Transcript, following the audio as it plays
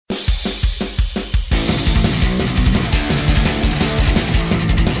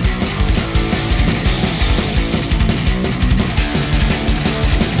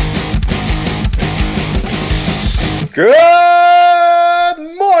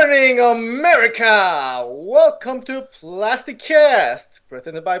Good morning, America! Welcome to Plastic Cast,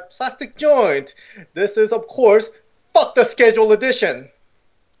 presented by Plastic Joint. This is, of course, Fuck the Schedule edition.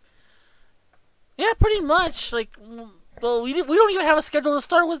 Yeah, pretty much. Well, we don't even have a schedule to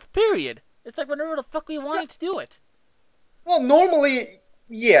start with. Period. It's like whenever the fuck we Yeah, wanted to do it. well, normally,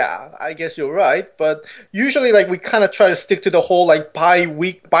 yeah, I guess you're right, but usually, we kind of try to stick to the whole,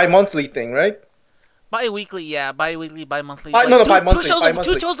 bi-monthly thing, right? Bi-weekly, yeah, bi-weekly, bi-monthly. No, Like no, two bi-monthly, shows,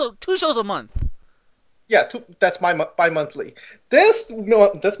 bi-monthly. two shows a month. Yeah, that's my bi-monthly. This,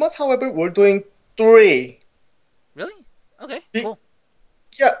 no, this month, however, we're doing three. Really? Okay, Be- cool.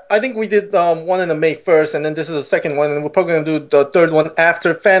 Yeah, I think we did one in the May 1st, and then this is the second one, and we're probably gonna do the third one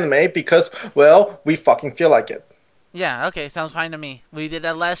after Fanime because, well, we fucking feel like it. Yeah, okay, sounds fine to me. We did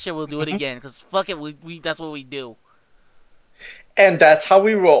that last year. We'll do it Mhm. again. Cause fuck it, we that's what we do. And that's how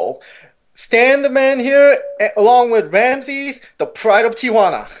we roll. Stan the man here, along with Ramses, the pride of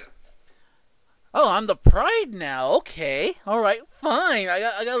Tijuana. Oh, I'm the pride now. Okay, all right, fine. I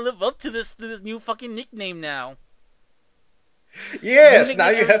gotta live up to this new fucking nickname now. New Yes, now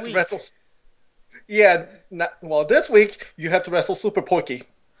nickname you every have to week. wrestle. Yeah, well, this week you have to wrestle Super Porky.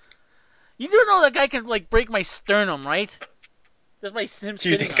 You do know that guy can like break my sternum, right? Just by him Do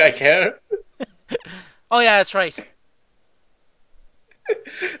you sitting think on I me. care? Oh yeah, that's right.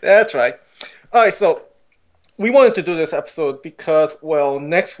 That's right. All right, so we wanted to do this episode because, well,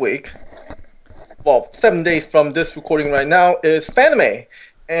 next week, well, 7 days from this recording right now is Fanime.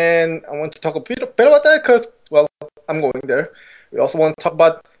 And I want to talk a bit about that because, well, I'm going there. We also want to talk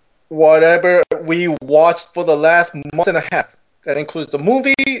about whatever we watched for the last month and a half. That includes the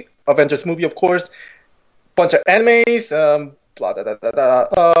movie, Avengers movie, of course, bunch of animes, blah, blah, blah, blah,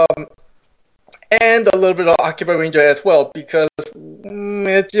 blah, and a little bit of Akiba Ranger as well because it's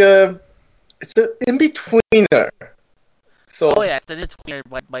an in-betweener. So, Oh yeah, it's an in-betweener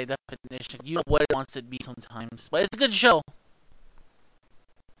by definition. You know what it wants to be sometimes, but it's a good show.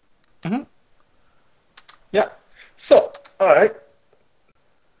 mhm, yeah. So, all right.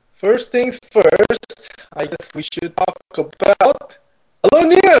 First things first, I guess we should talk about Hello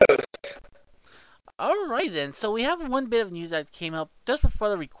News. All right then. So we have one bit of news that came up just before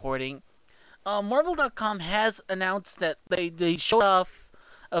the recording. Marvel.com has announced that they showed off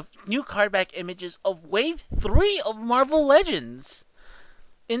of new cardback images of Wave 3 of Marvel Legends.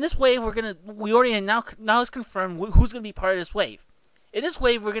 In this wave, we already now it's confirmed who's gonna be part of this wave. In this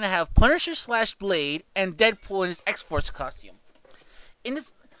wave, we're gonna have Punisher slash Blade and Deadpool in his X Force costume. In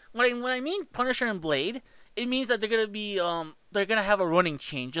this, when I mean Punisher and Blade, it means that they're gonna have a running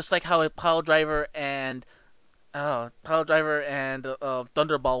chain, just like how Pile Driver and Thunderball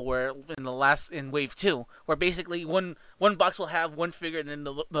were in the last in Wave 2, where basically one box will have one figure and then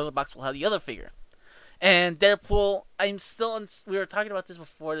the other box will have the other figure. And Deadpool, we were talking about this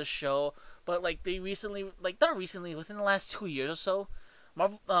before the show, but like they recently, like not recently, within the last 2 years or so,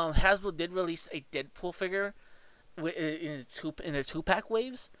 Hasbro did release a Deadpool figure in a two pack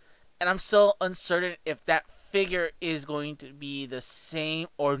waves, and I'm still uncertain if that figure is going to be the same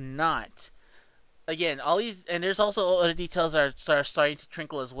or not. Again, all these, and there's also other details that are starting to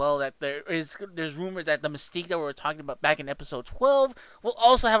trickle as well. That there's rumors that the Mystique that we were talking about back in episode 12 will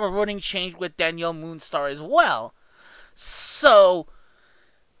also have a running change with Danielle Moonstar as well. So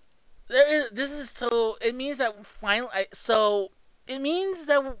this is so it means that finally it means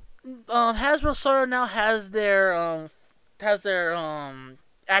that Hasbro sort of now has their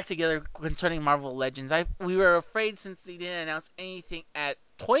act together concerning Marvel Legends. We were afraid since they didn't announce anything at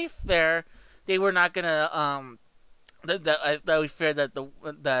Toy Fair, they were not gonna that we feared that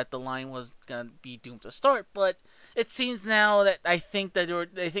the line was gonna be doomed to start, but it seems now that I think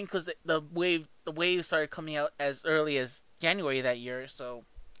because the wave started coming out as early as January that year, so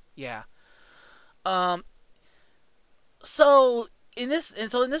yeah. Um, so in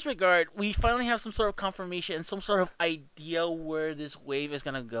this regard, we finally have some sort of confirmation and some sort of idea where this wave is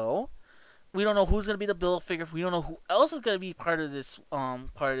gonna go. We don't know who's gonna be the build figure. We don't know who else is gonna be part of this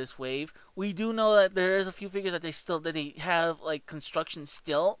wave. We do know that there is a few figures that they have like construction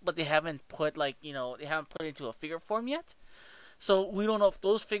still, but they haven't put they haven't put it into a figure form yet. So we don't know if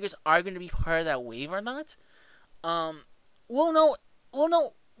those figures are gonna be part of that wave or not. Um, we'll know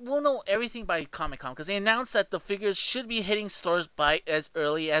we'll know everything by Comic Con because they announced that the figures should be hitting stores by as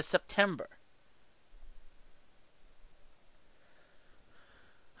early as September.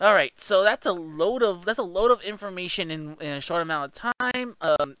 All right, so that's a load of information in a short amount of time.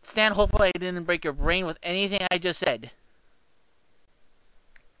 Stan, hopefully I didn't break your brain with anything I just said.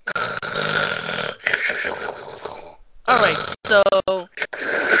 All right, so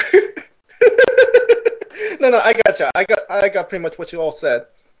No, I got you. I got pretty much what you all said.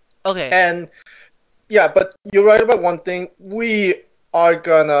 Okay. And yeah, but you're right about one thing. We are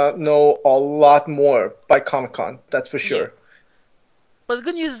gonna know a lot more by Comic Con. That's for Yeah. sure. But the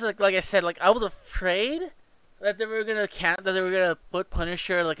good news is, like I said, like I was afraid that they were gonna put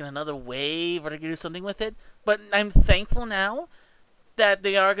Punisher like in another wave or they're gonna do something with it. But I'm thankful now that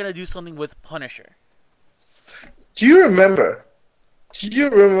they are gonna do something with Punisher. Do you remember? Do you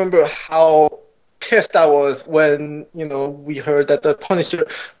remember how pissed I was when we heard that the Punisher,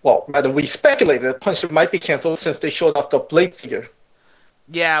 well, rather we speculated that Punisher might be canceled since they showed off the Blade figure.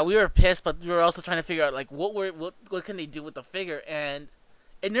 Yeah, we were pissed, but we were also trying to figure out like what can they do with the figure, and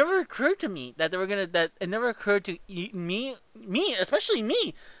it never occurred to me that they were gonna that it never occurred to me especially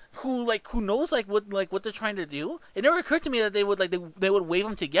me who knows what they're trying to do. It never occurred to me that they would wave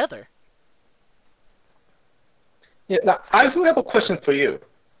them together. Yeah, now I do have a question for you.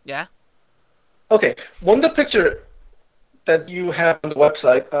 Yeah. Okay, one of the picture that you have on the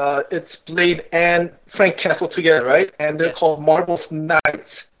website, it's Blade and Frank Castle together, right? And they're Yes. called Marvel's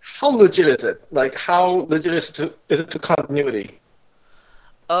Knights. How legit is it? Like, how legit is it to continuity?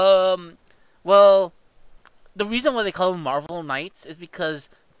 Um. Well, the reason why they call them Marvel Knights is because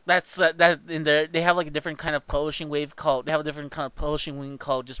that in there they have like a different kind of publishing wave called they have a different kind of publishing wing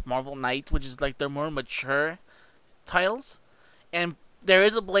called just Marvel Knights, which is like their more mature titles. And there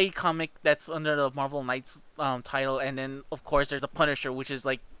is a Blade comic that's under the Marvel Knights title, and then of course there's a Punisher, which is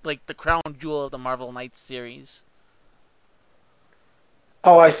like the crown jewel of the Marvel Knights series.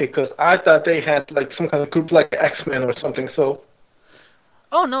 Oh, I see, because I thought they had like some kind of group like X-Men or something, so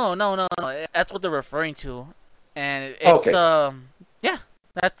Oh no! That's what they're referring to, and it's okay. yeah,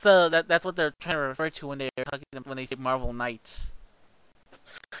 that's what they're trying to refer to when they say Marvel Knights.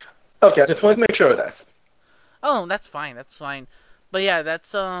 Okay, I just wanted to make sure of that. Oh, that's fine. That's fine. But yeah,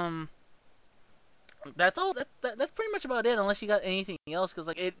 that's all. That's pretty much about it. Unless you got anything else, because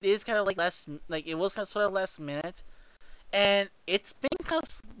like it is kind of like it was kind of sort of last minute, and it's been kind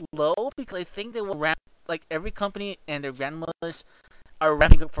of slow because I think they will ramp like every company and their grandmothers are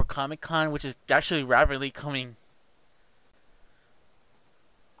ramping up for Comic Con, which is actually rapidly coming.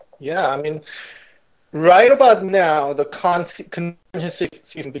 Yeah, I mean, right about now, the convention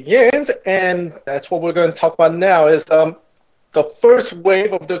season begins, and that's what we're going to talk about now. Is the first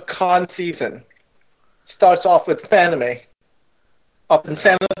wave of the con season starts off with Fanime up in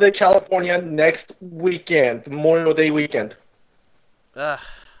San Jose, California next weekend, Memorial Day weekend. Ugh.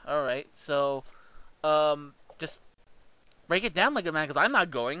 All right. So, just break it down, like a man, because I'm not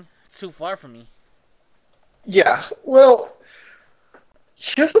going. It's too far from me. Yeah, well,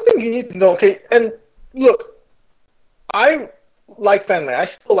 here's something you need to know, okay? And look, I like Fanime. I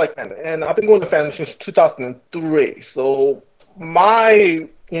still like Fanime, and I've been going to Fanime since 2003. So my,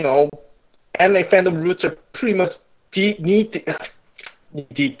 anime fandom roots are pretty much deep,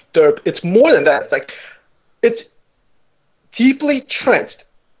 deep, derp. It's more than that. It's deeply trenched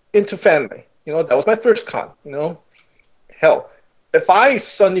into Fanime. That was my first con. Hell, if I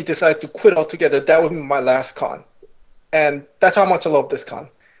suddenly decide to quit altogether, that would be my last con, and that's how much I love this con.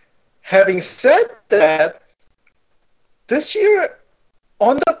 Having said that, this year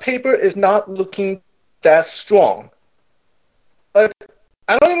on the paper is not looking that strong. Like,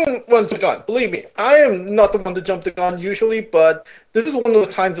 I don't even want to gun. Believe me, I am not the one to jump the gun usually, but this is one of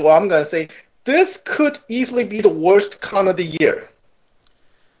the times where I'm gonna say this could easily be the worst con of the year,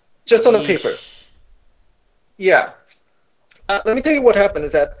 just on the paper. Yeesh. Yeah. Let me tell you what happened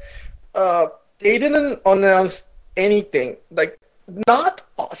is that they didn't announce anything, like not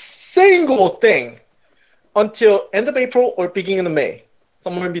a single thing, until end of April or beginning of May,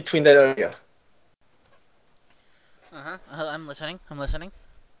 somewhere in between that area. I'm listening. I'm listening.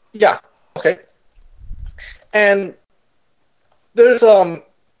 Yeah. Okay. And there's a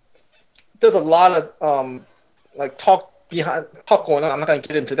lot of like talk going on. I'm not gonna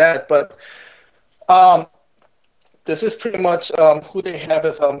get into that, but um this is pretty much who they have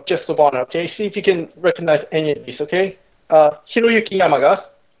as guest of honor. Okay, see if you can recognize any of these. Okay, Hiroyuki Yamaga,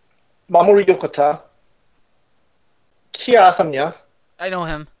 Mamoru Yokota, Kia Asamiya. I know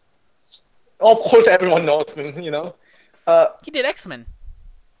him. Of course, everyone knows him. Uh, He did X Men.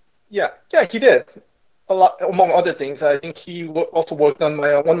 yeah, he did a lot among other things. I think he also worked on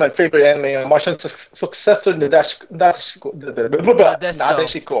my one of my favorite anime, Martian successor, Nadesco.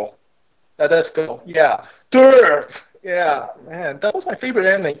 Nadeshiko. Nadeshiko. Yeah, Durr. Yeah, man, that was my favorite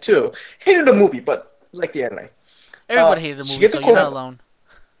anime too. Hated the movie, but liked the anime. Everybody hated the movie, so Shigeto you're not Koyama. alone.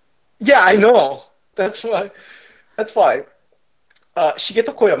 Yeah, I know. That's why. That's why.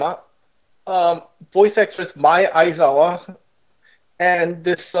 Shigeto Koyama, voice actress Mai Aizawa, and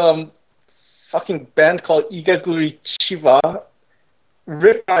this fucking band called Igaguri Chiba,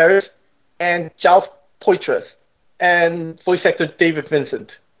 Rick Myers, and Giles Poitras, and voice actor David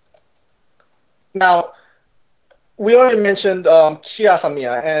Vincent. Now, we already mentioned Kia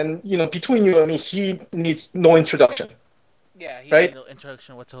Hamiya, and between you and me, he needs no introduction, Yeah, he needs right? no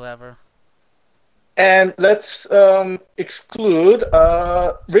introduction whatsoever. And let's exclude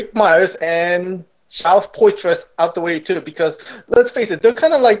Rick Myers and Giles Poitras out the way too, because let's face it, they're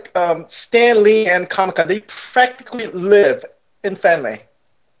kind of like Stan Lee and Comic-Con. They practically live in fanmade.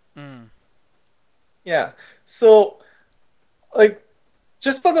 Mm. Yeah. So, like,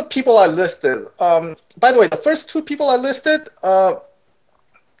 just for the people I listed, by the way, the first two people I listed,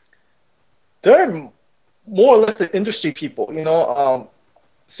 they're more or less the industry people.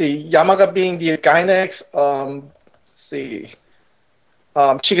 See, Yamaga being the Gainax, see,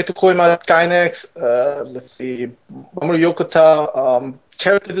 Shigeru Koima Gainax, let's see, Mamoru Yokota,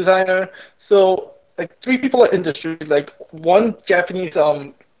 character designer. So, like, three people in industry, like, one Japanese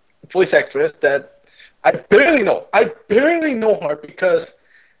voice actress that I barely know. I barely know her because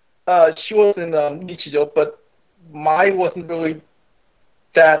she was in Nichijou, but Mai wasn't really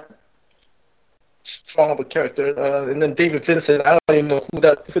that strong of a character. And then David Vincent, I don't even know who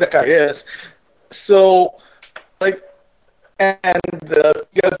that guy is. So, like, and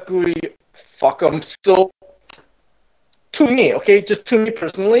Yaguri, fuck him. So, to me, okay, just to me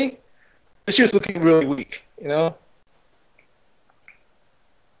personally, she was looking really weak.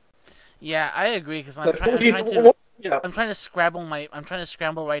 Yeah, I agree because Like, yeah. I'm trying to scramble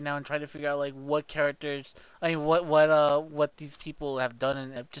right now and try to figure out like what characters, I mean what these people have done,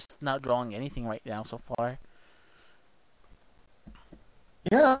 and I'm just not drawing anything right now so far.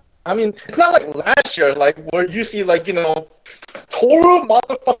 Yeah. I mean, it's not like last year, like, where you see, like, Toru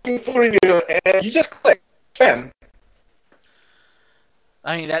motherfucking Furyu, and you just click, bam.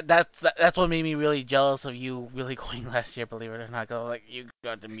 I mean that's what made me really jealous of you really going last year. Believe it or not, 'cause, like you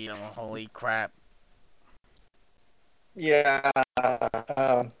got to meet him. Holy crap! Yeah,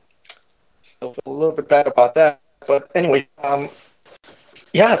 still feel a little bit bad about that. But anyway,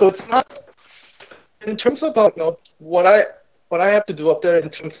 yeah, so it's not in terms of what I have to do up there in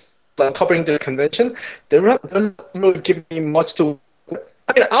terms of like covering the convention. They're not really giving me much to.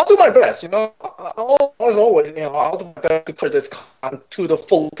 I mean, I'll do my best. As always, I'll do my best to cover this con to the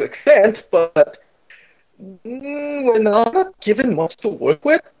full extent. But when I'm not given much to work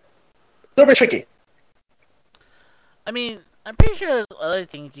with, it's a little bit tricky. I mean, I'm pretty sure there's other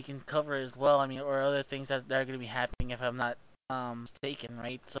things you can cover as well. I mean, or other things that are going to be happening if I'm not mistaken,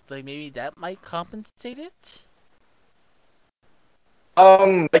 right? So like maybe that might compensate it.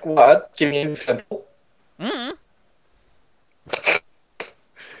 Like what? Give me an example. Mm-hmm.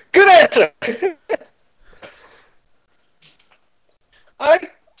 Good answer.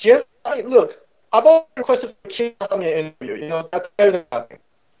 Look. I've already requested for King an interview. That's better than nothing.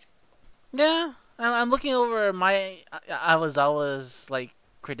 Yeah, I'm looking over my I was like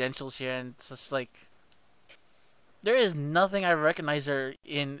credentials here, and it's just like there is nothing I recognize her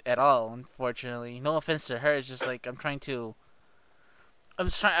in at all. Unfortunately, no offense to her. It's just like I'm trying to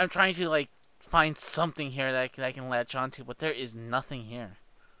like find something here that I can latch onto, but there is nothing here.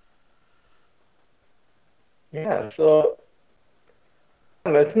 Yeah, so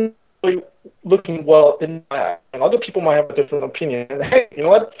it's not really looking well in my eye. And other people might have a different opinion. And hey, you know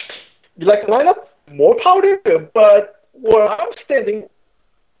what? You like the lineup? More power to you. But where I'm standing,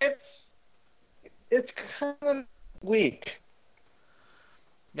 it's it's kind of weak.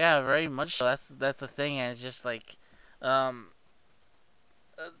 Yeah, very much so. That's the thing, and it's just like, um,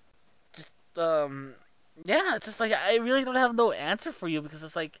 uh, just yeah, it's just like I really don't have no answer for you because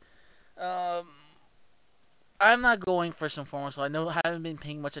it's like, um, I'm not going first and foremost, so I know I haven't been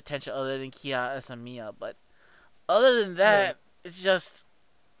paying much attention other than Kia Asamiya, but other than Yeah. that, it's just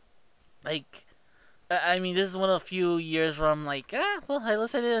like, I mean, this is one of the few years where I'm like, well, at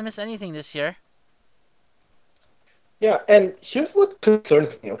least I didn't miss anything this year. Yeah, and here's what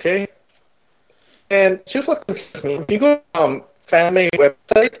concerns me, okay? And here's what concerns me. If you go to Fanime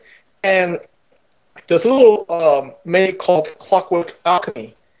website, and there's a little menu called Clockwork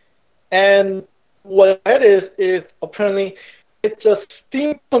Alchemy. And what that is apparently it's a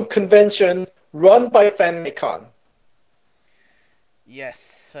steampunk convention run by FanimeCon.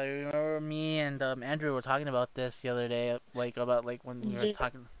 Yes, I remember me and Andrew were talking about this the other day, like about like when we were Yeah,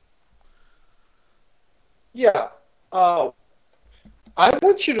 talking. yeah. Uh, I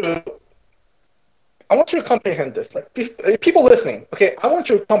want you to I want you to comprehend this. Like people listening, okay, I want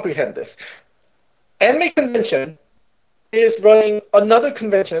you to comprehend this. Anime Convention is running another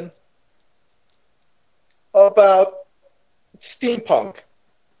convention about steampunk.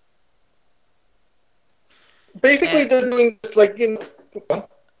 Basically, And they're doing this like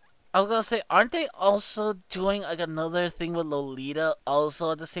I was gonna say, aren't they also doing like another thing with Lolita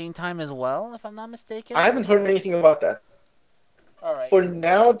also at the same time as well, if I'm not I mistaken? haven't heard anything about that. All right, For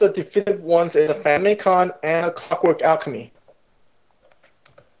now, the definitive ones is a FamilyCon and a Clockwork Alchemy.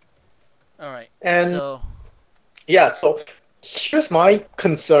 all right. And So yeah, so here's my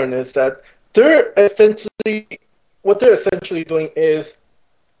concern is that they're essentially what they're essentially doing is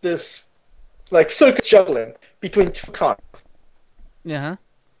this like circus juggling between two cons. yeah,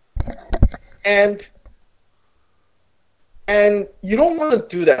 And and you don't want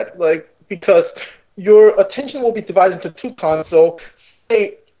to do that, like because your attention will be divided into two cons. So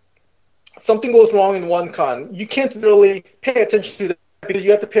say something goes wrong in one con, you can't really pay attention to that because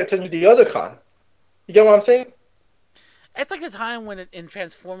you have to pay attention to the other con. You get what I'm saying? it's like the time when in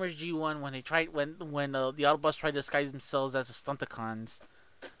Transformers G1 when they tried when the Autobots tried to disguise themselves as the Stunticons.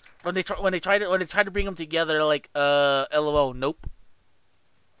 When they tried to bring them together, they're like, LOL, nope.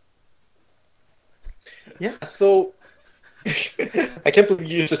 Yeah. So I can't believe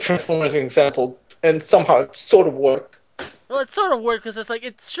you used the Transformers as an example, and somehow it sort of worked. Well, it sort of worked because it's like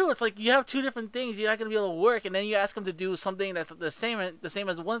it's true. It's like you have two different things. You're not gonna be able to work, and then you ask them to do something that's the same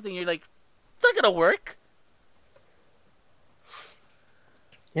as one thing. You're like, it's not gonna work.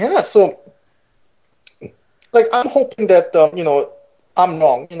 Yeah. So like I'm hoping that I'm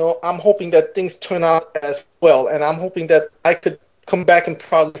wrong. I'm hoping that things turn out as well, and I'm hoping that I could come back and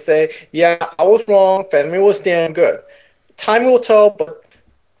proudly say, yeah, I was wrong. Fanime was damn good. Time will tell, but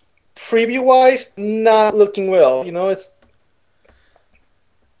preview wise, not looking well. It's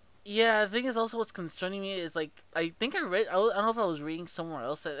Yeah, the thing is also what's concerning me is like I think I read. I don't know if I was reading somewhere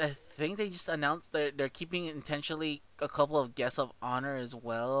else. I think they just announced they're keeping intentionally a couple of guests of honor as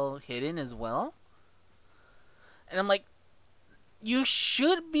well hidden as well. And I'm like, you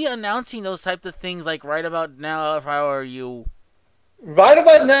should be announcing those types of things like right about now if I were you. right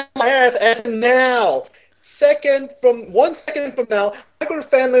about now. As now. 1 second from now, I go to the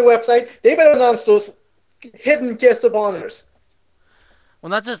family website. They better announce those hidden guest of honors. Well,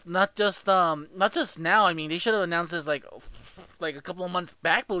 not just now. I mean, they should have announced this like a couple of months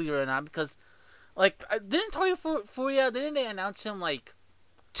back, believe it or not, because like didn't Tori Furia didn't they announce him like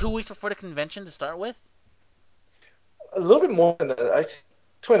 2 weeks before the convention to start with? A little bit more than that.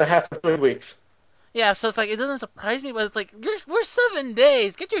 2.5 to 3 weeks. Yeah, so it's like it doesn't surprise me, but it's like we're 7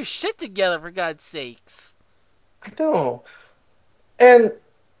 days. Get your shit together for God's sakes. I know. And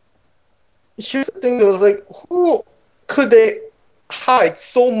here's the thing: though, was like, who could they hide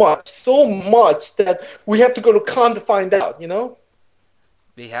so much that we have to go to con to find out?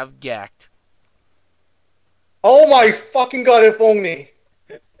 They have gacked. Oh my fucking god! If only.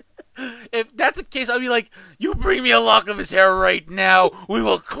 If that's the case, I'll be like, you bring me a lock of his hair right now. We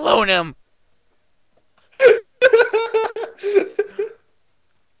will clone him.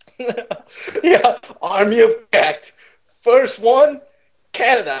 Yeah, Army of Act. First one,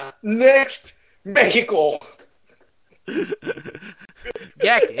 Canada. Next, Mexico.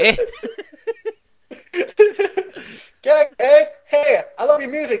 Gacked, eh? Yeah, hey, I love your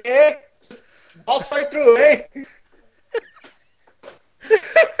music, eh? I'll fight through, eh?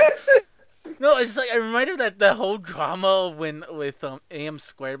 No, it's just like I reminded that the whole drama when with AM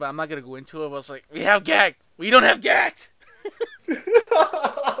Squared, but I'm not gonna go into it. I was like, we have gacked. We don't have gacked.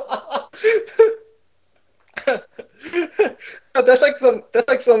 That's like some. That's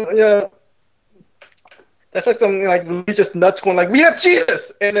like some. That's like some like religious nuts going like, we have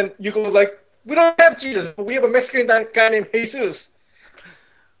Jesus, and then you go like, we don't have Jesus, but we have a Mexican guy named Jesus.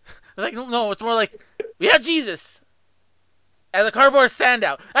 It's like no, it's more like we have Jesus as a cardboard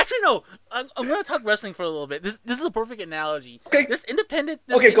standout. Actually, no. I'm gonna talk wrestling for a little bit. This is a perfect analogy. Okay, This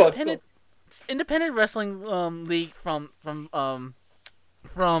okay, go on. independent wrestling league from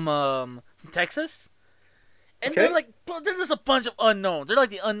Texas, and Okay. they're just a bunch of unknowns. They're like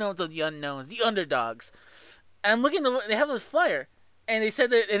the unknowns of the unknowns, the underdogs. And I'm looking. They have this flyer, and they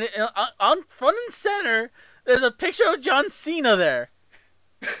said that on front and center, there's a picture of John Cena there.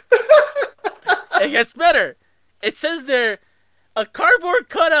 It gets better. It says there, a cardboard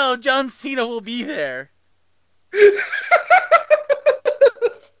cutout of John Cena will be there.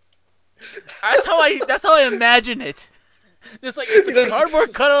 That's how I imagine it. It's a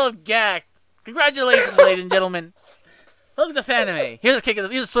cardboard cutout of Gak. Congratulations, ladies and gentlemen. Look at the Fanime. Here's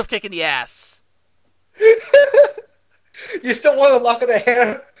a swift kick in the ass. You still want a lock of the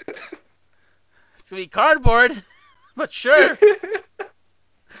hair? It's gonna be cardboard, but sure.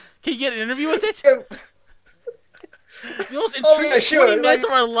 Can you get an interview with it? The most intriguing sure. 20 minutes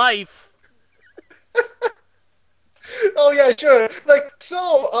of our life. Oh yeah, sure. Like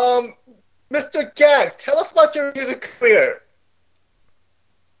so, Mr. Gag, tell us about your music career.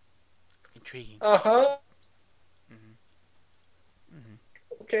 Intriguing. Uh-huh. Hmm. Hmm.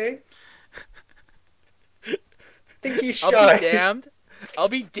 Okay. Think he's I'll be shy. damned. I'll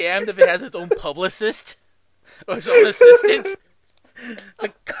be damned if it has its own publicist or its own assistant.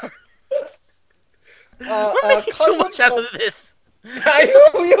 The we're making too Condoms much out of of this. I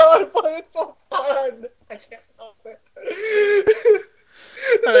know we are, but it's so fun. I can't help it.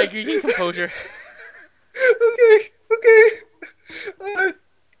 All right, regain composure. Okay, okay.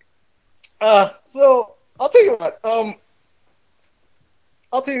 Uh, so I'll tell you what. I'll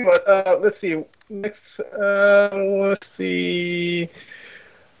tell you what. Let's see. Next. Let's see.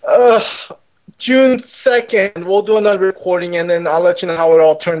 Uh, June 2nd, we'll do another recording, and then I'll let you know how it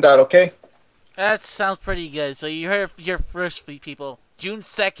all turned out. Okay? That sounds pretty good. So you heard it here first, people. June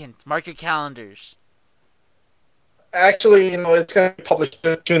 2nd. Mark your calendars. Actually, it's gonna be published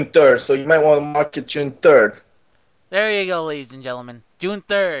June 3rd, so you might want to mark it June 3rd. There you go, ladies and gentlemen. June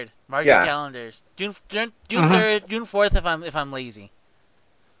 3rd. Mark your Yeah. calendars. June Mm-hmm. 3rd, June 4th if I'm lazy.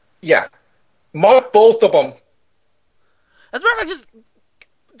 Yeah. Mark both of them. As a matter of fact,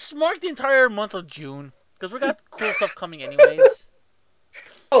 just mark the entire month of June because we got cool stuff coming anyways.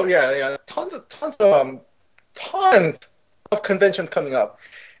 Oh yeah, yeah. Tons of conventions coming up,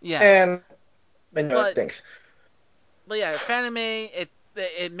 Yeah, and many other but things. yeah, Fanime it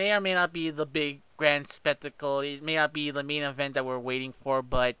may or may not be the big grand spectacle. It may not be the main event that we're waiting for,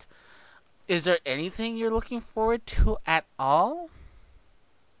 but is there anything you're looking forward to at all?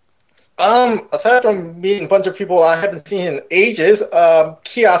 Aside from meeting a bunch of people I haven't seen in ages,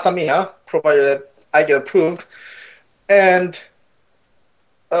 Kia Asamiya, provided that I get approved, and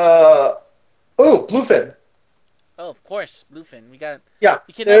uh, Bluefin. Oh, of course, Bluefin. Yeah,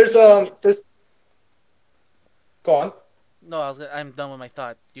 We can never. there's go on. No, I'm done with my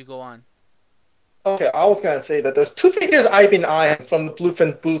thought. You go on. Okay, I was gonna say that there's two figures I've been eyeing from the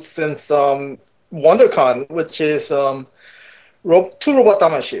Bluefin booth since WonderCon, which is two robot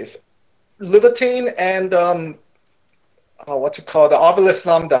damashis, Libertine and what's it called, the Obelisk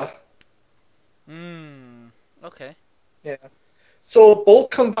Lambda. Hmm. Okay. Yeah. So both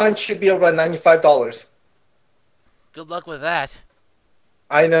combined should be around $95. Good luck with that.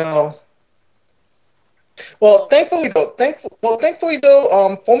 I know. Well, Well, thankfully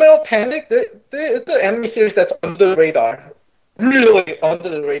though, Fullmetal Panic, it's the anime series that's under the radar, really under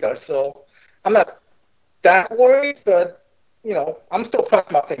the radar. So I'm not that worried, but I'm still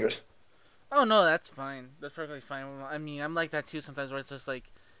crossing my fingers. oh no, that's fine. That's perfectly fine. I mean, I'm like that too sometimes, where it's just like,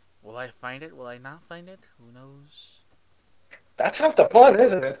 will I find it? Will I not find it? Who knows? That's half the fun,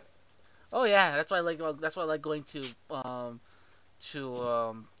 isn't it? Oh yeah, that's why I like. That's why I like going to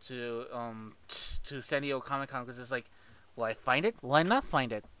San Diego Comic Con because it's like, will I find it? Will I not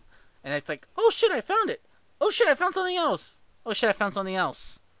find it? And it's like, oh shit, I found it. Oh shit, I found something else. Oh shit, I found something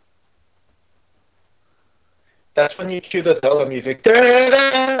else. That's when you cue the Zelda music.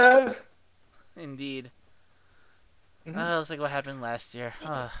 Da-da-da! Indeed. Mhm. That's like what happened last year.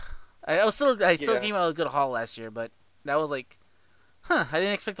 I still Yeah. came out a good haul last year, but that was like, I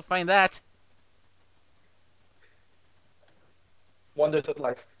didn't expect to find that. Wonders of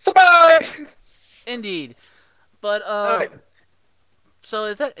life. Surprise! Indeed. But All right. so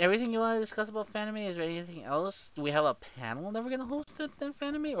is that everything you want to discuss about Fanime? Is there anything else? Do we have a panel that we're gonna host at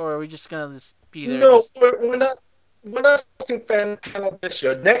Fanime, or are we just gonna just be there? No, Just we're not hosting fan panel this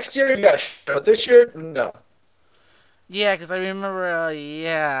year. Next year, yes. But this year, no. yeah, because I remember,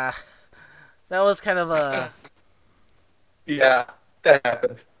 yeah, that was kind of a. Yeah, that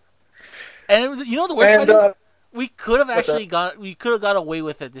happened. And the worst part And is, we could have what's actually up? got away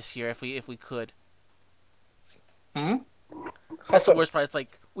with it this year if we could. Hmm? How That's the so? worst part. It's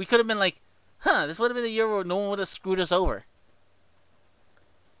like we could have been like, this would have been the year where no one would have screwed us over.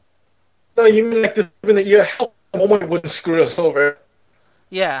 No, you mean like this has been a year? How moment wouldn't screw us over?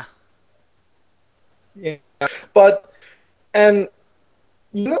 Yeah. Yeah. But and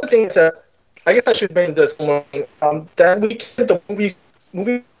the thing is that I guess I should bring this more. That weekend the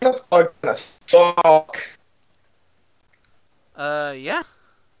movie are gonna suck. Yeah.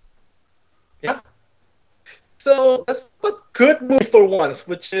 Yeah. So that's a good movie for once,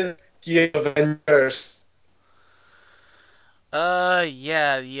 which is The Avengers.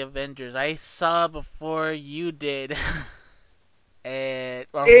 Yeah, the Avengers. I saw before you did, and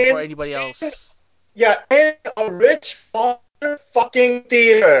or before In, anybody in else. yeah, in a rich fucking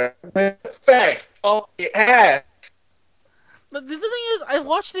theater with effects of the ass. But the thing is, I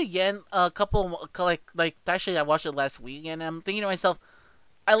watched it again a couple like actually I watched it last week, and I'm thinking to myself,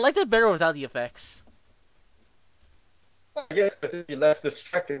 I liked it better without the effects. I guess it's less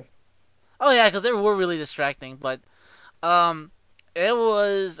distracting. Oh yeah, because they were really distracting, but um, it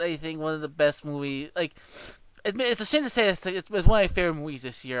was I think one of the best movies. Like it's a shame to say it's one of my favorite movies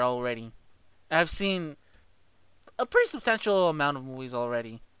this year already. I've seen a pretty substantial amount of movies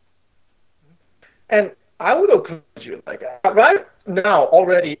already. And I would agree with you. Like right now,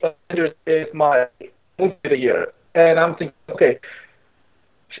 already Avengers is my movie of the year, and I'm thinking, okay,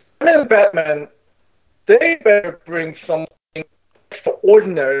 Superman and Batman, they better bring something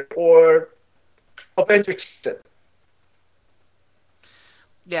extraordinary or Avengers.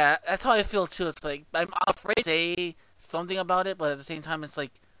 Yeah, that's how I feel too. It's like I'm afraid to say something about it, but at the same time, it's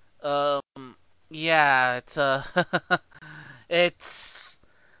like, yeah, it's it's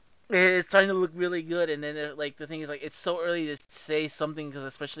starting to look really good, and then like the thing is like it's so early to say something because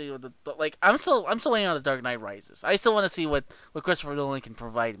especially with like I'm still waiting on the Dark Knight Rises. I still want to see what Christopher Nolan can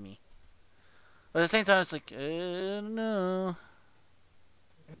provide me. But at the same time, it's like I don't know.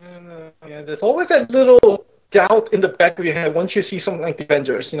 Yeah, there's always that little doubt in the back of your head once you see something like the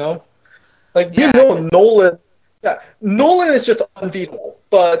Avengers, you know? Like, Yeah, Nolan, yeah, Nolan is just unbeatable.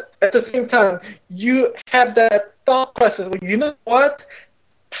 But at the same time, you have that thought process where, you know what?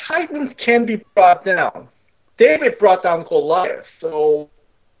 Titans can be brought down. David brought down Goliath, so.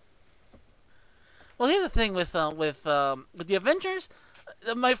 well, here's the thing with the Avengers.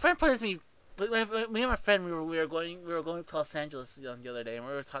 My friend put it to me. Me and my friend we were going to Los Angeles the other day, and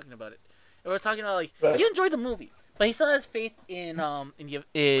we were talking about it. And we were talking about like Right. he enjoyed the movie, but he still has faith in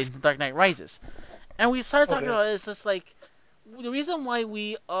Dark Knight Rises. And we started talking Okay. about it. It's just like the reason why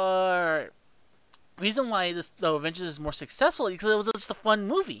this the Avengers is more successful because it was just a fun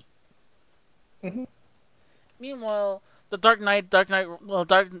movie. Hmm. Meanwhile, the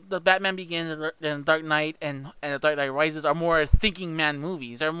Batman Begins and Dark Knight and the Dark Knight Rises are more thinking man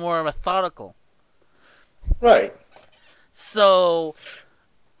movies. They're more methodical. Right. So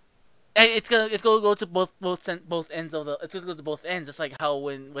and it's gonna go to both ends of the it's gonna go to both ends. Just like how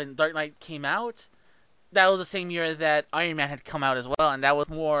when Dark Knight came out, that was the same year that Iron Man had come out as well, and that was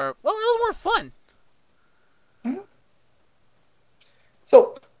it was more fun. Mhm.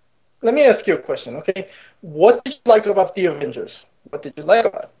 So, let me ask you a question, okay? What did you like about the Avengers? What did you like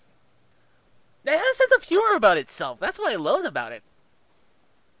about it? It had a sense of humor about itself. That's what I loved about it.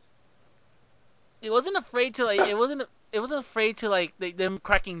 It wasn't afraid to like it wasn't afraid to like them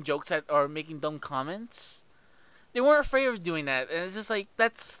cracking jokes at or making dumb comments. They weren't afraid of doing that, and it's just like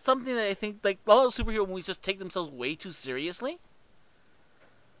that's something that I think like a lot of superhero movies just take themselves way too seriously.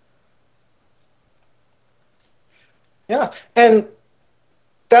 Yeah, and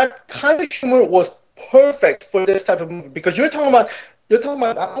that kind of humor was perfect for this type of movie because you're talking about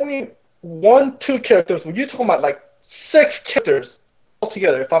not only one, two characters, but you're talking about like six characters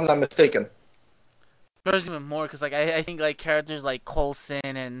altogether, if I'm not mistaken. There's even more because like I think like characters like Coulson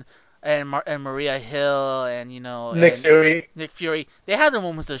and Maria Hill and Nick and Fury. Nick Fury, they had their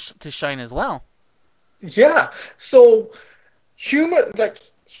moments to shine as well. Yeah. So humor's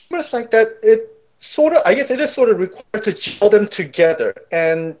like that, it sort of I guess it is sort of required to gel them together.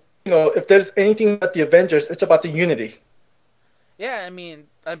 And if there's anything about the Avengers, it's about the unity. Yeah,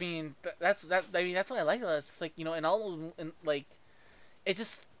 that's what I like about it. It's like and all those like it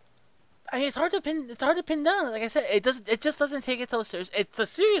just it's hard to pin down. Like I said, it just doesn't take itself serious. It's a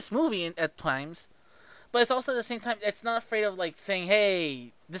serious movie at times, but it's also at the same time it's not afraid of like saying,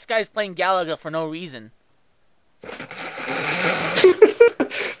 "Hey, this guy's playing Galaga for no reason."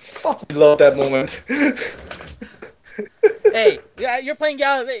 Fucking love that moment. Hey, yeah, you're playing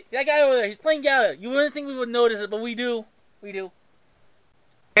Galaga. Hey, that guy over there, he's playing Galaga. You wouldn't think we would notice it, but we do. We do.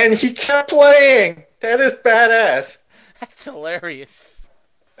 And he kept playing. That is badass. That's hilarious.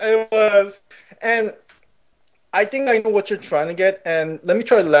 It was. And I think I know what you're trying to get, and let me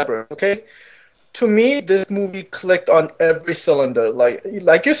try to elaborate, okay? To me, this movie clicked on every cylinder.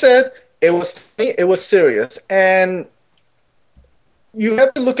 Like you said, it was funny, it was serious, and you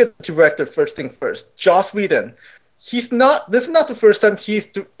have to look at the director first thing first. Joss Whedon. He's not. This is not the first time he's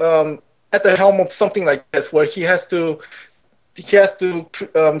at the helm of something like this, where he has to direct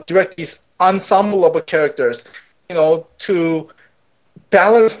these ensemble of characters, to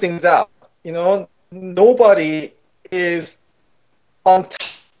balance things out. Nobody is on top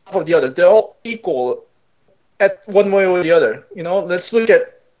of the other. They're all equal at one way or the other.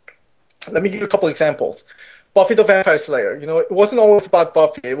 Let me give you a couple examples. Buffy the Vampire Slayer. It wasn't always about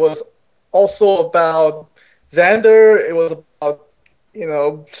Buffy. It was also about Xander. It was about,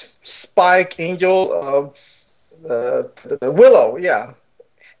 Spike, Angel, Willow. Yeah,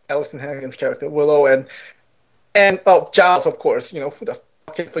 Allison Hannigan's character, Willow, and Giles, of course. Who the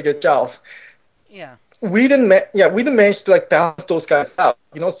fuck can forget Giles? Yeah. we didn't manage to like balance those guys out,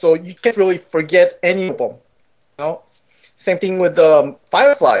 so you can't really forget any of them, you know. Same thing with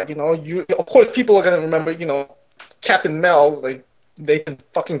Firefly, you of course people are gonna remember, Captain Mel, like Nathan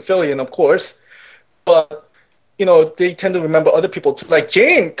fucking Fillion, of course, but they tend to remember other people too. Like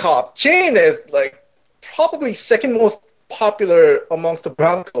Jane Cobb. Jane is like probably second most popular amongst the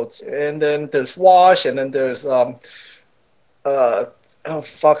browncoats, and then there's Wash, and then there's uh oh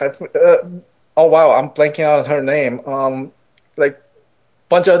fuck oh wow, I'm blanking out on her name. Like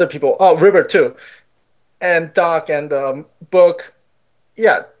bunch of other people. Oh, River too, and Doc and Book.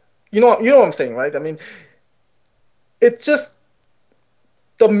 Yeah, you know what I'm saying, right? I mean, it's just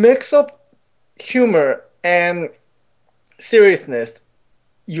the mix of humor and seriousness.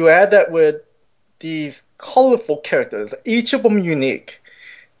 You add that with these colorful characters, each of them unique.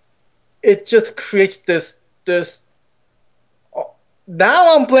 It just creates this.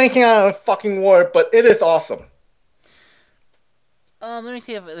 Now I'm blanking out on a fucking word, but it is awesome. Let me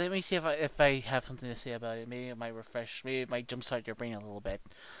see if I have something to say about it. Maybe it might refresh. Maybe it might jumpstart your brain a little bit.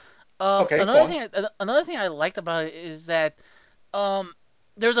 Okay, go Another on. thing, another thing I liked about it is that um,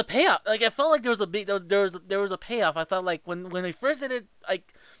 there's a payoff. Like I felt like there was a payoff. I thought like when they first did it,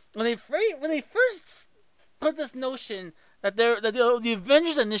 like when they first put this notion that the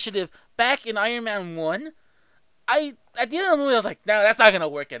Avengers Initiative back in Iron Man 1. I At the end of the movie I was like, no, that's not gonna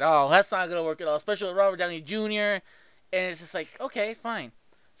work at all. That's not gonna work at all, especially with Robert Downey Jr. And it's just like, okay, fine.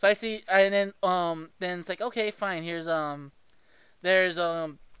 So I see, and then it's like, okay, fine. There's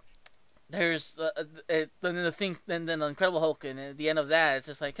then the thing, then the Incredible Hulk, and at the end of that, it's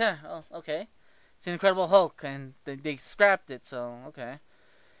just like, huh, oh, okay, it's an Incredible Hulk, and they scrapped it, so okay.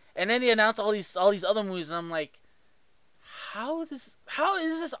 And then they announced all these other movies, and I'm like, how is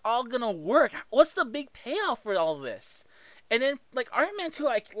this all gonna work? What's the big payoff for all this? And then like Iron Man 2,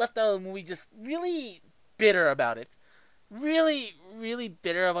 I left out of the movie just really bitter about it, really really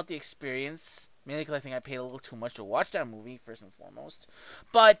bitter about the experience. Mainly because I think I paid a little too much to watch that movie first and foremost,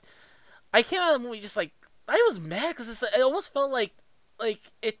 but I came out of the movie just like I was mad because it almost felt like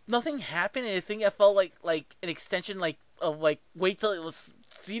it nothing happened, and I think it felt like an extension of like wait till it was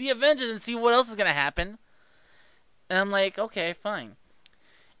see the Avengers and see what else is gonna happen. And I'm like, okay, fine.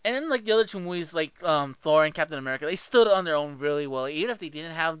 And then like the other two movies, like Thor and Captain America, they stood on their own really well. Even if they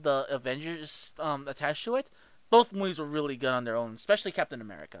didn't have the Avengers attached to it, both movies were really good on their own, especially Captain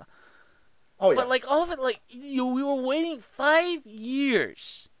America. Oh But yeah. like all of it, like we were waiting 5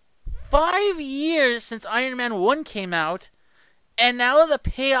 years, 5 years since Iron Man 1 came out, and now the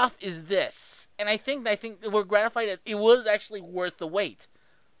payoff is this. And I think we're gratified that it was actually worth the wait.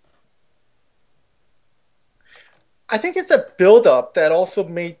 I think it's a build up that also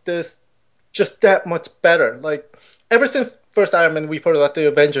made this just that much better. Like ever since first Iron Man, we've heard about the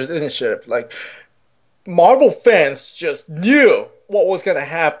Avengers Initiative. Like Marvel fans just knew what was gonna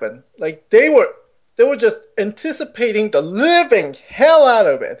happen. Like they were just anticipating the living hell out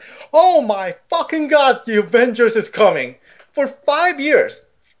of it. Oh my fucking god, the Avengers is coming. For 5 years.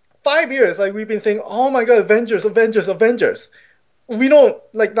 5 years, like we've been saying, oh my god, Avengers, Avengers, Avengers. We don't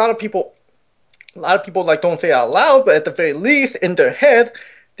like a lot of people like don't say it out loud, but at the very least in their head,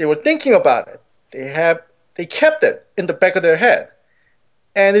 they were thinking about it. They kept it in the back of their head.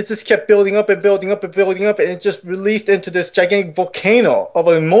 And it just kept building up and building up and building up, and it just released into this gigantic volcano of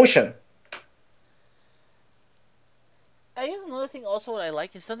an emotion. I guess another thing also what I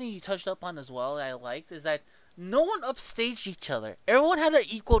like is something you touched up on as well. That I liked is that no one upstaged each other. Everyone had their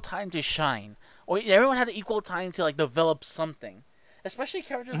equal time to shine, or everyone had an equal time to like develop something. Especially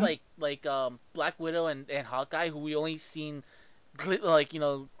characters Mhm. like Black Widow and Hawkeye, who we only seen like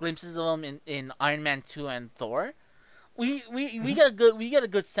glimpses of them in Iron Man 2 and Thor. We Mhm. get a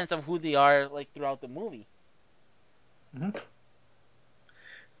good sense of who they are like throughout the movie. Mhm.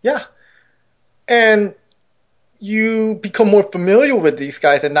 Yeah, and you become more familiar with these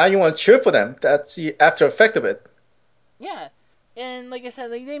guys, and now you want to cheer for them. That's the after effect of it. Yeah, and like I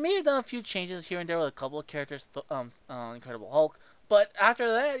said, they may have done a few changes here and there with a couple of characters, Incredible Hulk. But after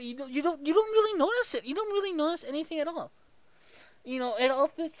that, you don't really notice it. You don't really notice anything at all. It all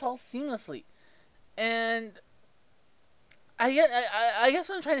fits all seamlessly. And I guess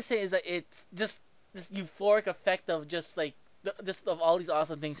what I'm trying to say is that it's just this euphoric effect of just like just of all these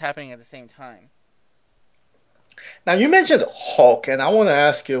awesome things happening at the same time. Now you mentioned Hulk, and I want to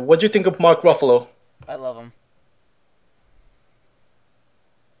ask you, what do you think of Mark Ruffalo? I love them.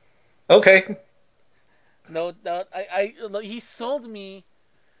 Okay, No doubt. He sold me.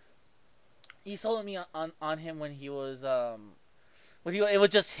 He sold me on him when he was it was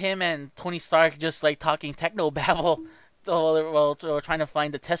just him and Tony Stark just like talking techno babble while they were trying to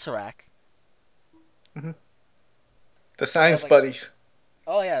find the Tesseract. Hmm. The He has science like, buddies.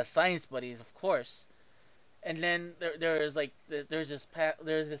 oh yeah, science buddies, of course. And then there's like there's this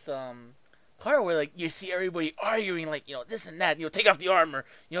part where like you see everybody arguing like this and that, take off the armor,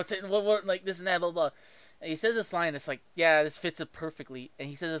 like this and that, blah blah. And he says this line that's like, yeah, this fits it perfectly. And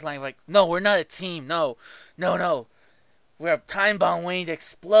he says this line like, no, we're not a team, no, no, no, we're a time bomb waiting to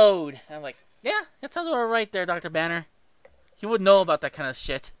explode. And I'm like, yeah, that sounds about right there, Doctor Banner. He would know about that kind of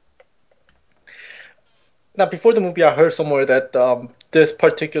shit. Now, before the movie, I heard somewhere that this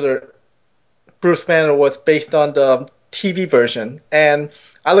particular Bruce Banner was based on the TV version, and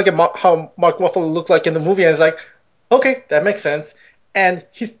I look at how Mark Ruffalo looked like in the movie, and it's like, okay, that makes sense. And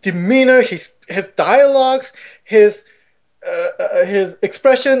his demeanor, his dialogues, his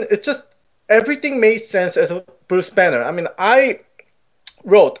expression, it's just everything made sense as a Bruce Banner. I mean, I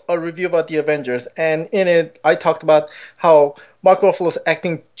wrote a review about the Avengers, and in it, I talked about how Mark Ruffalo's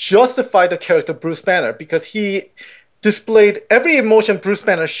acting justified the character Bruce Banner because he displayed every emotion Bruce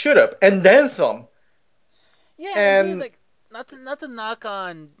Banner should have, and then some. Yeah, the thing is And like, not to knock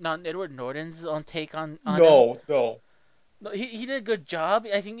on Edward Norton's take on him. no, no. No, he did a good job.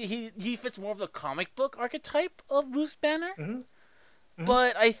 I think he fits more of the comic book archetype of Bruce Banner. Hmm. Hmm.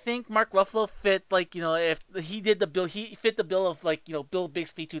 But I think Mark Ruffalo fit like if he did the bill, he fit the bill of like Bill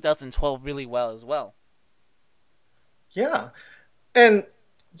Bixby 2012 really well as well. Yeah, and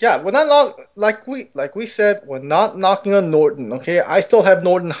yeah, we're not like we said, we're not knocking on Norton. Okay, I still have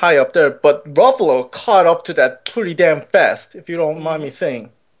Norton high up there, but Ruffalo caught up to that pretty damn fast, if you don't mind Mm-hmm. me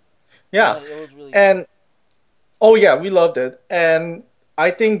saying. No, Yeah, it was really good. and oh yeah, we loved it, and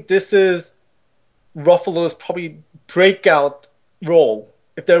I think this is Ruffalo's probably breakout role,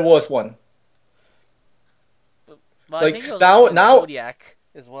 if there was one. But I think he Like was also now, in now Zodiac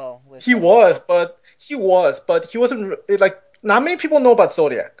as well with he was, but he wasn't like not many people know about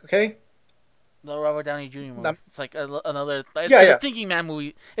Zodiac. Okay, the Robert Downey Jr. movie. not, It's like another. yeah, It's a yeah, thinking man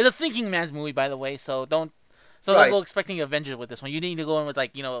movie. It's a thinking man's movie, by the way. So don't right. go expecting Avengers with this one. You need to go in with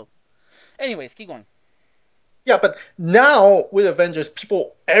like. Anyways, keep going. Yeah, but now with Avengers,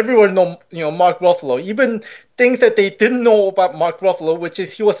 everyone know Mark Ruffalo, even things that they didn't know about Mark Ruffalo, which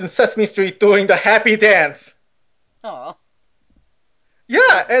is he was in Sesame Street doing the happy dance. Oh,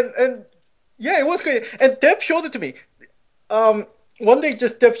 Yeah, that's nice. and yeah, it was great. And Deb showed it to me. Um, one day,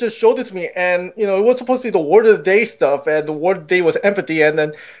 just Deb just showed it to me, and it was supposed to be the word of the day stuff, and the word of the day was empathy, and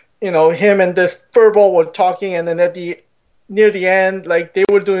then him and this furball were talking, and then at the near the end, like they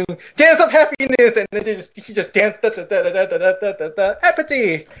were doing dance of happiness, and then he just danced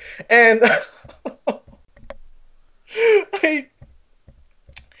empathy, and I,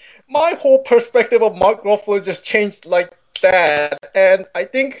 my whole perspective of Mark Ruffalo just changed like that, and I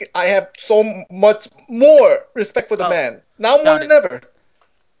think I have so much more respect for the Oh, man now more found than it. ever.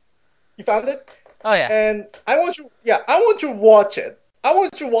 You found it? Oh yeah. And I want you to watch it. I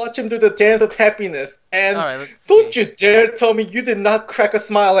want you to watch him do the dance of happiness. All And right, let's don't see. you dare tell me you did not crack a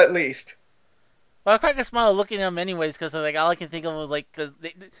smile at least. Well, I cracked a smile looking at him anyways because like all I can think of was like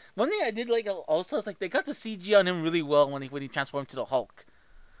one thing I did like also is like they got the CG on him really well when he transformed to the Hulk.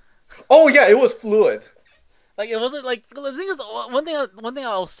 Oh yeah, it was fluid. Like it wasn't like the thing is one thing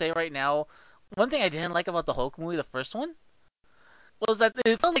I'll say right now. One thing I didn't like about the Hulk movie, the first one, was that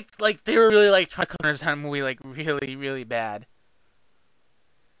it felt like they were really like trying to understand the movie like really really bad.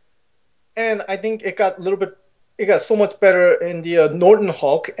 And I think it got so much better in the Norton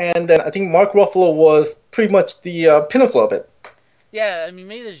Hulk. And then I think Mark Ruffalo was pretty much the pinnacle of it. Yeah, I mean,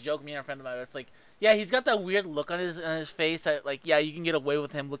 made this joke, me and a friend of mine. It's like, yeah, he's got that weird look on his face that, like, yeah, you can get away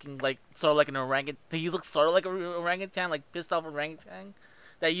with him looking like sort of like an orangutan. He looks sort of like a orangutan, like pissed off orangutan.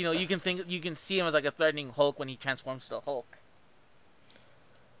 That you can see him as like a threatening Hulk when he transforms to a Hulk.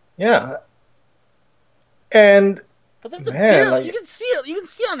 Yeah. And But there's a bit man, of like you can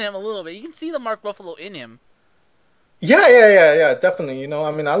see on him a little bit. You can see the Mark Ruffalo in him. yeah, definitely.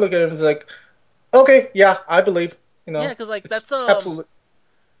 I mean, I look at him as like, okay, yeah, I believe. Yeah, because like It's that's absolutely.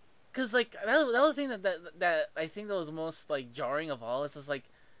 because like that was the thing that I think that was most like jarring of all. It's just like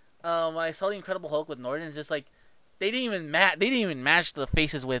when I saw the Incredible Hulk with Norton, it's just like they didn't even match the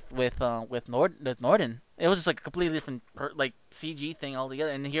faces with Norton. It was just like a completely different like CG thing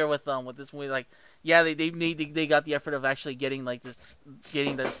altogether. And here with this movie, like yeah, they got the effort of actually getting the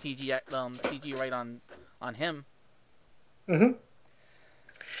CG right on him. Hmm.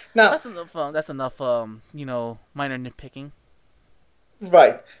 Now, That's enough. That's enough. Minor nitpicking.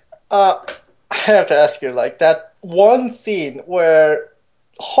 right. Uh, I have to ask you, like that one scene where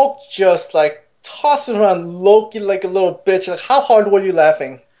Hulk just like tosses around Loki like a little bitch. Like, how hard were you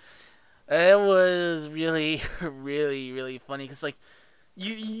laughing? It was really, really, really funny because like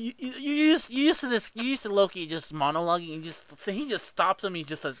you used to this you used to Loki just monologuing and just he just stops him. He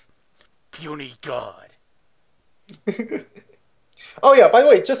just says, "Puny god." Oh yeah, by the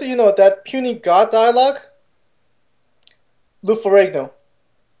way, just so you know, that puny god dialogue, Lou Ferrigno.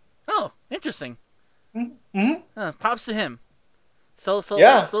 Oh, interesting. Mm-hmm. Props to him.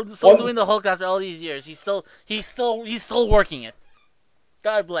 Yeah, So one, doing the Hulk after all these years, he's still working it.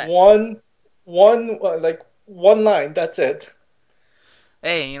 God bless. one, like one line. That's it.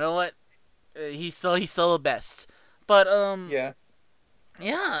 Hey, you know what? He's still the best. But Yeah.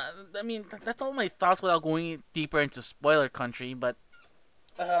 yeah. I mean, that's all my thoughts without going deeper into spoiler country. But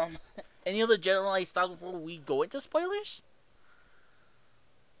um, any other generalized thoughts before we go into spoilers?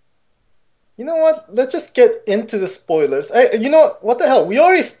 You know what? Let's just get into the spoilers. You know what the hell? We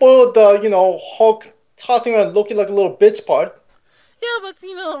already spoiled the, Hulk tossing around looking like a little bitch part. Yeah, but we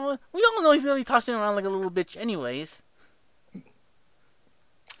all know he's gonna be tossing around like a little bitch, anyways.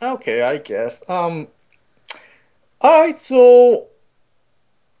 Okay, I guess. All right. So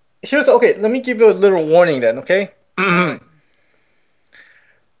here's okay. Let me give you a little warning then. Okay. All right.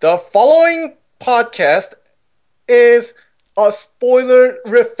 The following podcast is a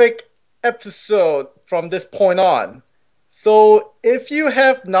spoilerific episode from this point on. So if you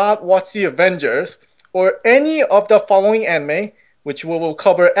have not watched the Avengers or any of the following anime, which we will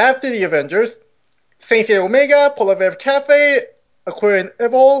cover after the Avengers, Saint Seiya Omega, Polar Bear Cafe, Aquarian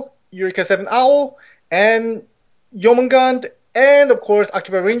Evil, Eureka 7 Owl, and Yomungan, and of course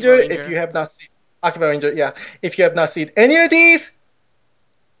Akiba Akiba Ranger. If Ranger. you have not seen Akiba Ranger, yeah. If you have not seen any of these,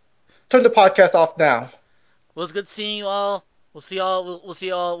 turn the podcast off now. Well, it's good seeing you all. We'll see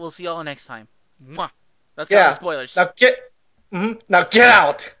y'all next time. Mwah. Let's cut out the Yeah. spoilers. Now get now get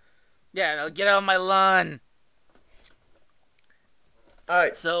out. Yeah, now get out of my lawn.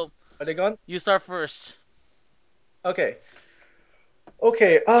 Alright. So Are they gone? you start first. Okay.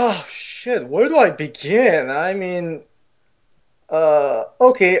 Okay. Oh shit. Where do I begin? I mean,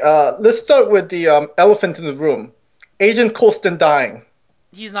 okay. Let's start with the elephant in the room. Agent Colston dying.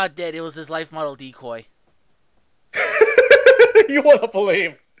 He's not dead. It was his life model decoy. You wanna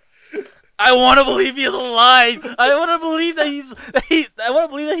believe? I want to believe he's alive. I want to believe I want to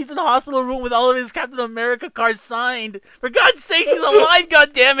believe that he's in the hospital room with all of his Captain America cards signed. For God's sakes, he's alive.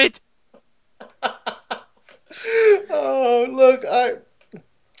 God damn it! Oh, look, I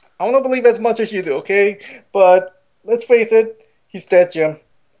want to believe as much as you do, okay? But let's face it, he's dead, Jim.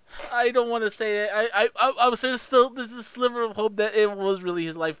 I don't want to say it. I was still there's a sliver of hope that it was really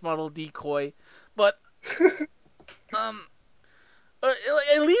his life model decoy, but um. Or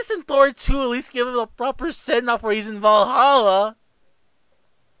at least in Thor 2, at least give him a proper send off where he's in Valhalla.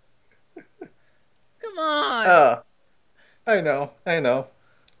 Come on. Uh, I know.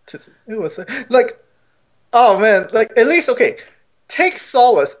 It was like, oh man, like at least okay. Take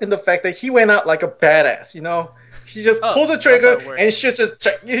solace in the fact that he went out like a badass. He just Oh, pulls the that's how trigger it and works.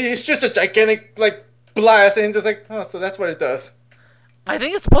 it's just a gigantic like blast, and just like, oh, so that's what it does. I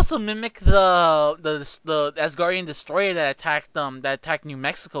think it's supposed to mimic the Asgardian destroyer that attacked New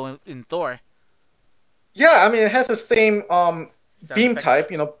Mexico in Thor. Yeah, I mean it has the same Sound beam effect.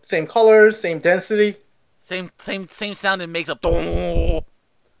 type, same colors, same density. Same sound it makes up. It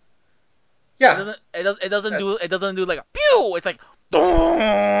Yeah, doesn't that, it doesn't do like a pew. It's like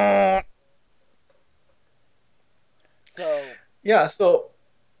so. yeah. So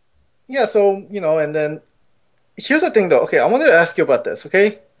and then here's the thing though. Okay, I wanted to ask you about this.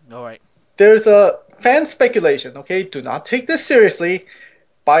 Okay, All right. there's a fan speculation. Okay, do not take this seriously.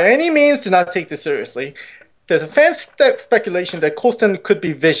 By any means, do not take this seriously. There's a fan speculation that Colston could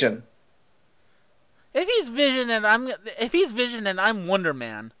be Vision. If he's Vision and I'm Wonder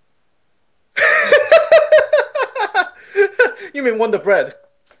Man. You mean Wonder Bread?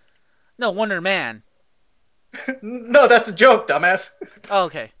 No, Wonder Man. No, that's a joke, dumbass. Oh,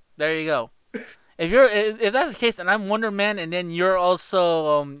 okay, there you go. If that's the case, then I'm Wonder Man, and then you're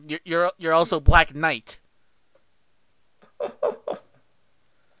also Black Knight.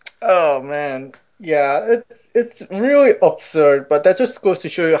 Oh man, yeah, it's really absurd, but that just goes to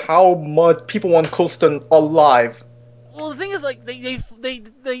show you how much people want Colston alive. Well, the thing is, like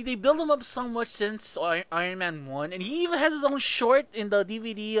they build him up so much since Iron Man 1, and he even has his own short in the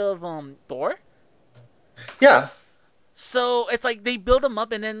DVD of Thor. Yeah, So it's like they build him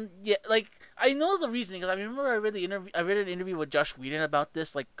up, and then yeah, like I know the reasoning because I remember I read an interview with Josh Whedon about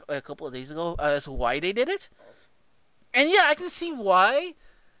this like a couple of days ago as to why they did it, and yeah, I can see why.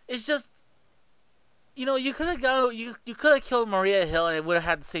 It's just you could have gone you could have killed Maria Hill and it would have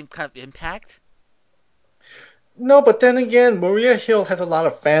had the same kind of impact. no, but then again, Maria Hill has a lot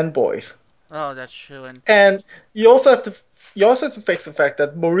of fanboys. Oh, that's true, and And you also have to you also have to face the fact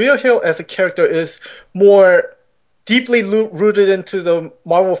that Maria Hill as a character is more deeply rooted into the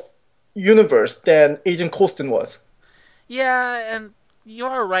Marvel universe than Agent Coulson was. Yeah, and you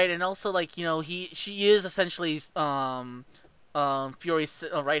are right, and also like she is essentially Fury's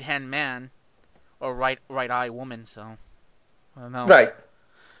right hand man or right eye woman. So I don't know. Right.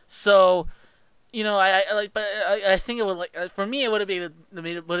 So I like, but I think it would like for me it would have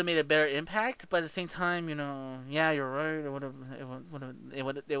made a better impact. But at the same time, yeah, you're right. It would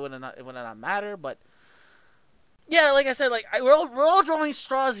have not matter. But yeah, like I said, like we're all drawing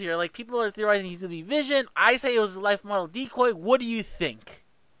straws here. Like people are theorizing he's gonna be Vision. I say it was a life model decoy. What do you think?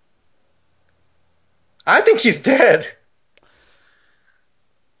 I think he's dead.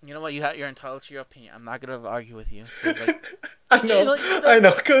 You know what? You're entitled to your opinion. I'm not gonna argue with you because like, I know. I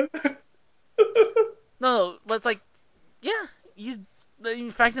know. no, but it's like, yeah, he's. The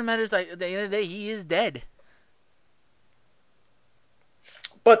fact of the matter is, like, at the end of the day, he is dead.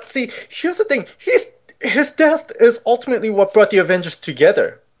 But see, here's the thing. His death is ultimately what brought the Avengers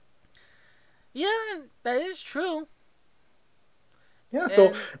together. Yeah, that is true. Yeah,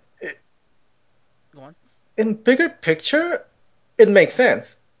 so And go on. in bigger picture, it makes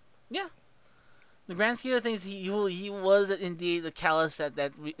sense. Yeah, the grand scheme of things, he was indeed the callus that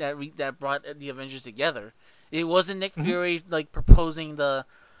brought the Avengers together. It wasn't Nick Hmm. Fury like proposing the.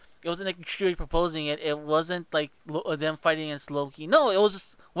 It wasn't Nick Fury proposing it. It wasn't like them fighting against Loki. No, it was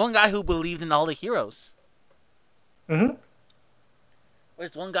just one guy who believed in all the heroes. Hmm.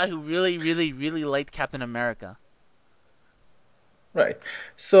 There's one guy who really, really, really liked Captain America. Right.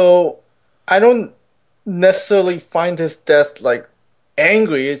 So I don't necessarily find his death like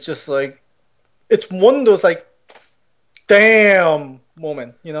angry. It's just like it's one of those like damn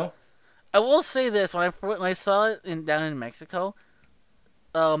moment, you know? I will say this: when I saw it down in Mexico,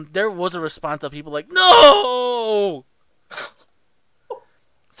 there was a response of people like, "No!"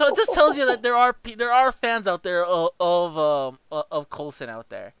 So it just tells you that there are fans out there of Coulson out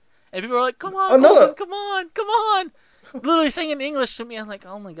there, and people are like, "Come on, Coulson, Another come on, come on!" Literally saying in English to me, I'm like,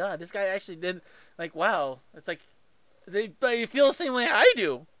 "Oh my god, this guy actually did." Like, wow, it's like they feel the same way I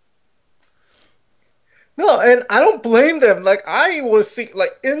do. no, and I don't blame them. Like I was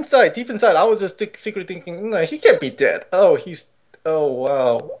like inside, deep inside, I was just secretly thinking, no, he can't be dead. Oh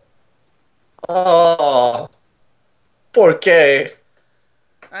wow. Oh, poor Kay.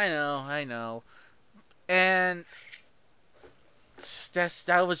 I know, and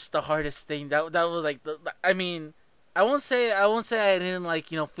that was the hardest thing. That was like I mean, I won't say I didn't like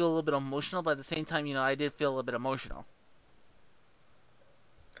feel a little bit emotional, but at the same time I did feel a little bit emotional.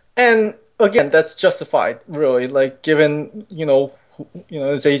 And again, that's justified, really. Like given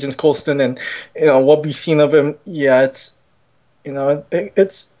his agent's Colston and what we've seen of him. Yeah,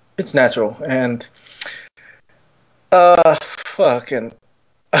 it's natural and fucking.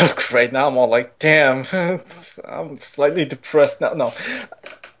 Oh, great. Now I'm all like, damn, I'm slightly depressed now. No,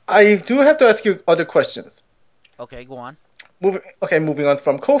 I do have to ask you other questions. Okay, go on. Moving on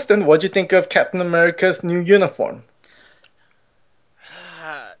from Colston, what do you think of Captain America's new uniform?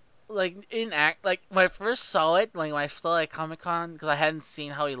 Like like when I first saw it, like when I saw it at Comic Con, because I hadn't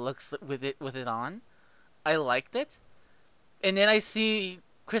seen how he looks with it on, I liked it. And then I see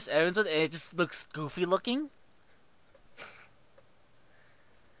Chris Evans with it, and it just looks goofy looking.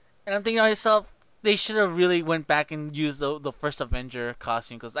 And I'm thinking to myself, they should have really went back and used the first Avenger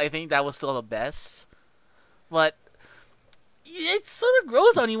costume because I think that was still the best. But it sort of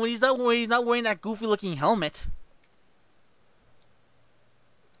grows on you when he's not wearing that goofy looking helmet.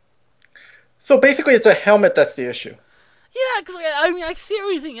 So basically, it's a helmet that's the issue. Yeah, because I mean I see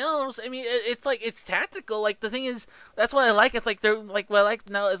everything else. I mean it's like it's tactical. Like the thing is, that's what I like. It's like they're like what I like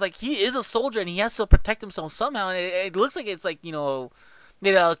now is like he is a soldier and he has to protect himself somehow. And it looks like it's like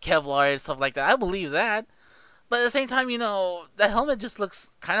made out of Kevlar and stuff like that. I believe that. But at the same time, that helmet just looks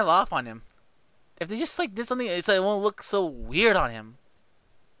kind of off on him. If they just like did something, it won't look so weird on him.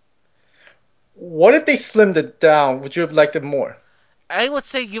 What if they slimmed it down? Would you have liked it more? I would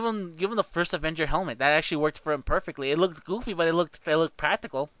say give him the first Avenger helmet. That actually worked for him perfectly. It looked goofy, but it looked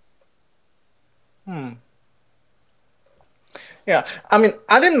practical. Hmm. Yeah, I mean,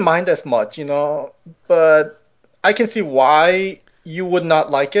 I didn't mind as much, but I can see why you would not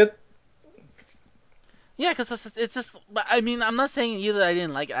like it. Yeah, because it's just. I mean, I'm not saying either. I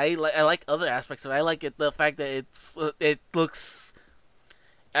didn't like it. I like other aspects of it. I like the fact that it looks.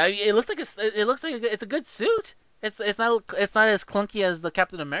 It looks like it's a good suit. It's not as clunky as the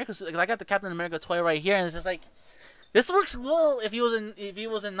Captain America suit. Like, I got the Captain America toy right here, and it's just like this works well if he was in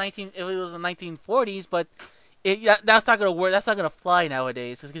 1940s, but that's not gonna work. That's not gonna fly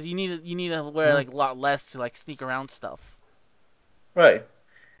nowadays because you need to wear like a lot less to like sneak around stuff. Right.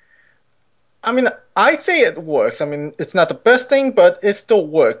 I mean, I say it works. I mean, it's not the best thing, but it still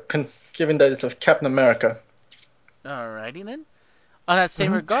works, given that it's a Captain America. Alrighty then. On that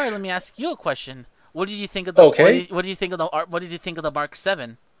same Hmm. regard, let me ask you a question. What did you think of the Okay. what did you think of the what did you think of the Mark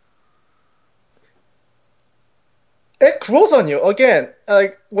 7? It grows on you again.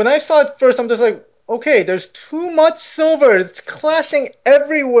 Like when I saw it first, I'm just like, okay, there's too much silver. It's clashing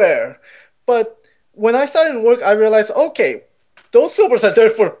everywhere. But when I started work, I realized, okay, those silvers are there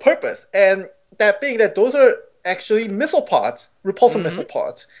for a purpose, and that being that those are actually missile pods, repulsor Mm-hmm. missile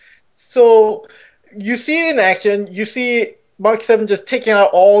pods. So you see it in action. You see Mark 7 just taking out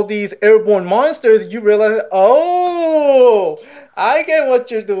all these airborne monsters. You realize, oh, I get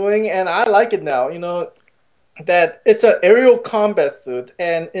what you're doing, and I like it now. That it's an aerial combat suit,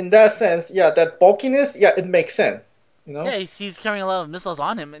 and in that sense, yeah, that bulkiness, yeah, it makes sense. You Yeah, know, he's carrying a lot of missiles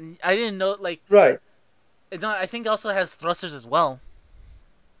on him, and I didn't know like right? I think it also has thrusters as well.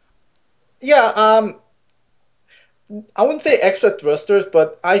 Yeah. I wouldn't say extra thrusters,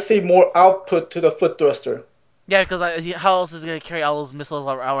 but I say more output to the foot thruster. Yeah, because how else is he gonna carry all those missiles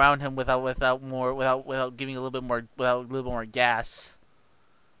around him without giving a little bit more without a little bit more gas?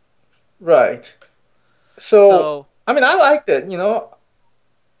 Right. So, So I mean, I liked it.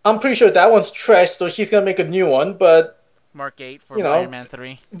 I'm pretty sure that one's trash, so he's gonna make a new one. But Mark 8 for you Iron know, Man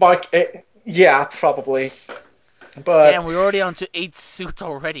 3. Mark, yeah, probably. Damn, But we're already on to 8 suits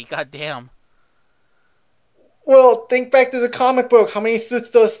already. God damn. well, think back to the comic book. How many suits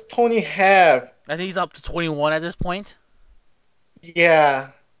does Tony have? I think he's up to 21 at this point.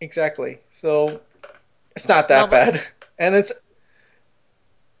 Yeah, exactly. So it's not No, that but bad, and it's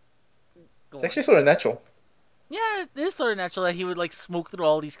go it's on. actually sort of natural. Yeah, it is sort of natural that he would like smoke through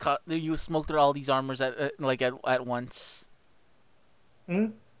all these you smoke through all these armors at once. Hmm.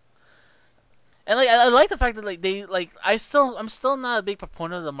 And like I like the fact that like they like I'm still not a big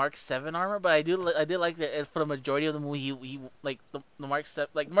proponent of the Mark 7 armor, but I did like that for the majority of the movie he like the Mark 7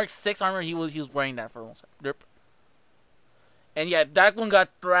 like Mark 6 armor he was wearing that for the most part. Derp. And yeah, that one got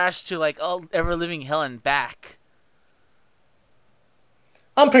thrashed to like all ever living hell and back.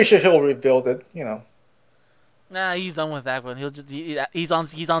 I'm pretty sure he'll rebuild it. Nah, he's done with that one. He's on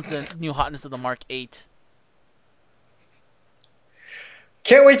to the new hotness of the Mark 8.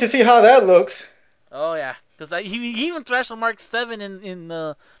 Can't wait to see how that looks. Oh yeah, because he even thrashed the Mark 7 in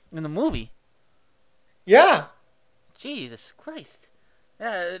the movie. Yeah. Jesus Christ.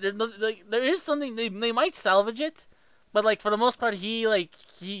 Yeah, there is something they might salvage it, but like for the most part,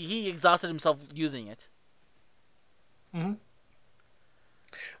 he exhausted himself using it. Hmm.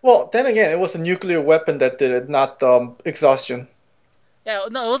 Well, then again, it was a nuclear weapon that did it, not exhaustion. Yeah,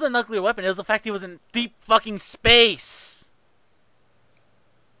 no, it wasn't a nuclear weapon. It was the fact he was in deep fucking space,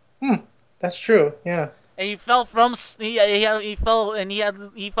 Hmm. That's true. Yeah. and he fell from he fell and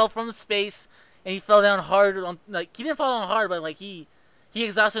he fell from space, and he fell down hard on like he didn't fall down hard, but like he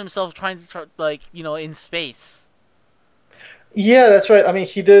exhausted himself trying to like in space. Yeah, that's right. I mean,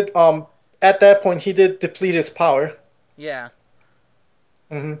 he did. At that point, he did deplete his power. Yeah.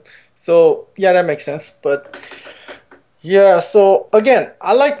 Hmm. So yeah, that makes sense. But yeah, so again,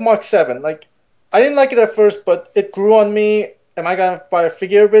 I like Mark 7. Like, I didn't like it at first, but it grew on me. Am I gonna buy a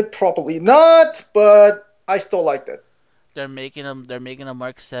figure of it? Probably not, but I still liked it. They're making a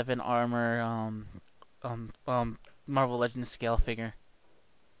Mark 7 armor um um Marvel Legends scale figure.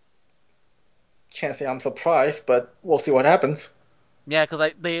 Can't say I'm surprised, but we'll see what happens. Yeah,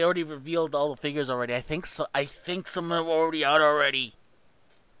 because they already revealed all the figures already. I think so. I think some of them are already out already.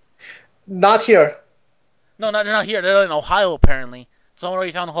 Not here. No, they're not here. They're in Ohio apparently. Someone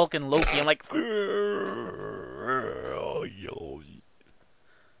already found Hulk and Loki. I'm like,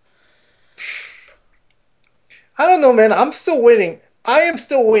 I don't know, man. I'm still waiting. I am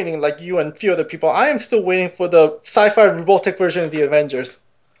still waiting, like you and a few other people. I am still waiting for the sci-fi robotic version of the Avengers.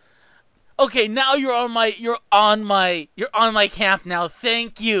 okay, now you're on my camp now.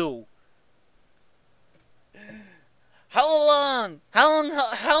 Thank you. How long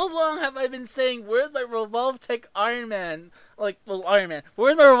have I been saying, where's my Revolve-Tech Iron Man? Like, well, Iron Man.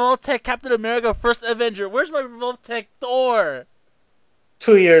 Where's my Revolve-Tech Captain America First Avenger? Where's my Revolve-Tech Thor?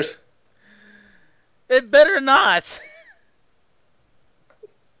 2 years. It better not.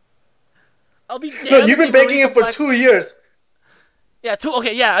 I'll be No, damned you've if they been begging release a it for black. 2 years. Yeah,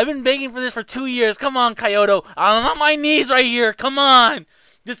 okay, yeah, I've been begging for this for 2 years. Come on, Kyoto. I'm on my knees right here. Come on.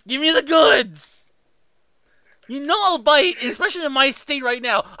 Just give me the goods. You know I'll buy it, especially in my state right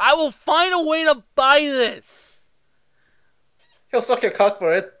now. I will find a way to buy this. He'll suck your cock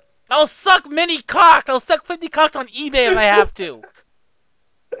for it. I'll suck many cocks. I'll suck 50 cocks on eBay if I have to.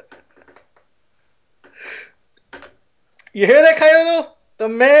 You hear that, Kyoto? The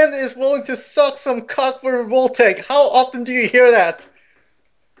man is willing to suck some cock for Revoltech. How often do you hear that?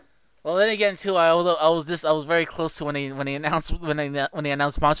 Well, then again, too, I was very close to when they announced when they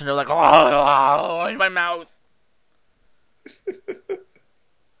announced Monster. They're like, oh, in my mouth.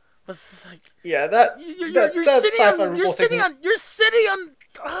 But it's like Yeah, sci-fi Revoltech.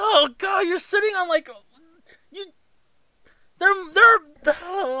 oh god, you're sitting on like you they're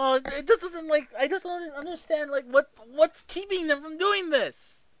it just doesn't like I just don't understand like what's keeping them from doing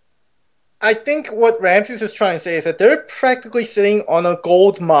this. I think what Ramses is trying to say is that they're practically sitting on a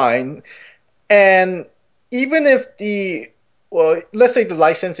gold mine, and even if let's say the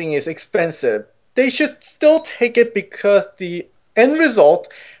licensing is expensive, they should still take it because the end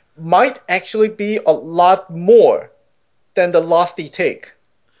result might actually be a lot more than the loss they take.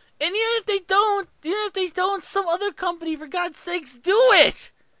 And even if they don't, some other company, for God's sakes, do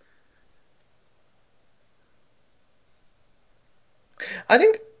it. I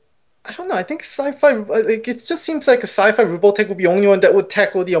think I don't know. I think sci-fi like it just seems like a sci-fi Robotech would be the only one that would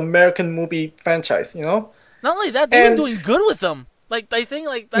tackle the American movie franchise, you know? Not only that, they've been And doing good with them. Like I think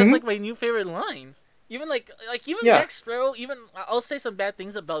like that's mhm, like my new favorite line. Even even yeah, Jack Sparrow. Even I'll say some bad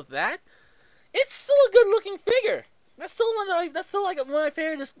things about that. It's still a good looking figure. That's still like one of my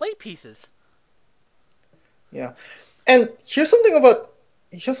favorite display pieces. yeah. And here's something about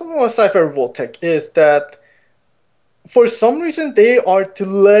sci-fi Robotech is that for some reason they are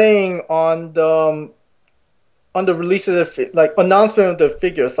delaying on the release of like announcement of the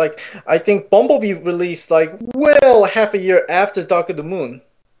figures. Like I think Bumblebee released like well half a year after Dark of the Moon.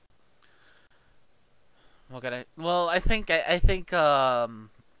 What can I? Well, I think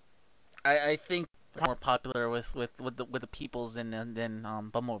more popular with the peoples than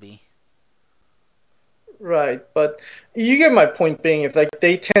Bumblebee. Right, but you get my point being if like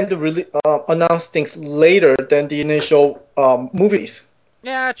they tend to really announce things later than the initial movies.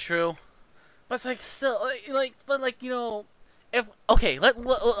 Yeah, true. But it's like still but like if okay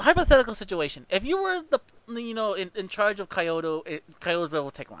hypothetical situation, if you were the in charge of Kyoto's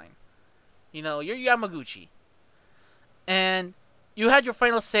Rebel line, you're Yamaguchi, and you had your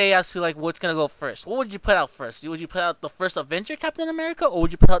final say as to like what's gonna go first. What would you put out first? Would you put out the first Avenger Captain America, or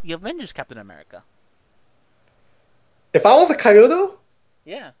would you put out the Avengers Captain America? If I was a Kyoto,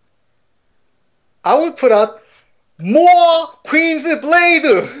 Yeah. I would put out more Queens of Blade.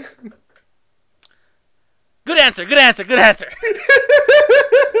 Good answer. Good answer. Good answer.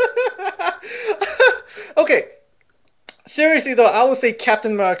 Okay, seriously though, I would say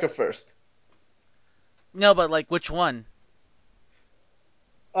Captain America first. No, but like which one?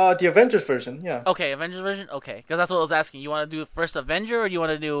 The Avengers version, yeah. Okay, Avengers version. Okay, because that's what I was asking. You want to do first Avenger, or do you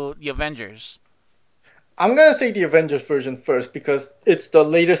want to do the Avengers? I'm gonna say the Avengers version first because it's the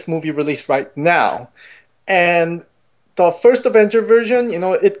latest movie released right now. And the first Avenger version,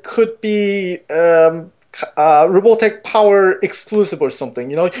 it could be Robotech Power exclusive or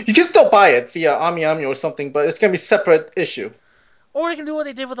something. You can still buy it via Ami Ami or something, but it's gonna be separate issue, Or they can do what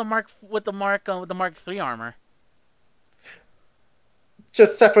they did with the Mark III armor.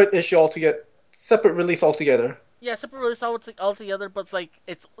 just separate issue altogether, separate release altogether. Yeah, separate release altogether, but like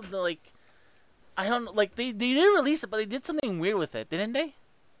it's like I don't know, like they did release it, but they did something weird with it, didn't they?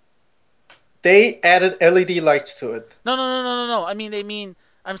 They added LED lights to it. No.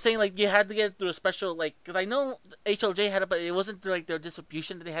 I'm saying like you had to get it through a special like because I know HLJ had it, but it wasn't through like their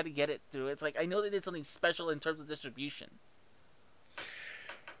distribution that they had to get it through. It's like I know they did something special in terms of distribution.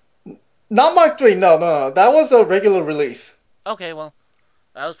 Not Mark 3, no. That was a regular release. Okay, well,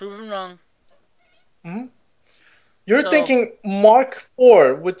 I was proven wrong. Hmm. You're So thinking Mark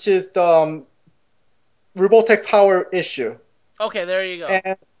 4, which is the Robotech Power issue. okay, there you go.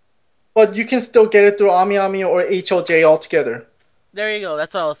 And but you can still get it through Ami Ami or HLJ altogether. There you go.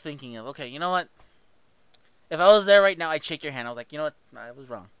 That's what I was thinking of. Okay, you know what? If I was there right now, I'd shake your hand. I was like, you know what? I was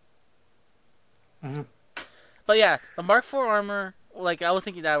wrong. Hmm. But yeah, the Mark IV armor, like I was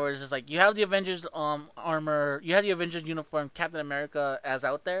thinking that was just like you have the Avengers armor, you have the Avengers uniform, Captain America as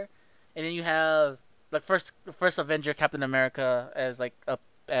out there, and then you have like the first Avenger Captain America as like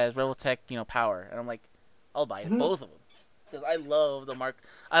as Robotech power, and I'm like, I'll buy Hmm. both of them because I love the Mark.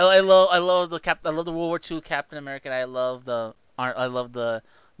 I love I love the World War II Captain America. And I love the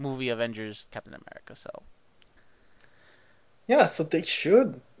movie Avengers Captain America. So Yeah, so they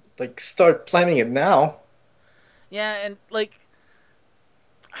should like start planning it now. yeah, and like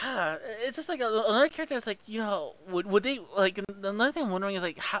it's just like another character. It's like would they like another thing I'm wondering is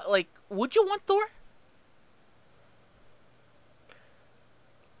like how like would you want Thor?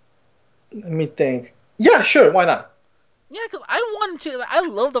 Let me think. Yeah, sure, why not? Yeah, because I wanted to. I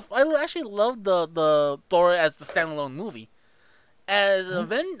love the. I actually love the Thor as the standalone movie. As the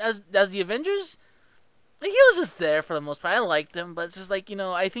Avengers, like, he was just there for the most part. I liked him, but it's just like,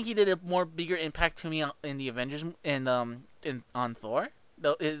 I think he did a more bigger impact to me in the Avengers in on Thor,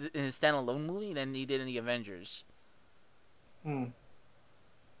 though, in his standalone movie than he did in the Avengers. Hmm.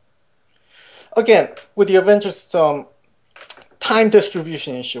 Again, with the Avengers, time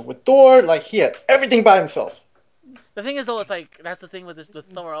distribution issue with Thor, like he had everything by himself. The thing is, though, it's like that's the thing with this with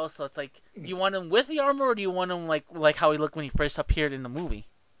Thor. Also, it's like, do you want him with the armor, or do you want him like how he looked when he first appeared in the movie,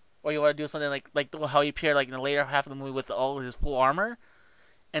 or you want to do something like how he appeared like in the later half of the movie with all his full armor,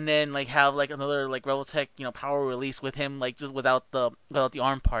 and then like have like another like Revoltech power release with him like just without the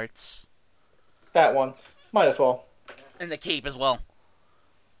arm parts That one, might as well. and the cape as well.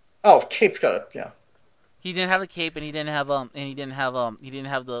 Oh, Cape's got it. Yeah, He didn't have the cape, and he didn't have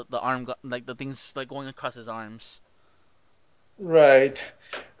the arm like the things like going across his arms. right.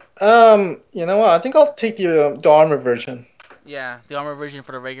 You know what? I think I'll take the armor version. Yeah, the armor version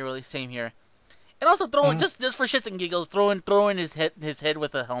for the regular release, same here. And also throw Mm. just for shits and giggles, throw in his head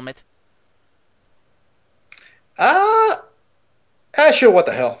with a helmet. Ah, sure. What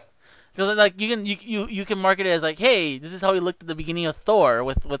the hell? Because like you can market it as like, hey, this is how he looked at the beginning of Thor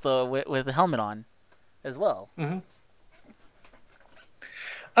with the helmet on as well. Hmm.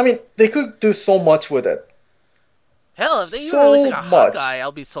 I mean, they could do so much with it. Hell, if they even release like So a much. Hawkeye,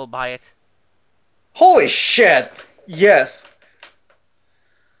 I'll be sold by it. Holy shit! Yes.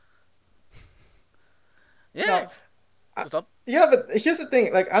 Yeah. Now, I- What's up? yeah, but here's the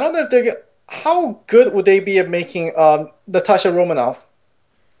thing. Like, I don't know if they're how good would they be at making Natasha Romanoff?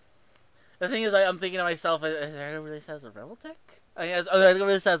 The thing is, I'm thinking to myself, is there ever released as a Revoltech? I mean, are they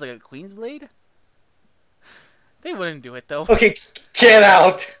released as like a Queen's Blade? They wouldn't do it though. Okay, get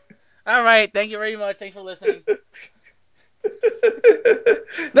out. All right, thank you very much. Thanks for listening.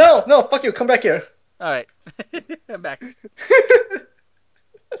 No, no, fuck you. Come back here. All right, I'm back.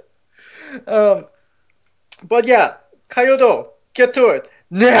 um, but yeah, Kyoto, get to it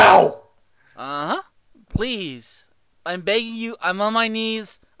now. Uh huh. Please, I'm begging you. I'm on my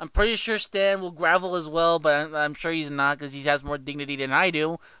knees. I'm pretty sure Stan will gravel as well, but I'm sure he's not because he has more dignity than I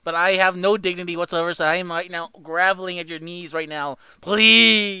do. But I have no dignity whatsoever, so I am right now graveling at your knees right now.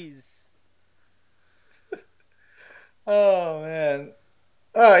 Please. Oh man.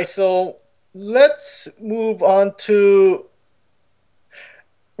 All right, so let's move on to.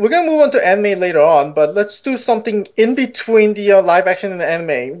 We're gonna move on to anime later on, but let's do something in between the live action and the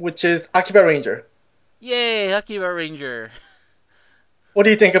anime, which is Akiba Ranger. Yay, Akiba Ranger. What do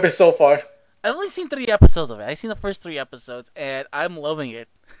you think of it so far? I've only seen 3 episodes of it. I've seen the first 3 episodes, and I'm loving it.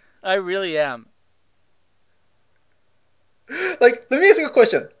 I really am. Like, let me ask you a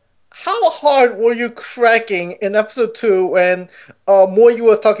question. How hard were you cracking in episode two when Moyu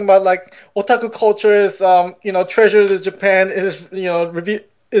was talking about like otaku culture is treasured in Japan is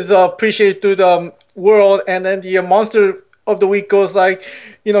is appreciated through the world, and then the monster of the week goes like,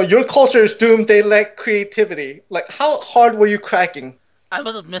 your culture is doomed. They lack creativity. Like, how hard were you cracking? I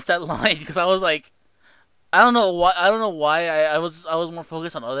must have missed that line because I was like, I don't know why. I don't know why. I was more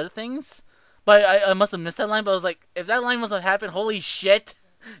focused on other things, but I must have missed that line. But I was like, if that line must have happened, holy shit,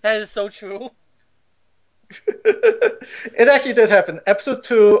 that is so true. It actually did happen. Episode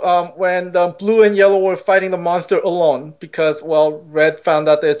two, when the blue and yellow were fighting the monster alone because, well, red found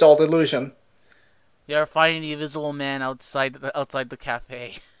out that it's all delusion. They are fighting the Invisible Man outside the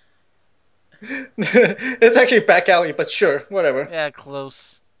cafe. It's actually back alley, but sure, whatever. Yeah,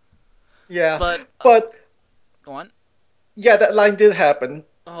 close. Yeah, But but go on. yeah, that line did happen.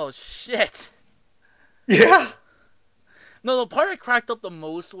 Oh shit. Yeah. No, the part I cracked up the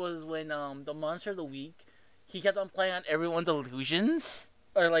most was when the monster of the week he kept on playing on everyone's illusions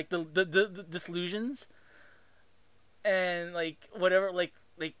or like the disillusions and like whatever like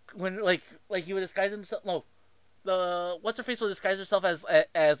when like he would disguise himself. No, the what's her face will disguise herself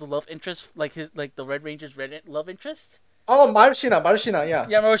as the love interest, like his like the Red Ranger's love interest. Oh, Marushina, yeah.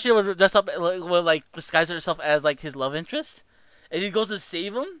 Yeah, remember she would dress up would like disguise herself as like his love interest, and he goes to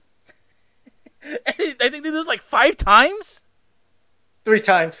save him. And I think they do this like 5 times. Three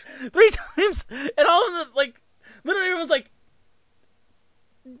times. 3 times, and all of them, like, literally everyone's like,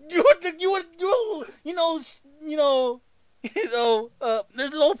 you know, you know,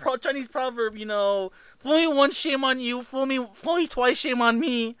 there's this old Chinese proverb, fool me once, shame on you, fool me twice, shame on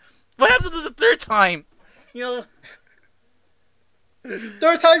me. What happens to the third time? You know,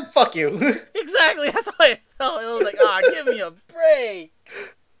 Third time, fuck you. exactly, that's how I felt. It was like, give me a break.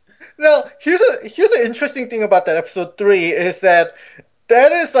 Now, here's an interesting thing about that episode three is that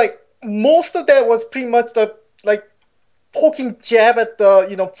is like most of that was pretty much the like poking jab at the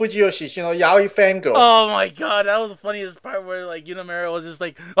Fujiyoshi, yaoi fangirls. Oh my god, that was the funniest part where like Unimera was just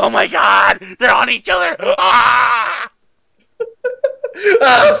like, "Oh my god, they're on each other!" Ah!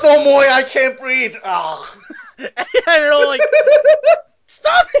 Ah, so moy, I can't breathe. Ah. And they're all like,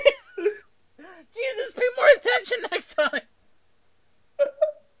 "Stop it! Jesus, pay more attention next time."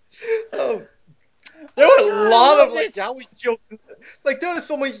 Um, there Oh were a god, I lot of loved like it. yaoi jokes. Like there were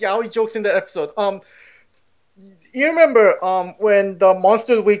so many yaoi jokes in that episode. You remember when the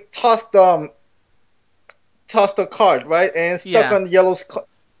Monster of the Week tossed a card, right, and stuck Yeah, on Yellow's card,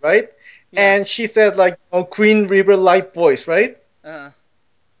 right? yeah. And she said like Green River Light voice, right? Uh,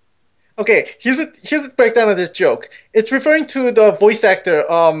 Okay, here's a breakdown of this joke. It's referring to the voice actor,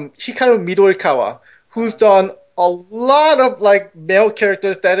 Hikaru Midorikawa, who's uh. done a lot of like male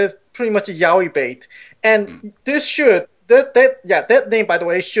characters that is pretty much a yaoi bait. And this should that name by the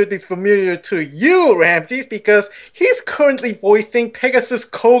way should be familiar to you, Ramses, because he's currently voicing Pegasus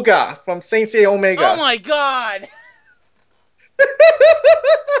Koga from Saint Seiya Oh Omega. my god.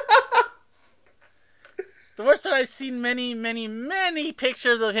 The worst part, I've seen many, many, many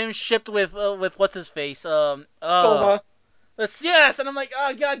pictures of him shipped with what's his face. Soma. Let's yes, and I'm like,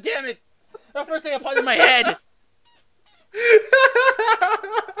 oh god damn it! The first thing that popped in my head.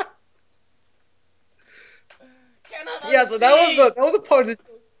 Cannot Yeah, so that was unsee. a part of the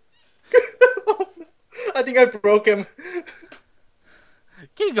I think I broke him.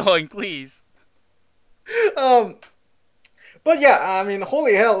 Keep going, please. Um, but yeah, I mean,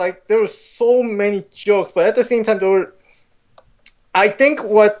 holy hell! Like there were so many jokes, but at the same time, there were. I think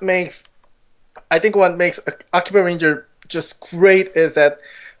what makes Akiba Ranger just great is that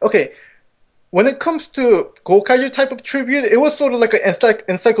okay, when it comes to Gokaiger type of tribute, it was sort of like an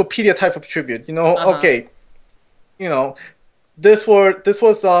encyclopedia type of tribute. Uh huh. Okay, you know, this was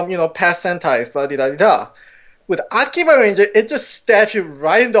past Sentai, blah da da da. With Akiba Ranger, it just stabs you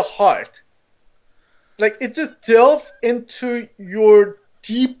right in the heart. Like it just delves into your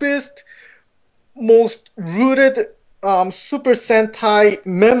deepest, most rooted Super Sentai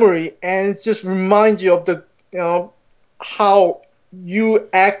memory, and it just reminds you of the how you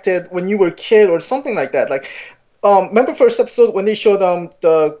acted when you were a kid or something like that. Like, remember first episode when they showed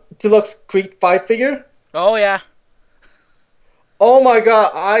the deluxe Greek 5 figure? Oh yeah. Oh my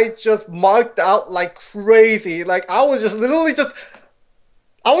god, I just marked out like crazy. Like I was just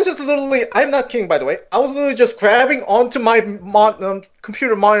literally, I'm not kidding by the way, I was literally just grabbing onto my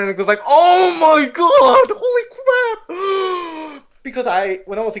computer monitor and was like, oh my god, holy crap! Because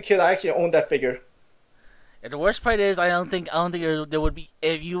when I was a kid, I actually owned that figure. And the worst part is, I don't think there would be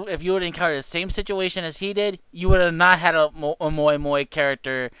if you would encounter the same situation as he did, you would have not had a Moe Moe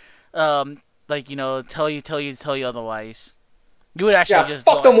character, like tell you otherwise. You would actually Yeah, just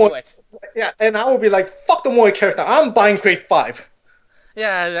fuck go the and do Moe. it. Yeah, and I would be like, fuck the Moe character, I'm buying Crate 5.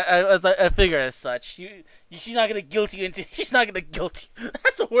 Yeah, I figure as such. She's not gonna guilt you into. She's not gonna guilt you.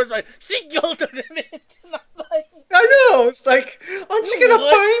 That's the worst part. She guilted him into not buying. I know, it's like, aren't you You gonna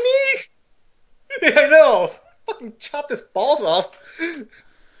wuss. buy me? Yeah, I know, fucking chop his balls off.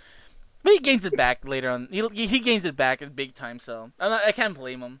 But he gains it back later on. He gains it back in big time. So I can't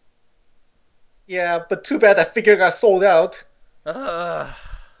blame him. Yeah, but too bad that figure got sold out. Uh,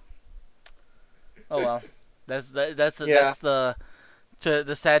 oh well. Yeah, That's the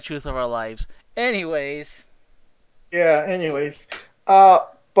sad truth of our lives. Anyways, yeah, anyways. Uh,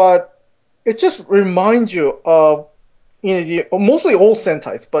 but it just reminds you of mostly old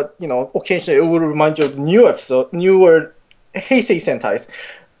Sentais, but occasionally it would remind you of newer Heisei Sentais.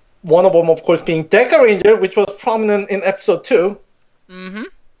 One of them, of course, being Deca Ranger, which was prominent in episode 2. mm-hmm.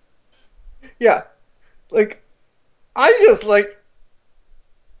 Yeah, like I just like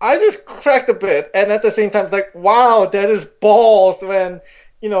I just cracked a bit, and at the same time, it's like, wow, that is balls when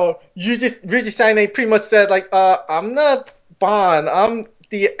Yuji Saine pretty much said like, I'm not Bond, I'm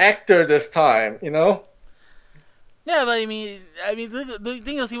the actor this time. Yeah, but the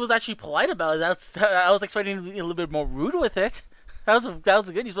thing is, he was actually polite about it. I was expecting him to be a little bit more rude with it. That was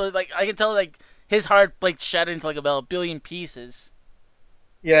a good news. But like, I can tell like his heart like shattered into like about a billion pieces.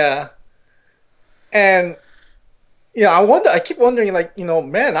 Yeah, and I keep wondering, like,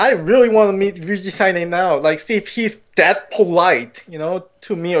 man, I really want to meet Ryuji Saine now. Like, see if he's that polite,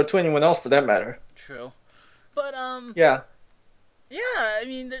 to me or to anyone else for that matter. True, but Yeah. yeah, I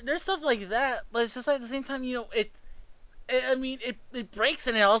mean, there's stuff like that, but it's just like at the same time, it breaks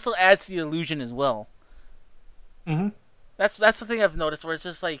and it also adds to the illusion as well. Hmm. That's the thing I've noticed where it's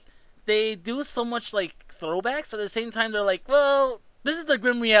just like they do so much like throwbacks, but at the same time they're like, well, this is the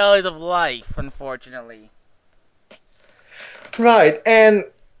grim realities of life, unfortunately. Right, and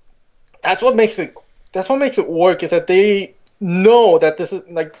that's what makes it that's what makes it work is that they know that this is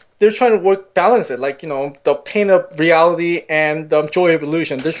like they're trying to work balance it, like the pain of reality and the joy of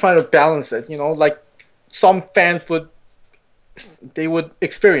illusion. They're trying to balance it, like some fans would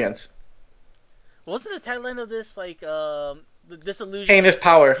experience. Wasn't the tagline of this like this illusion Pain is is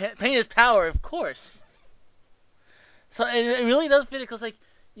power. pain is power, of course. So it really does fit it because like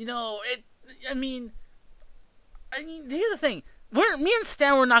it. I mean, here's the thing. Me and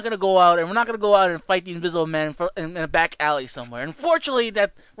Stan, we're not gonna go out, and we're not gonna go out and fight the Invisible Man in a back alley somewhere. Unfortunately,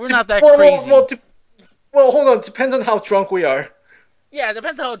 that we're not that Well, well, crazy. well, well, hold on. Depends on how drunk we are. Yeah, it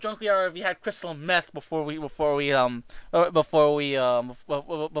depends how drunk we are. If we had crystal meth before we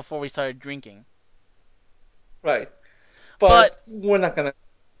started drinking. Right. But But we're not gonna.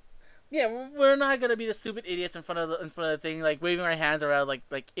 yeah, we're not gonna be the stupid idiots in front of the thing, like waving our hands around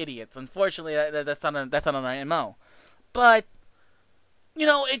like idiots. Unfortunately, that's not on our mo. But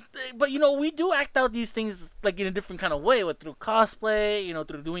it. But we do act out these things like in a different kind of way, with through cosplay,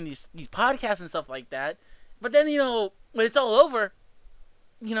 through doing these podcasts and stuff like that. But then when it's all over,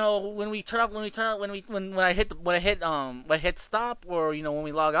 when I hit stop, or when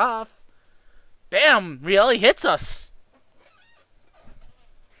we log off, bam, reality hits us.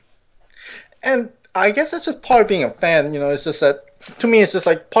 And I guess that's just part of being a fan. It's just that to me, it's just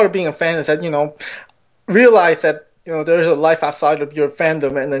like part of being a fan is that realize that there's a life outside of your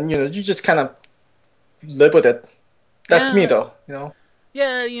fandom, and then you just kind of live with it. That's me Yeah, though.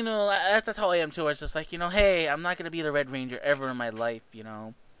 yeah, that's how I am too. It's just like hey, I'm not gonna be the Red Ranger ever in my life.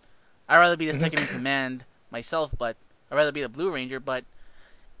 I'd rather be the second in command myself, but I'd rather be the Blue Ranger. But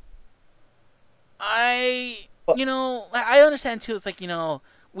I, But I understand too. It's like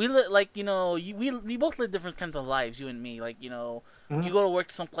we both live different kinds of lives. You and me, like you mhm. go to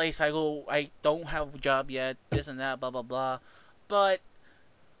work someplace. I don't have a job yet. This and that, blah blah blah. But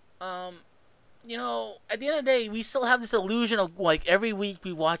um, at the end of the day, we still have this illusion of like every week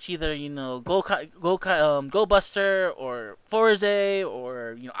we watch either Go Buster or Forze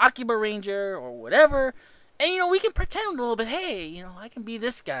or Akiba Ranger or whatever, and we can pretend a little bit. Hey, I can be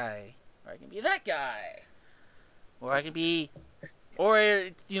this guy, or I can be that guy, or I can be, or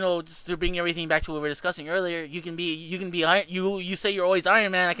just to bring everything back to what we were discussing earlier, you can be you say you're always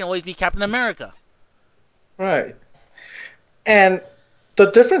Iron Man. I can always be Captain America. Right. And the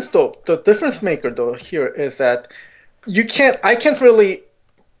difference maker though here is that I can't really,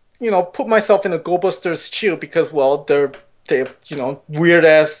 put myself in a Go-Busters shoe because, well, they have, weird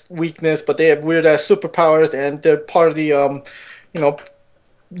ass weakness, but they have weird ass superpowers, and they're part of the, you know,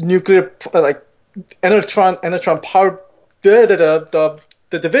 nuclear like Enetron power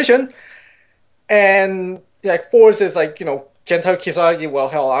the division, and like Force is like Gentaro Kisagi. Well,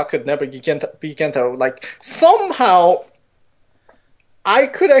 hell, I could never be Gentaro. Like somehow I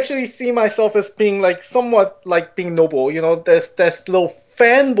could actually see myself as being like somewhat like being noble. This little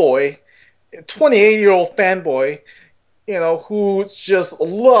fanboy, 28-year-old fanboy, who just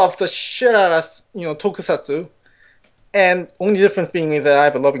loves the shit out of tokusatsu. And only difference being is that I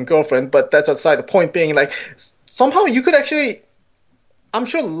have a loving girlfriend, but that's aside. The point being, like, somehow you could actually, I'm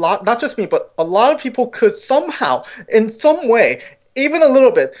sure, not just me, but a lot of people could somehow, in some way, even a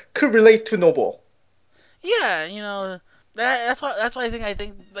little bit, could relate to Noble. Yeah, that's why I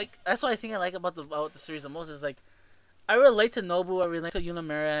think like that's what I think I like about the series the most is like I relate to Nobu, I relate to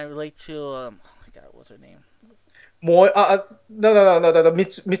Yunamura, and I relate to oh my god, what's her name? More, no, no, no, no, no, no,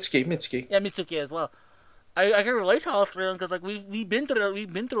 Mitsuki. Yeah, Mitsuki as well. I can relate to all three of them because like we've been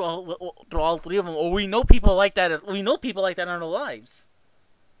through all three of them, or we know people like that. We know people like that in our lives.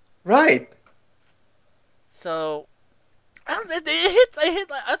 Right. So I don't. It hits.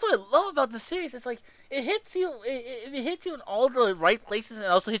 That's what I love about the series. It's like it hits you. It hits you in all the right places, and it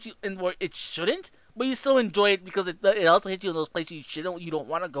also hits you in where it shouldn't. But you still enjoy it because it also hits you in those places you don't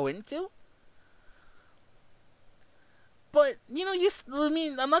want to go into. But I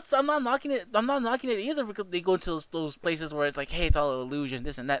mean, I'm not knocking it. I'm not knocking it either because they go into those places where it's like, hey, it's all an illusion,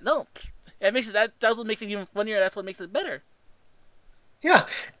 this and that. No, it makes it that's what makes it even funnier. That's what makes it better. Yeah.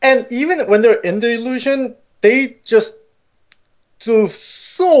 And even when they're in the illusion, they just do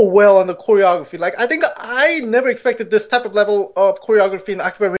so well on the choreography. Like, I think I never expected this type of level of choreography in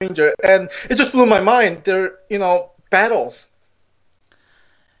Akiba Ranger, and it just blew my mind. Their, battles.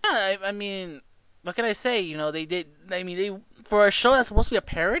 Yeah, I mean, what can I say? They did. I mean, they for a show that's supposed to be a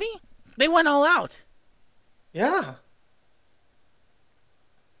parody, they went all out. Yeah.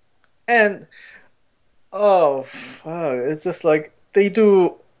 And oh, fuck, it's just like they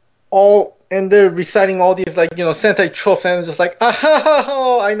do all, and they're reciting all these like Sentai tropes, and it's just like, ah, ha, ha,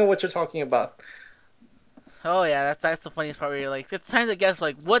 ha, I know what you're talking about. Oh yeah, that's the funniest part. Where you're like, it's time to guess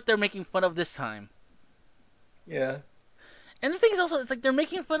like what they're making fun of this time. Yeah. And the thing is also, it's like they're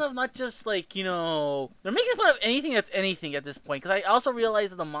making fun of not just like they're making fun of anything that's anything at this point. Because I also realize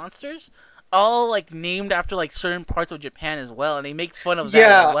that the monsters all like named after like certain parts of Japan as well, and they make fun of that as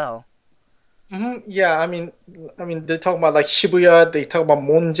Yeah. well. Yeah. I mean, they talk about like Shibuya, they talk about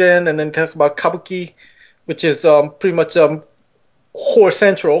Monjen, and then talk about Kabuki, which is pretty much horror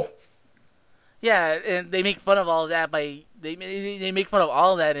central. Yeah, and they make fun of all of that by they make fun of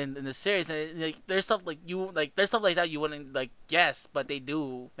all of that in the series, and like there's stuff like there's stuff like that you wouldn't like guess, but they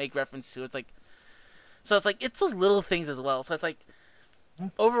do make reference to. It's like so it's like it's those little things as well. So it's like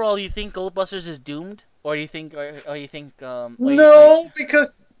overall, you think Goldbusters is doomed, or you think or you think No,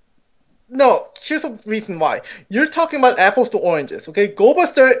 because no. Here's the reason why. You're talking about apples to oranges. Okay,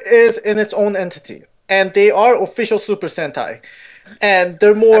 Goldbuster is in its own entity, and they are official Super Sentai, and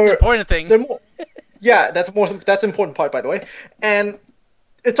they're that's the more. important thing. They're more. Yeah, that's more. That's an important part, by the way. And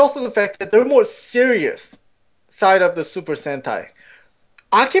it's also the fact that they're more serious side of the Super Sentai.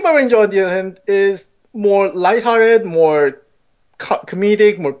 Akiba Ranger, on the other hand, is more lighthearted, more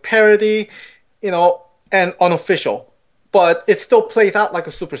comedic, more parody, and unofficial. But it still plays out like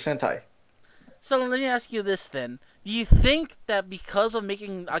a Super Sentai. So let me ask you this then: do you think that because of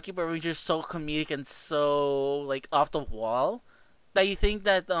making Akiba Rangers so comedic and so like off the wall, that you think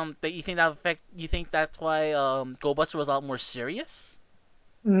that affect you think that's why Goldbuster was a lot more serious?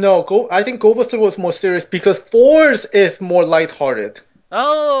 No, I think Goldbuster was more serious because Fours is more lighthearted.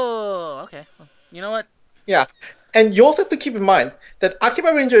 Oh, okay. You know what? Yeah. And you also have to keep in mind that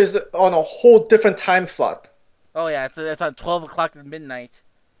Akiba Ranger is on a whole different time slot. Oh yeah, it's on 12 o'clock at midnight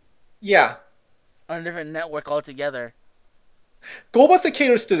Yeah. on a different network altogether. Goldbuster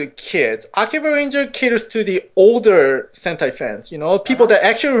caters to the kids. Akiba Ranger caters to the older Sentai fans, Uh people huh. that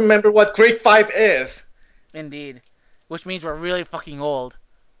actually remember what Grade 5 is. Indeed, which means we're really fucking old.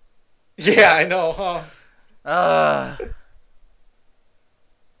 Yeah, I know, huh? Ugh.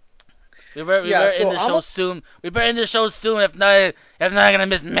 We Yeah, better end so the I'm show a soon. We better end the show soon. If not gonna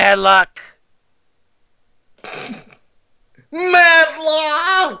miss Madlock.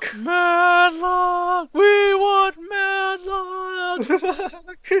 Madlock! Madlock. We want Madlock.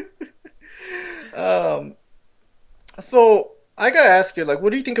 um, so I gotta ask you, like,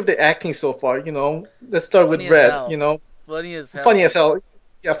 what do you think of the acting so far? Let's start with Funny as Red. hell. Funny as Funny hell. as hell.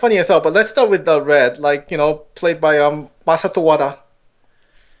 Yeah, funny as hell. But let's start with the Red, like, played by Masato Wada.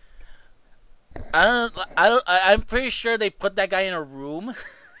 I'm pretty sure they put that guy in a room,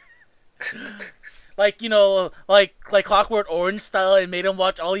 like like Clockwork Orange style, and made him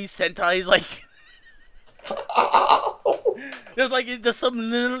watch all these Sentais. Like there's like just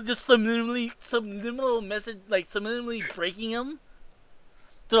subliminal message, like subliminally breaking him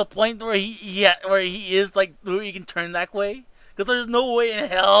to the point where where he is like where he can turn that way. Because there's no way in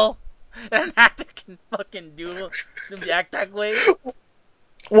hell an actor can fucking act that way.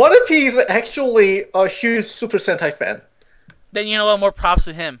 What if he's actually a huge Super Sentai fan? Then you know what? More props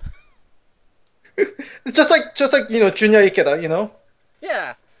to him. It's just like Junya Ikeda.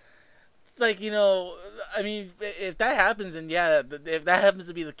 Yeah, like I mean, if that happens, and yeah, if that happens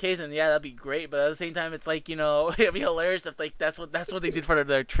to be the case, then yeah, that'd be great. But at the same time, it's like it'd be hilarious if like that's what they did for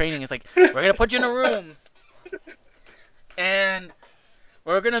their training. It's like we're gonna put you in a room, and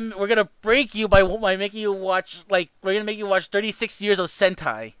we're gonna break you by making you watch we're gonna make you watch 36 years of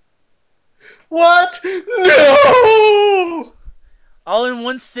Sentai What? No! all in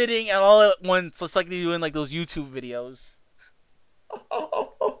one sitting and all at once. It's like they doing like those YouTube videos.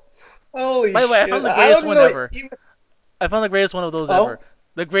 Holy By the way, I shit! found the I greatest don't one know. ever. I found the greatest one of those Oh, ever.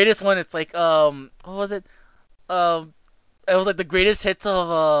 The greatest one. It's like what was it? Um, it was like the greatest hits of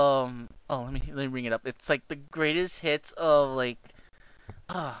Oh, let me bring it up. It's like the greatest hits of like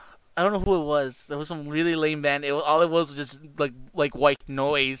I don't know who it was. There was some really lame band. All it was just like white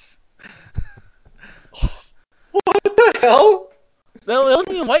noise. what the hell? No, it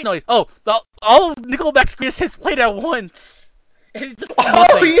wasn't even white noise. Oh, all of Nickelback's greatest hits played at once. And it's just Oh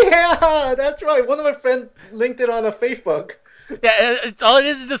nothing. yeah, that's right. One of my friends linked it on a Facebook. Yeah, all it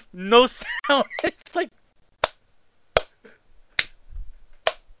is just no sound. It's like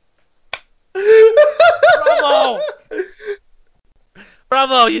bravo,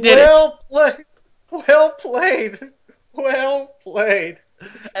 bravo, you did it. Well played. Well played. Well played.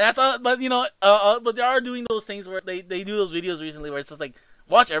 And that's all. But but they are doing those things where they do those videos recently where it's just like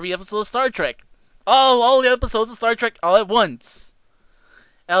watch every episode of Star Trek, all the episodes of Star Trek all at once.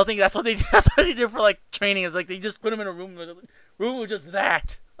 And I don't think that's what they that's what they did for like training. It's like they just put them in a room with just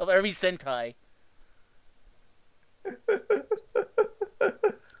that of every Sentai.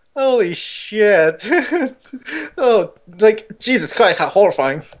 Holy shit. Oh, like Jesus Christ, how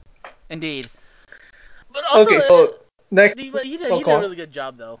horrifying. Indeed. But also, Okay, so next, he oh, did go a on. really good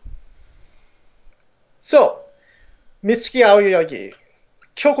job though. So, Mitsuki Aoyagi,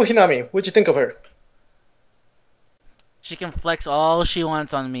 Kyoko Hinami, what'd you think of her? She can flex all she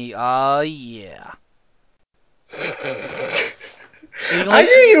wants on me. Oh yeah. You I knew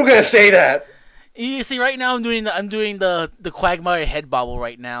you were gonna say that. you see, right now I'm doing the Quagmire head bobble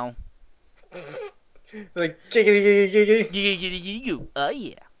right now. Like, giggity, giggity, giggity. Oh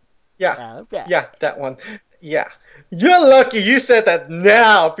yeah. Yeah, All right. yeah, that one. Yeah. You're lucky you said that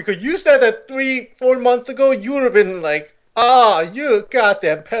now, because you said that 3, 4 months ago, you would have been like, ah, you a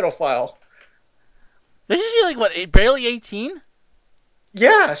goddamn pedophile. Isn't she like what? Barely 18?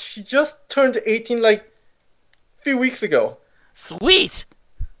 Yeah, she just turned 18 like a few weeks ago. Sweet.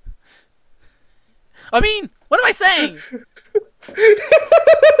 I mean, what am I saying?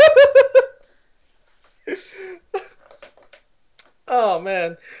 Oh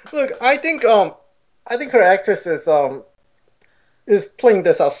man. Look, I think her actress is playing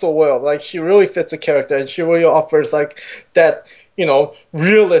this out so well. Like she really fits the character and she really offers like that,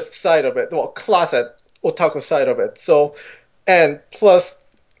 realist side of it. Well, closet otaku side of it. So and plus,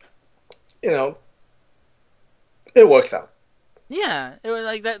 you know, it works out. Yeah, it was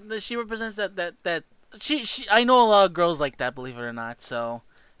like that she represents that she. I know a lot of girls like that, believe it or not. So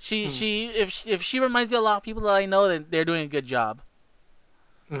Mm. if she reminds me of a lot of people that I know, then they're doing a good job.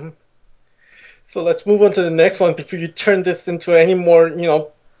 Hmm. So let's move on to the next one before you turn this into any more,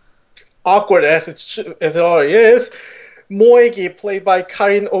 awkward as it already is. Moegi, played by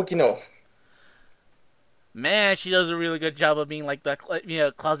Karin Ogino. Man, she does a really good job of being like the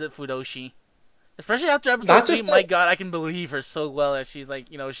closet Fudoshi. Especially after Not episode 3, just my that. god, I can believe her so well that she's like,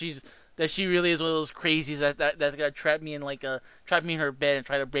 that she really is one of those crazies that's gonna trap me in her bed and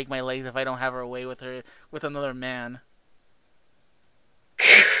try to break my legs if I don't have her away with another man.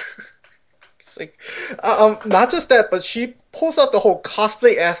 It's like, not just that, but she pulls out the whole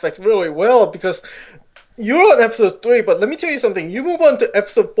cosplay aspect really well because you're on episode 3, but let me tell you something. You move on to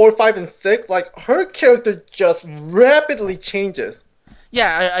episode 4, 5, and 6, like her character just rapidly changes.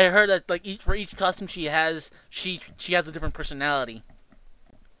 Yeah, I heard that like for each costume she has a different personality.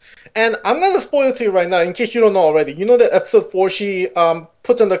 And I'm gonna spoil it to you right now in case you don't know already. You know that episode 4 she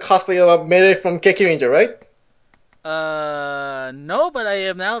puts on the cosplay of Mere from Keki Ranger, right? No, but I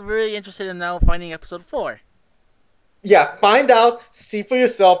am now very interested in now finding episode 4. Yeah, find out, see for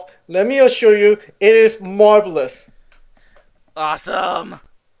yourself. Let me assure you, it is marvelous. Awesome.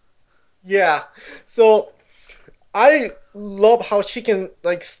 Yeah. So I love how she can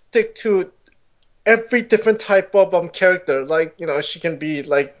like stick to every different type of character. Like, she can be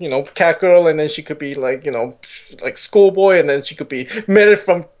like, cat girl, and then she could be like, like schoolboy, and then she could be Merit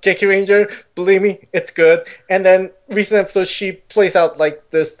from Keki Ranger. Believe me, it's good. And then recent episodes she plays out like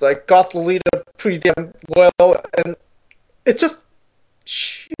this like goth leader pretty damn well, and it's just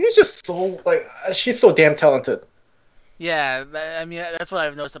she's just so like she's so damn talented. Yeah, I mean that's what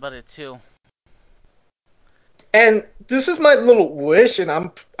I've noticed about it too. And this is my little wish, and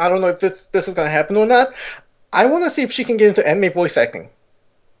I don't know if this is gonna happen or not. I want to see if she can get into anime voice acting.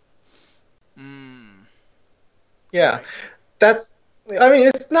 Hmm. Yeah, Right. that's. I mean,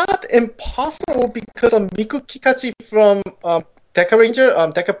 it's not impossible because Miku Kikachi from Deca Ranger,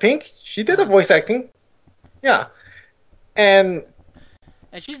 Deca Pink, she Uh did a huh. voice acting. Yeah, and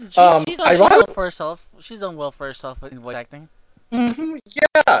And she's done ironic. for herself. She's done well for herself in voice acting.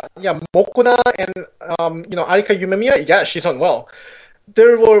 Yeah, yeah, Mokona and Arika Yumemiya. Yeah, she's done well.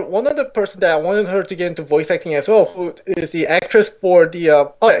 There were one other person that I wanted her to get into voice acting as well, who is the actress for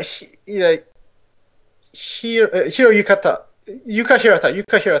the Hiro Yukata. Yuka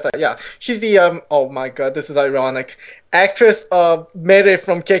Hirata, yeah. She's the oh my god, this is ironic. Actress of Mere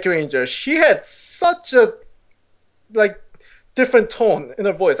from Keki Ranger. She had such a like different tone in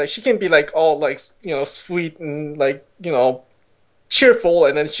her voice. Like she can be like all like, sweet and like, cheerful,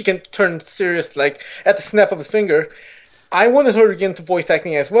 and then she can turn serious like at the snap of a finger. I wanted her to get into voice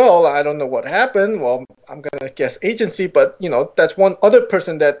acting as well. I don't know what happened. Well, I'm gonna guess agency, but that's one other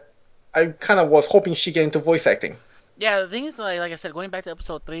person that I kind of was hoping she get into voice acting. Yeah, the thing is, like I said, going back to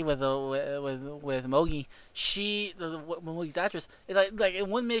episode 3 with Mogi, Mogi's actress, is like in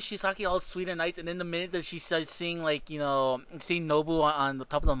one minute she's talking all sweet and nice, and then the minute that she starts seeing seeing Nobu on the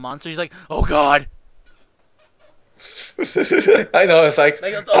top of the monster, she's like, oh god, I know it's like,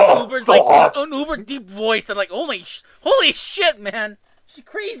 like oh, so hot. an uber deep voice, and like, holy shit, man, she's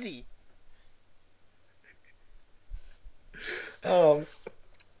crazy. Um,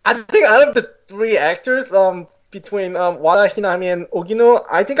 I think out of the three actors, between Wada Hinami and Ogino,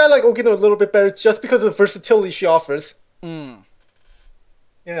 I think I like Ogino a little bit better just because of the versatility she offers. Mm.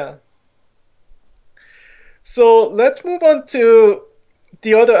 Yeah. So let's move on to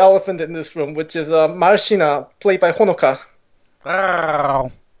the other elephant in this room, which is Marshina, played by Honoka.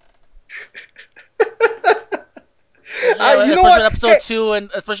 Arrgh. You know Especially when what? episode two, and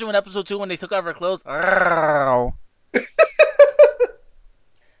especially when episode two when they took off her clothes. Arrgh.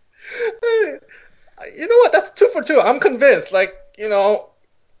 You know what? That's two for two. I'm convinced. Like I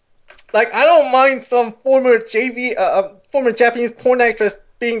don't mind some former Japanese porn actress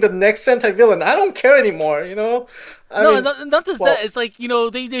being the next Sentai villain. I don't care anymore. I No, mean, not just well, that. It's like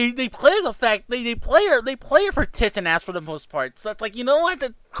they play the fact they play her for tits and ass for the most part. So it's like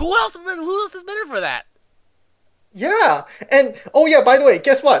what? Who else is better for that? yeah. And oh yeah, by the way,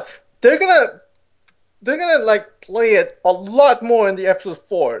 guess what? They're gonna like play it a lot more in the episode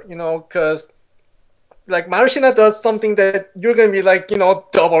four. Because like Marushina does something that you're gonna be like,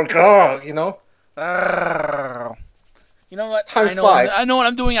 double girl. Arrgh. You know what? Times five. I know what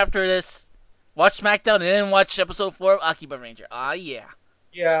I'm doing after this. Watch SmackDown and then watch episode 4 of Akiba Ranger. Ah, yeah.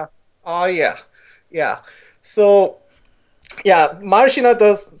 Yeah. Oh yeah. Yeah. So yeah, Marshina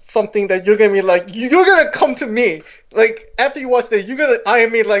does something that you're gonna be like, you're gonna come to me like after you watch this, you're gonna eye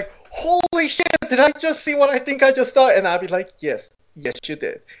me like, holy shit, did I just see what I think I just saw? And I'll be like, yes, yes, you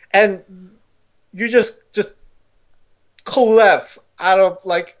did, and you just collapse out of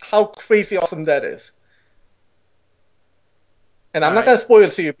like how crazy awesome that is. And I'm All not right. gonna spoil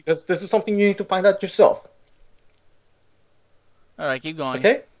it to you because this is something you need to find out yourself. All right, keep going.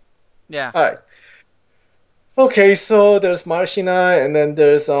 Okay? Yeah. All right. Okay, so there's Marshina, and then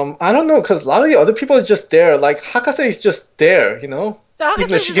there's I don't know, because a lot of the other people are just there. Like Hakase is just there. Yeah, Even though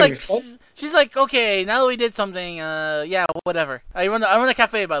Hakase, she can be fun. she's like, okay, now that we did something, yeah, whatever. I run the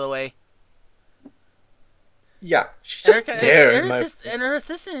cafe, by the way. Yeah, she's just there in my. And her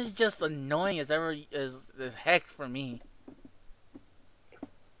assistant is just annoying as heck for me.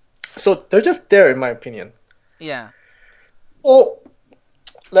 So they're just there in my opinion. Yeah. Well,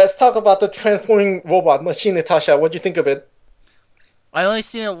 let's talk about the transforming robot machine, Natasha. What do you think of it? I only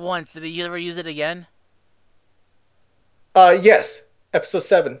seen it once. Did he ever use it again? Yes, episode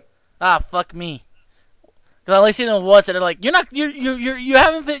 7. Ah, fuck me. Cause I only seen it once, and they're like, "You're not, you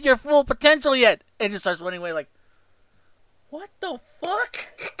haven't fit your full potential yet," and it just starts running away. Like, what the fuck?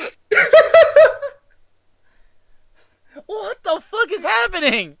 What the fuck is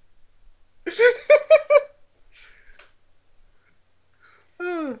happening?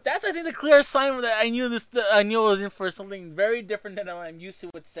 That's, I think, the clear sign that I knew this. I knew it was in for something very different than what I'm used to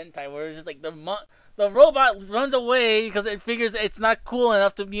with Sentai, where it's just like the robot runs away because it figures it's not cool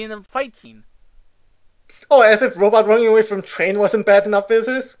enough to be in a fight scene. Oh, as if robot running away from train wasn't bad enough, is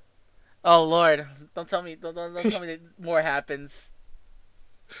it? Oh Lord, don't tell me that more happens.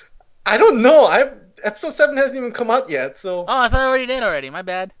 I don't know. I Episode 7 hasn't even come out yet, so Oh, I thought I already did already. My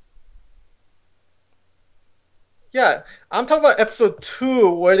bad. yeah. I'm talking about episode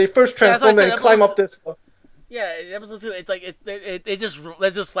 2 where they first Yeah, that's why I transform said and climb up this. Yeah, in episode 2, it's like it just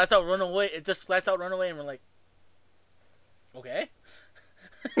flats out run away. It just flats out run away, and we're like, okay,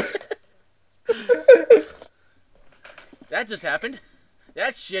 that just happened.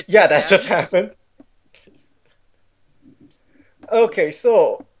 That shit Yeah, just that just happened. happened. Okay,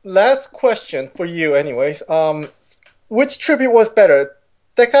 so last question for you, anyways. Which tribute was better,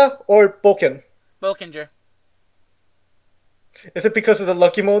 Deka or Boken? Bokinger. Is it because of the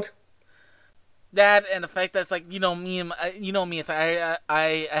lucky mode? That and the fact that it's like you know me. It's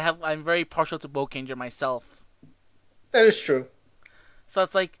I'm very partial to Bokinger myself. That is true. So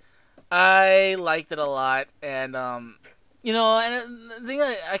it's like I liked it a lot, and and the thing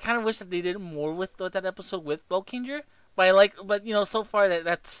I kind of wish that they did more with that episode with Bokinger. But so far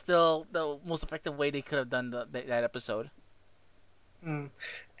that's still the most effective way they could have done that episode. Mm.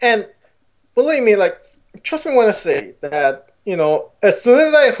 And believe me, like, trust me when I say that, as soon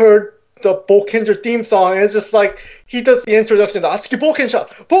as I heard the Bokenger theme song, it's just like he does the introduction, the Atsuki Bokensha,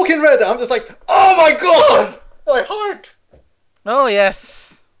 Boken Red. I'm just like, oh my god, my heart. Oh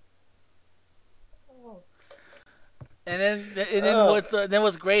yes. And then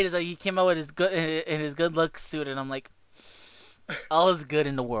what's great is that he came out with his good luck suit, and I'm like, all is good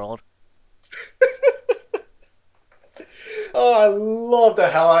in the world. Oh, I love the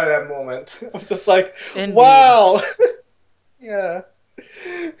hell out of that moment. I was just like, Indeed. wow. Yeah.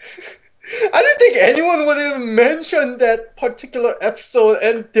 I didn't think anyone would even mention that particular episode,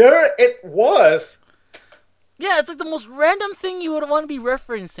 and there it was. Yeah, it's like the most random thing you would want to be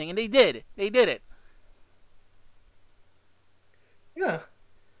referencing, and they did. They did it. Yeah.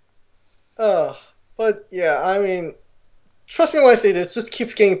 But yeah, I mean, trust me when I say this, just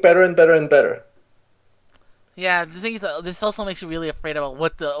keeps getting better and better and better. Yeah, the thing is, this also makes you really afraid about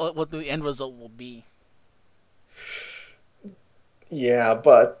what the end result will be. Yeah,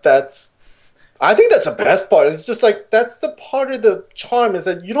 but I think that's the best part. It's just like that's the part of the charm is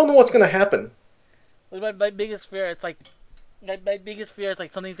that you don't know what's gonna happen. My biggest fear, it's like my biggest fear is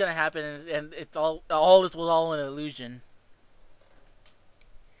like something's gonna happen and it's all this was all an illusion.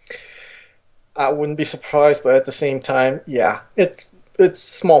 I wouldn't be surprised, but at the same time, yeah, it's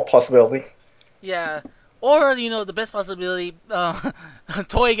small possibility. Yeah. Or the best possibility,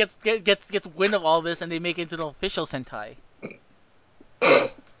 Toei gets wind of all this and they make it into an official Sentai.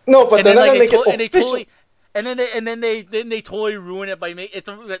 No, but And they're then not like gonna make it they official. totally and then they totally ruin it by make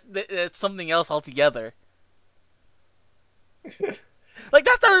it's something else altogether. Like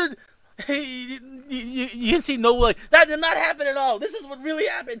that's the you can see no like that did not happen at all. This is what really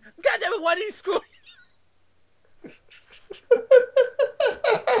happened. God damn it! Why did he screw?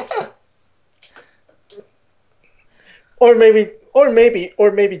 Or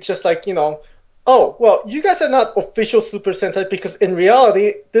maybe just like oh well, you guys are not official Super Sentai because in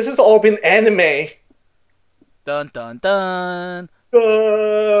reality, this has all been anime. Dun dun dun.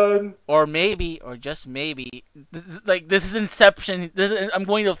 Dun. Or maybe, or just maybe, this is Inception. I'm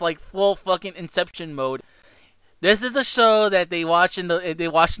going to like full fucking Inception mode. This is a show that they watch in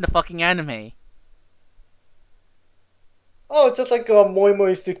the fucking anime. Oh, it's just like Moi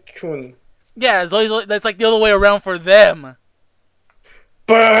Moi Sukun. Yeah, it's always that's like the other way around for them.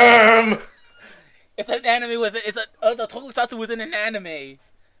 BAM! It's an anime with it's a tokusatsu within an anime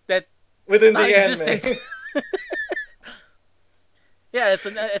that's Within not the existent. anime. Yeah, it's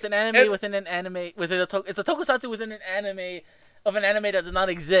an anime And within an anime it's a tokusatsu within an anime of an anime that does not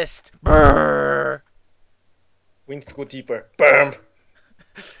exist. Brrr. we need to go deeper. BAM!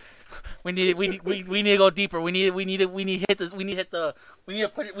 We need to go deeper. We need to hit this. We need to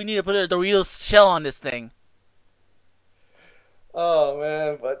put the real shell on this thing. Oh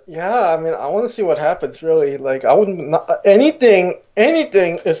man, but yeah, I mean, I want to see what happens. Really, like, I wouldn't. Not, anything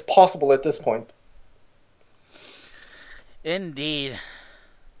is possible at this point. Indeed.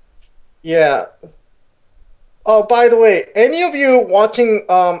 Yeah. Oh, by the way, any of you watching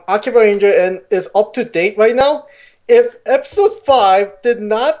Akiba Ranger and is up to date right now? If episode 5 did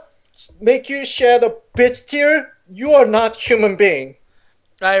not make you shed a bitch tear, you are not human being.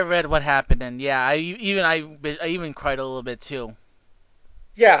 I read what happened, and yeah, I even cried a little bit too.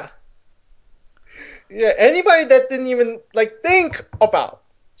 Yeah. Yeah, anybody that didn't even like think about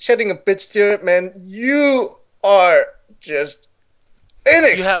shedding a bitch tear, man, you are just You have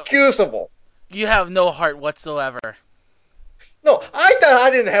inexcusable. you have no heart whatsoever. No, I thought I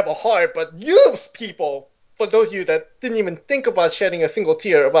didn't have a heart, but you people, for those of you that didn't even think about shedding a single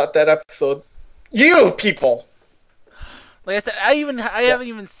tear about that episode, you people. Like I said, I Yeah, haven't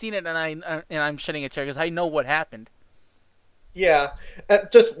even seen it, and I'm shedding a tear because I know what happened. yeah.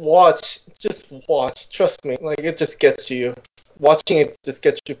 Just watch. Just watch. Trust me. Like, it just gets to you. Watching it just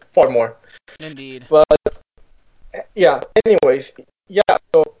gets you far more. Indeed. But, yeah, anyways. Yeah,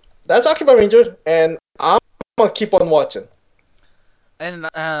 so that's Akiba Ranger, and I'm gonna keep on watching. And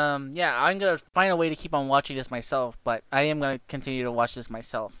yeah, I'm gonna find a way to keep on watching this myself, but I am gonna continue to watch this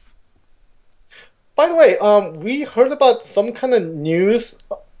myself. By the way, we heard about some kind of news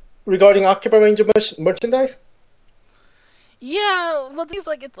regarding Akiba Ranger merchandise. Yeah, well, things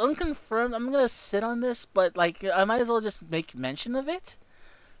like it's unconfirmed. I'm gonna sit on this, but like I might as well just make mention of it.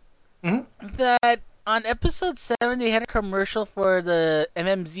 Hmm. That on episode 7 they had a commercial for the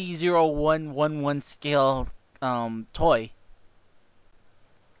MMZ0111 scale toy.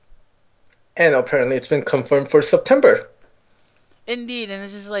 And apparently it's been confirmed for September. Indeed, and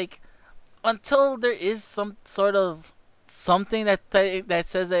it's just like until there is some sort of something that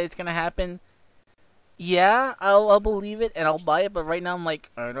says that it's gonna happen. Yeah, I'll believe it and I'll buy it, but right now I'm like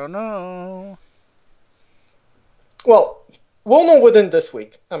I don't know. Well, we'll know within this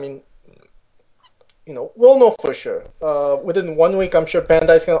week. I mean, we'll know for sure. Within 1 week, I'm sure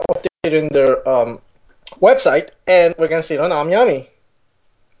Bandai's gonna update it in their website, and we're gonna see it on AmiAmi.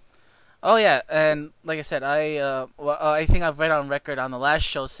 Oh yeah, and like I said, I think I've read on record on the last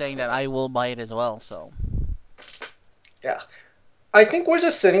show saying that I will buy it as well. So Yeah, I think we're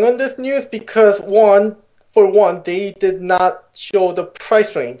just sitting on this news because for one, they did not show the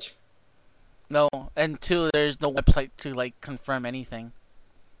price range. no, and two, there's no website to like confirm anything.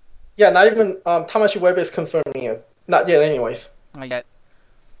 Yeah, not even Tamashi Web is confirming it. Not yet, anyways. Not yet.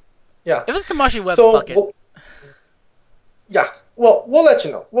 Yeah. If it's Tamashi Web, So, fuck it. yeah. Well, we'll let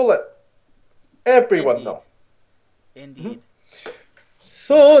you know. We'll let everyone Indeed, know. Mhm. indeed.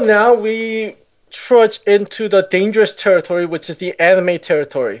 So now we trudge into the dangerous territory, which is the anime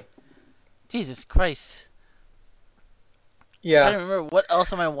territory. Jesus Christ. I'm trying Yeah. to remember what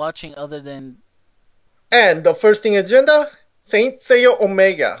else am I watching other than And the first thing agenda, Saint Seiya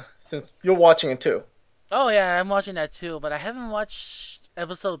Omega, since you're watching it too. Oh yeah, I'm watching that too, but I haven't watched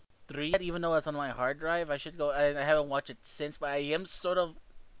episode 3 yet, even though it's on my hard drive. I should go. I haven't watched it since, but I sort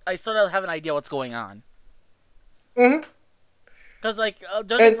of have an idea what's going on. Hmm. Cause like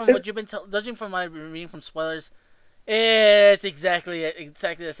And it, judging from what I've been reading from spoilers, it's exactly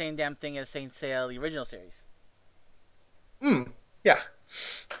the same damn thing as Saint Seiya the original series. yeah.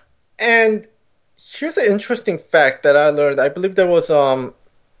 And here's an interesting fact that I learned. I believe there was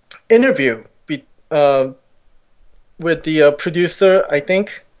interview with the producer. I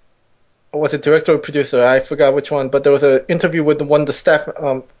think, or was it director or producer? I forgot which one. But there was an interview with one of the staff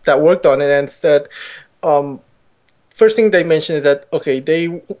that worked on it and said um, first thing they mentioned is that okay,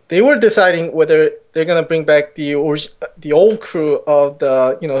 they were deciding whether they're gonna bring back the old crew of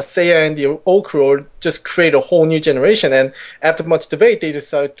the Seiya and the old crew, or just create a whole new generation. And after much debate, they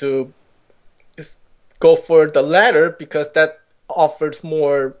decided to go for the latter because that offers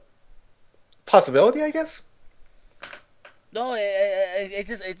more possibility, I guess. No,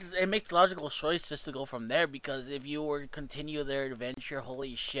 it makes logical choice just to go from there because if you were to continue their adventure,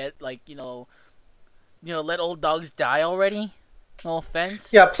 holy shit, like let old dogs die already. No offense.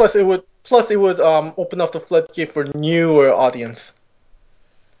 Yeah. Plus it would open up the floodgate for newer audience.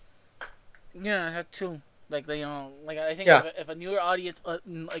 Yeah, that too. Like like I think Yeah. if a newer audience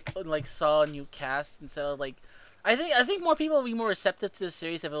like saw a new cast instead of like, I think more people would be more receptive to the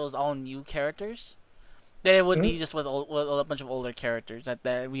series if it was all new characters than it would Mhm. be just with a bunch of older characters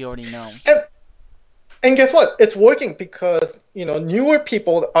that we already know. And And guess what? It's working because newer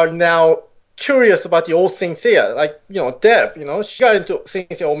people are now curious about the old Saint Seiya. Like Deb, she got into Saint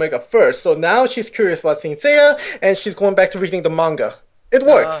Seiya Omega first, so now she's curious about Saint Seiya, and she's going back to reading the manga. It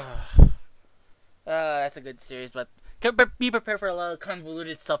works, That's a good series, but be prepared for a lot of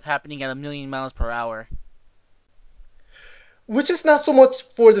convoluted stuff happening at a million miles per hour. which is not so much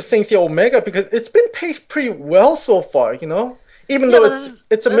for the Saint Seiya Omega because it's been paced pretty well so far. Even Yeah, though but it's a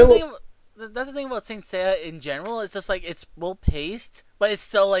that's the middle. thing. That's the thing about Saint Seiya in general. It's just like it's well paced, but it's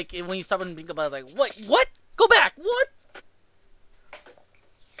still like when you stop and think about it, like what? What? Go back. What?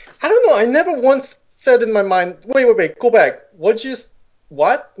 I don't know. I never once said in my mind, wait, go back. What?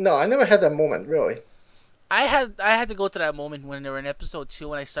 No, I never had that moment really. I had to go to that moment when they were in episode 2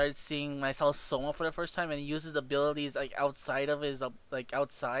 when I started seeing myself Soma for the first time and he uses abilities like outside of his like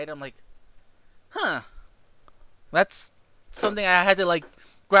outside. I'm like, huh. That's something I had to like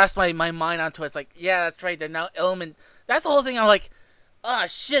grasp my mind onto. It's like, yeah, that's right. They're now element. That's the whole thing. I'm like, ah,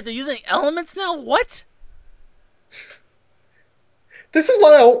 shit. They're using elements now. What? This is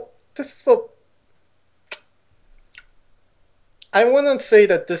what I. This is what I want to say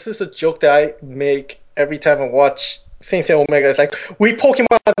that this is a joke that I make every time I watch Saint Seiya Omega. It's like, we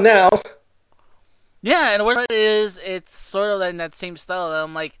Pokemon now. Yeah, and the worst part is it's sort of in that same style. And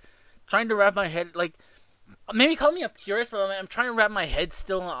I'm like trying to wrap my head like maybe call me a purist, but I'm trying to wrap my head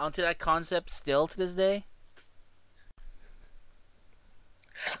still onto that concept still to this day.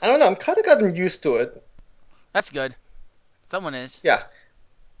 I don't know. I'm kind of gotten used to it. That's good. Someone is. Yeah,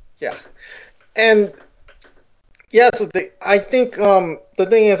 yeah. And yeah, so I think the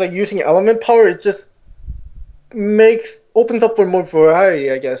thing is like using element power, it just opens up for more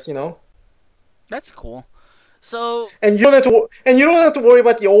variety, I guess. That's cool. So And you don't have to worry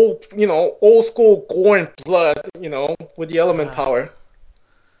about the old school gore and blood, with the element uh, power.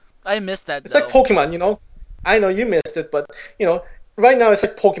 I missed that It's like though. Pokemon. I know you missed it, but right now it's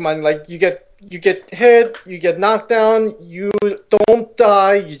like Pokemon. Like you get hit, you get knocked down, you don't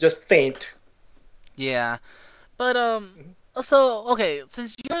die, you just faint. Yeah, but so okay,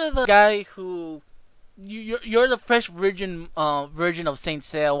 since you're the guy who you're the fresh version of Saint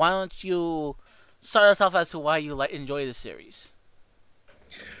Seiya, why don't you start us off as to why you enjoy the series?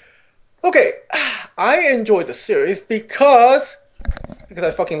 Okay, I enjoy the series because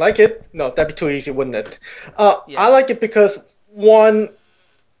I fucking like it. No, that'd be too easy, wouldn't it? I like Yes. it because one,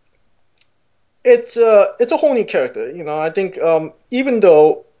 it's a whole new character. I think even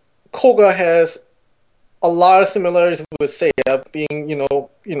though Koga has a lot of similarities with Seiya, being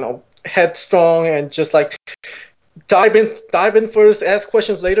headstrong and just like dive in first, ask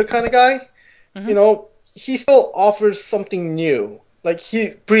questions later kind of guy. Mhm. You know, he still offers something new. Like he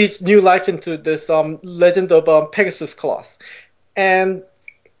breathes new life into this legend of Pegasus Claws, and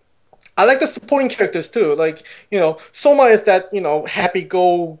I like the supporting characters too. Like Soma is that happy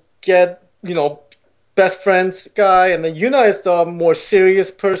go get best friends guy, and then Yuna is the more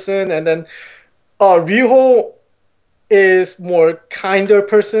serious person, and then Ryuho is more kinder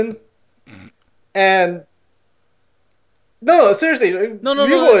person, and no, seriously, No, no, no.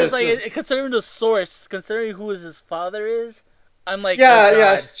 Ryuho It's just is like just considering the source, considering who his father is. I'm like, oh Yeah, yeah,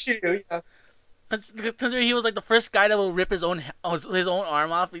 god. Shiryu, yeah. Considering he was like the first guy that will rip his own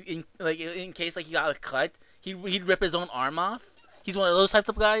arm off in case like he got a cut, he'd rip his own arm off. He's one of those types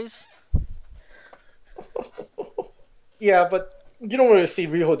of guys. Yeah, but you don't really see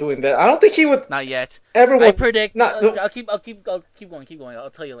Riho doing that. I don't think he would Not yet. ever I want predict. not the I'll keep going. Keep going. I'll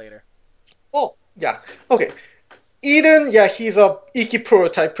tell you later. oh yeah. Okay. Eden, yeah, he's a Iki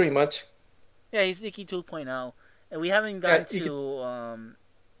prototype pretty much. Yeah, he's Nikki 2.0, and we haven't Yeah, gotten Iki to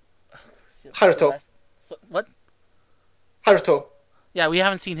the Haruto. last. What? Haruto. Yeah, we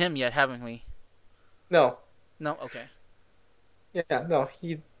haven't seen him yet, haven't we? No. No. Okay. Yeah, no,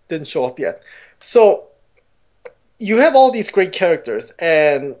 he didn't show up yet. So you have all these great characters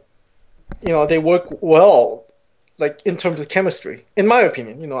and they work well, like in terms of chemistry, in my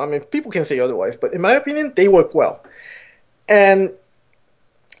opinion. I mean, people can say otherwise, but in my opinion, they work well. And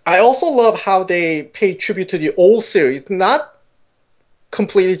I also love how they pay tribute to the old series, not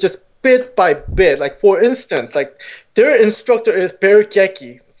completely, just bit by bit. Like for instance, like their instructor is Barry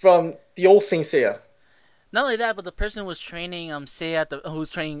Geki from the old Saint Seiya. Not only that, but the person who was training Seiya, who was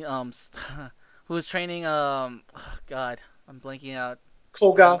training oh God, I'm blanking out.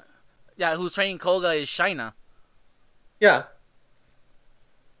 Koga. Yeah, who's training Koga is Shina. Yeah.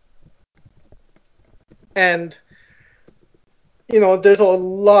 And there's a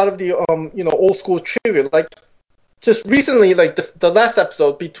lot of the old school trivia. Like just recently, like the last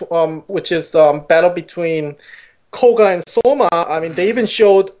episode, which is battle between Koga and Soma. I mean, they even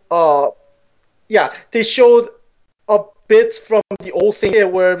showed they showed bits from the old Seiya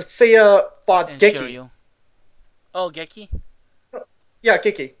where Seiya fought And Geki. Shiryu. Oh, Geki? Yeah,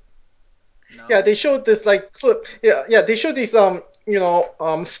 Geki. No. Yeah, they showed this like clip. Yeah, yeah, they showed these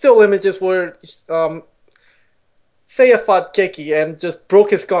still images where Seiya fought Geki and just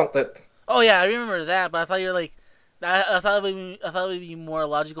broke his gauntlet. Oh yeah, I remember that, but I thought you were like, I thought it would be more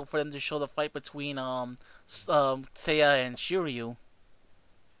logical for them to show the fight between Seiya and Shiryu.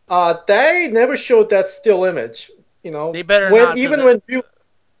 They never showed that still image. They better When not, cause even when you,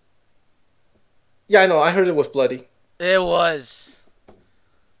 yeah, I know, I heard it was bloody. it was.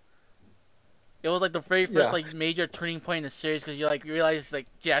 It was like the very first Yeah. like major turning point in the series because you realize like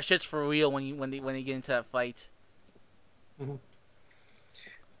yeah shit's for real when they get into that fight. Mhm.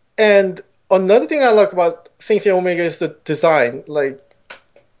 And another thing I like about Saint Seiya Omega is the design. Like,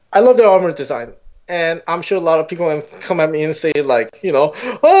 I love their armor design. And I'm sure a lot of people will come at me and say, like,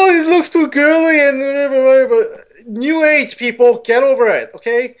 oh, it looks too girly and whatever, whatever. New age people, get over it,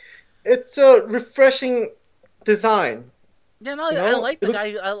 okay? It's a refreshing design, Yeah, no, I like the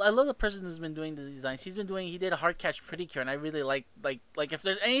guy. I love the person who's been doing the designs. He did a hard catch pretty cure, and I really like if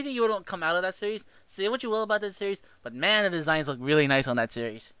there's anything you don't come out of that series, say what you will about that series, but man, the designs look really nice on that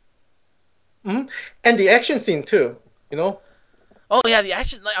series. hmm And the action scene, too, you know? Oh yeah, the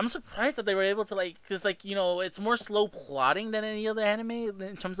action. Like, I'm surprised that they were able to because it's more slow plotting than any other anime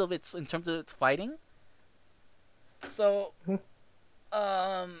in terms of its fighting. So Mhm.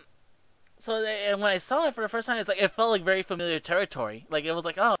 um, and when I saw it for the first time, it felt like very familiar territory. Like it was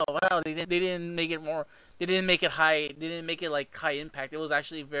like, oh wow, they didn't make it more, they didn't make it high, they didn't make it like high impact. It was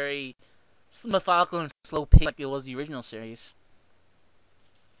actually very methodical and slow paced, like it was the original series.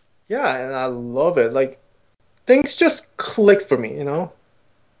 Yeah, and I love it. Like, things just click for me?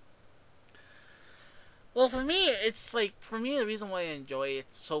 Well, for me the reason why I enjoy it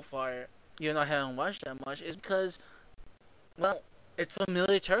so far, even though I haven't watched that much, is because well, it's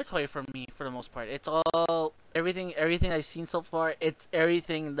familiar territory for me for the most part. It's all everything I've seen so far. It's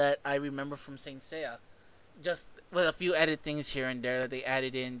everything that I remember from Saint Seiya, just with a few added things here and there that they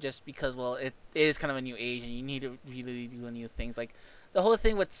added in, just because it is kind of a new age and you need to really do new things. Like the whole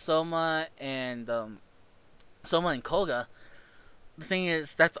thing with Soma and Koga. The thing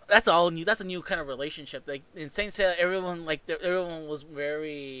is that's all new. That's a new kind of relationship. Like in Saint Seiya, everyone was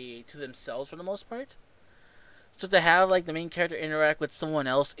very to themselves for the most part. So to have like the main character interact with someone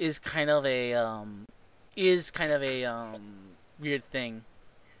else is kind of a weird thing.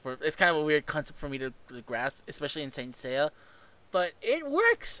 It's kind of a weird concept for me to grasp, especially in Saint Seiya. But it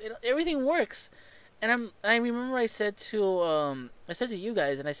works. Everything works. And I remember I said to you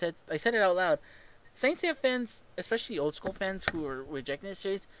guys, and I said it out loud. Saint Seiya fans, especially old school fans who are rejecting this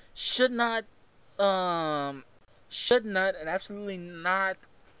series, should not um and absolutely not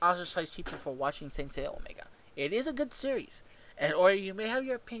ostracize people for watching Saint Seiya Omega. It is a good series, and or you may have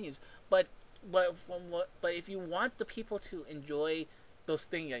your opinions, but but if you want the people to enjoy those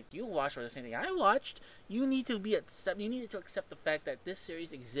things like you watched or the same thing I watched, you need to accept the fact that this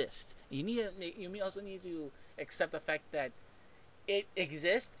series exists. You also need to accept the fact that it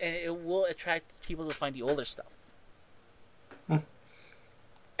exists and it will attract people to find the older stuff.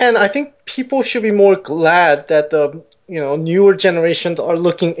 And I think people should be more glad that the newer generations are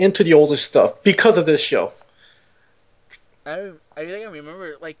looking into the older stuff because of this show. I think I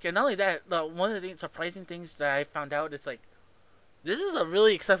remember, like, and not only that, one of the surprising things that I found out, it's like, this is a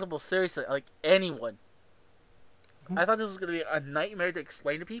really accessible series to, like, anyone. I thought this was going to be a nightmare to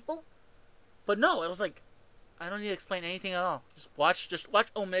explain to people, but no, it was like, I don't need to explain anything at all. Just watch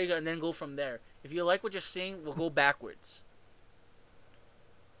Omega and then go from there. If you like what you're seeing, we'll go backwards.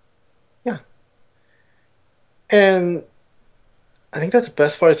 Yeah, and I think that's the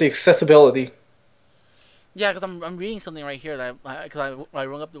best part is the accessibility. Yeah, because I'm reading something right here that because I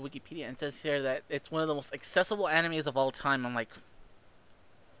rung up the Wikipedia and it says here that it's one of the most accessible animes of all time. I'm like,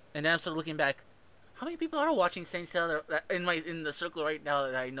 and then I started looking back. How many people are watching Saint Seiya in the circle right now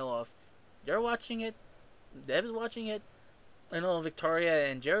that I know of? You're watching it. Deb is watching it. I know Victoria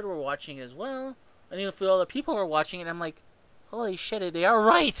and Jared were watching it as well. I knew a few other people were watching it. I'm like, holy shit, they are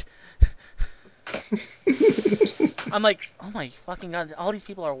right. I'm like, oh my fucking god, all these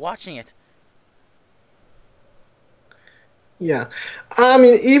people are watching it. Yeah, I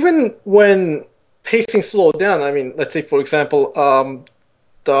mean, even when pacing slowed down, I mean, let's say for example,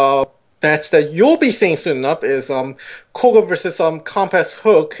 the match that you'll be seeing soon enough is Koga versus Compass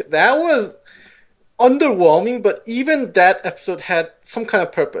Hook. That was underwhelming, but even that episode had some kind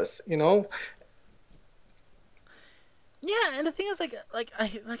of purpose, you know? Yeah, and the thing is, like I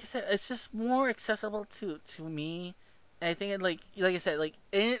said, it's just more accessible to me. And I think, like I said, like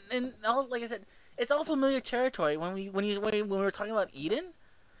I said, it's all familiar territory. When we were talking about Eden,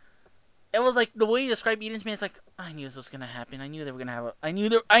 it was like the way you describe Eden to me. It's like I knew this was gonna happen. I knew they were gonna have a.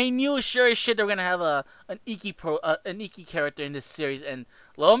 I knew sure as shit they were gonna have an Iki character in this series, and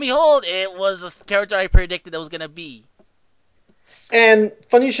lo and behold, it was a character I predicted that was gonna be. And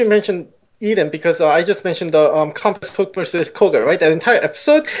funny you should mention Eden because I just mentioned the Compass Hook versus Koga, right? That entire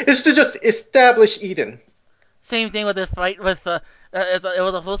episode is to just establish Eden. Same thing with the fight with it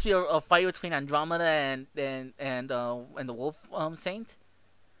was supposed to be a fight between Andromeda and the Wolf Saint,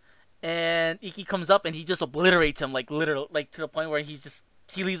 and Iki comes up and he just obliterates him like literal like to the point where he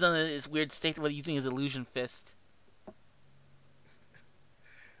leaves him in his weird state with using his illusion fist.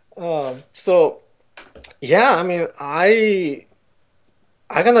 So yeah, I mean, I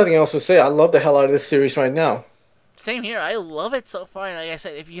got nothing else to say. I love the hell out of this series right now. Same here. I love it so far. And like I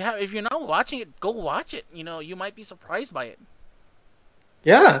said, if you're not watching it, go watch it. You know, you might be surprised by it.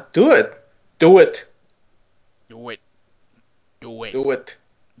 Yeah, do it, do it, Do it. Do it. do it,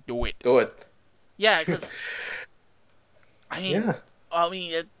 Do it. do it. Yeah, because I mean, Yeah.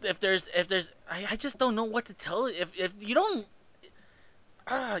 I just don't know what to tell you. If you don't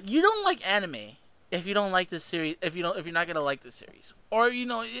like anime, if you don't like this series, if you're not gonna like this series, or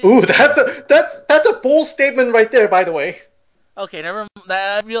Ooh, that's a bold statement right there. By the way. okay, never.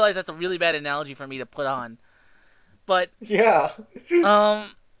 I realize that's a really bad analogy for me to put on, but Yeah.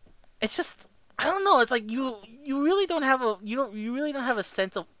 um, it's just I don't know. It's like you really don't have a you really don't have a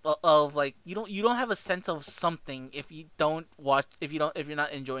sense of like you don't have a sense of something if you don't watch if you're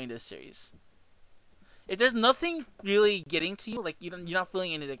not enjoying this series. If there's nothing really getting to you, like you're not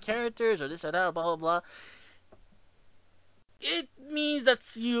feeling any of the characters or this or that or blah blah blah, it means that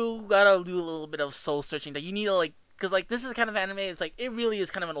you gotta do a little bit of soul searching. That you need to like, because like this is kind of anime. It's like it really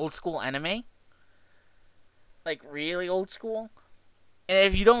is kind of an old school anime, like really old school. And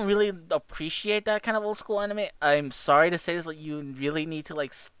if you don't really appreciate that kind of old school anime, I'm sorry to say this, but you really need to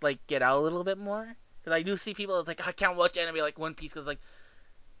like get out a little bit more. Because I do see people that's like I can't watch anime like One Piece because like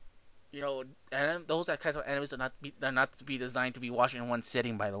those kinds of animes they're not to be designed to be watched in one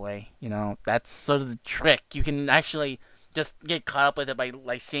sitting. By the way, that's sort of the trick. You can actually just get caught up with it by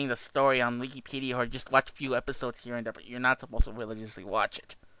like seeing the story on Wikipedia or just watch a few episodes here and there. But you're not supposed to religiously watch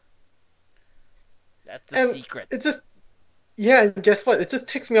it. That's the And secret. it just yeah, and guess what? It just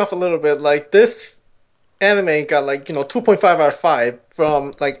ticks me off a little bit. Like this anime got like 2.5 out of 5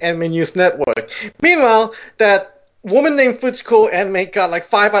 from like Anime News Network. Meanwhile, that woman named Fujiko anime got like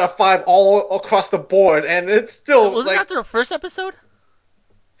 5 out of 5 all across the board, and it's still Was it like after the first episode?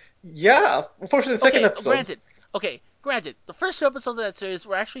 yeah, first and second Okay, episode. granted. The first two episodes of that series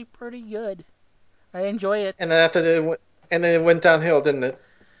were actually pretty good. I enjoy it. And then after that, and then it went downhill, didn't it?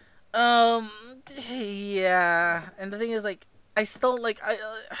 Um, yeah, and the thing is, like, I still like I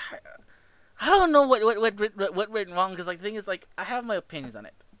don't know what went wrong because like the thing is like I have my opinions on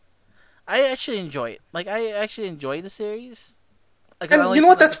it. I actually enjoy it. Like I actually enjoy the series. Like I And only you know seen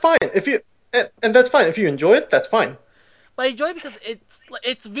what? like, That's fine. If you and that's fine if you enjoy it. That's fine. but I enjoy it because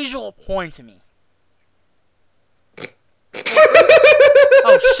it's visual porn to me.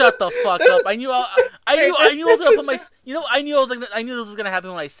 Oh, shut the fuck up! That's, hey, I knew I was this gonna put is my. You know, I knew I was like, I knew this was gonna happen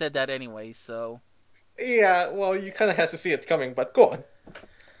when I said that anyway. So, yeah. Well, you kind of have to see it coming, but go on.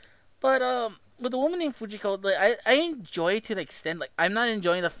 but with the woman named Fujiko, like, I enjoy it to the extent like I'm not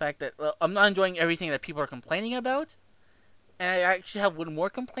enjoying the fact that I'm not enjoying everything that people are complaining about, and I actually have one more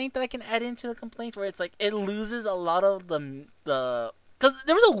complaint that I can add into the complaints where it's like it loses a lot of the because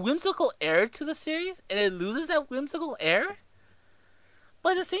there was a whimsical air to the series, and it loses that whimsical air.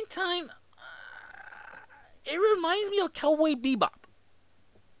 But at the same time, it reminds me of Cowboy Bebop.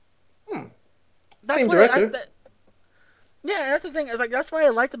 Hmm. That's Same what director. yeah, that's the thing. It's like that's what I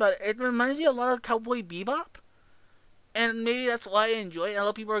liked about it. It reminds me a lot of Cowboy Bebop, and maybe that's why I enjoy it. And a lot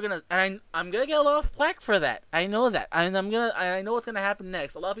of people are gonna, and I'm gonna get a lot of flack for that. I know that, and I know what's gonna happen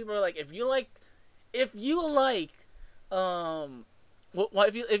next. A lot of people are like, if you like, um,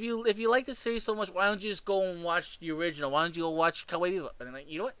 if you like this series so much, why don't you just go and watch the original? Why don't you go watch Cowboy Bebop? And I'm like,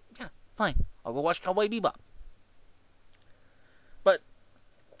 you know what? Yeah, fine. I'll go watch Cowboy Bebop. But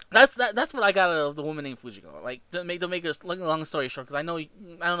that's what I got out of the woman named Fujiko. Like to make a long story short, because I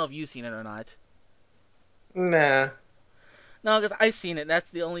don't know if you've seen it or not. Nah. No, because I've seen it.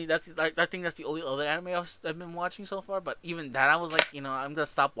 That's the only. I think that's the only other anime I've been watching so far. But even that, I was like, I'm gonna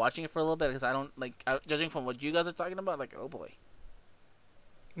stop watching it for a little bit because I don't like. Judging from what you guys are talking about, like, oh boy.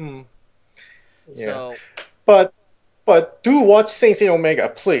 Hmm. Yeah. So But do watch Saint Seiya Omega,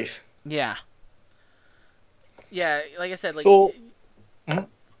 please. yeah, yeah. Like I said, like So. Mhm.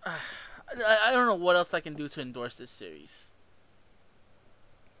 I don't know what else I can do to endorse this series.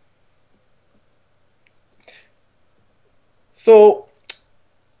 So.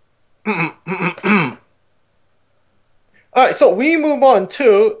 All right. So we move on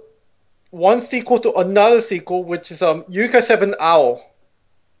to one sequel to another sequel, which is Eureka Seven Owl.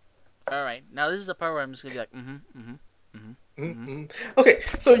 All right, now this is the part where I'm just gonna be like, mm-hmm. Mm-hmm. Okay,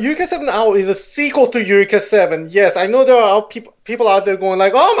 so Eureka 7 Owl is a sequel to Eureka 7. Yes, I know there are people out there going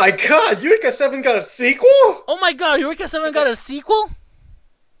like, "Oh my God, Eureka 7 got a sequel?" Oh my God, Eureka Seven got a sequel?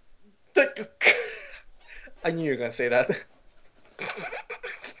 I knew you were gonna say that.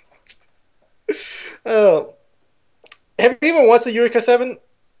 Oh, have you even watched the Eureka 7?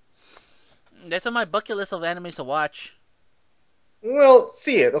 That's on my bucket list of animes to watch. Well,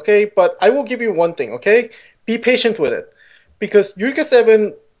 see it, okay? But I will give you one thing, okay? Be patient with it, because Eureka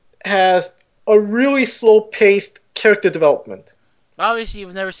 7 has a really slow-paced character development. Obviously,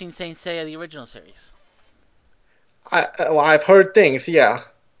 you've never seen Saint Seiya, the original series. Well, I've heard things, yeah.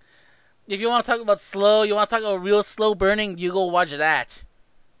 If you want to talk about slow, you want to talk about real slow burning, you go watch that.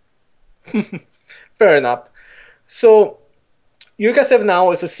 Fair enough. So Eureka 7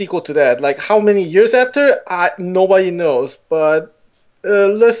 now is a sequel to that. Like how many years after? Nobody knows, but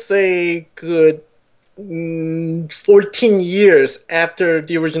let's say good 14 years after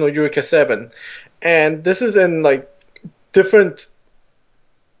the original Eureka 7. And this is in like different.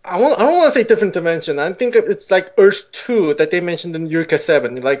 I don't want to say different dimension. I think it's like Earth 2 that they mentioned in Eureka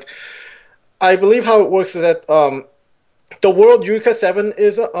 7. Like I believe how it works is that the world Eureka 7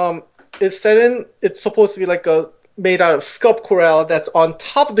 is set in. It's supposed to be like a made out of sculpt coral that's on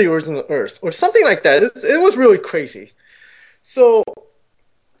top of the original Earth or something like that. It was really crazy. So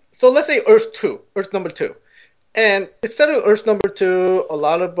let's say Earth 2, Earth number 2, and instead of Earth number 2, a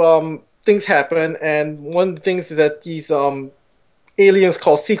lot of things happen, and one of the things is that these aliens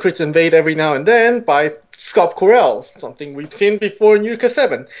called secrets invade every now and then by sculpt coral, something we've seen before in Yuka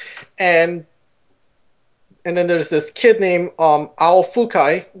 7, and then there's this kid named Ao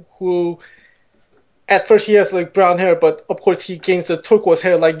Fukai who at first he has like brown hair, but of course he gains the turquoise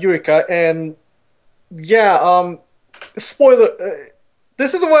hair like Eureka. And yeah, spoiler.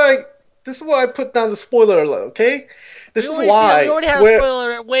 This is why I put down the spoiler alert. Okay, this is We why already had a where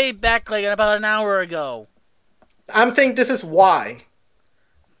spoiler way back, like about an hour ago. I'm saying this is why.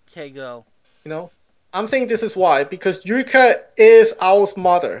 Okay, go. You know, I'm saying this is why because Eureka is Owl's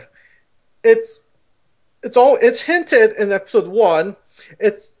mother. It's it's hinted in episode 1.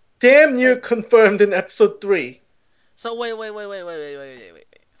 It's damn near Wait. confirmed in episode 3. So wait.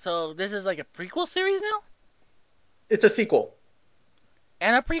 So this is like a prequel series now, It's a sequel.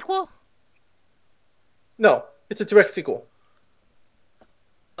 and a prequel. No, it's a direct sequel.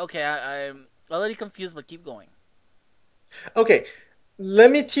 Okay, I'm already confused, but keep going. Okay,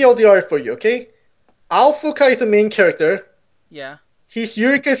 let me TLDR it for you, okay? Alfuka is the main character. Yeah. He's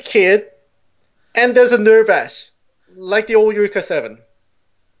Eureka's kid, and there's a nerve ash, like the old Eureka 7.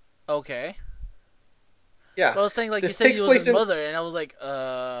 Okay. Yeah, But I was saying like you this said takes he was his place in. mother, and I was like,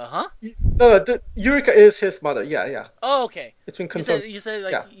 huh? No, Eureka is his mother. Yeah, yeah. Oh, okay. It's been confirmed. You said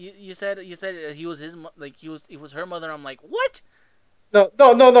like Yeah. you said he was his like he was her mother. I'm like, what? No,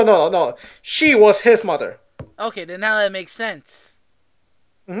 no, no, no, no, no. She was his mother. Okay, then now that makes sense.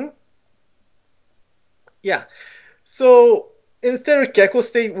 Hmm. Yeah. So instead of Gecko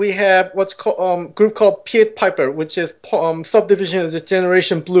State, we have what's called group called Pied Piper, which is subdivision of the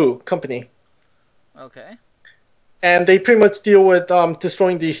Generation Blue company, Okay. and they pretty much deal with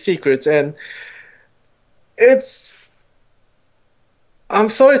destroying these secrets. And it's I'm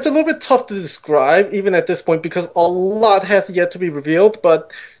sorry, it's a little bit tough to describe even at this point because a lot has yet to be revealed.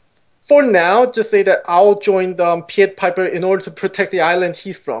 But for now, just say that I'll join Pied Piper in order to protect the island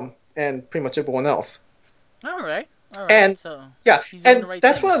he's from and pretty much everyone else. All right. All right. And So yeah, he's doing the and right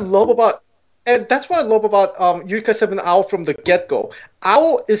that's thing. what I love about Eureka 7 Owl from the get-go.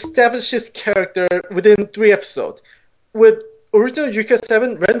 Owl established his character within 3 episodes. With original Eureka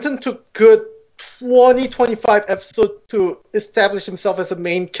 7, Renton took good 20-25 episodes to establish himself as a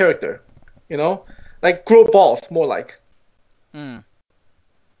main character. You know? Like grow balls, more like. Hmm.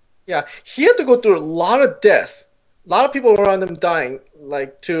 Yeah, he had to go through a lot of deaths. A lot of people around him dying,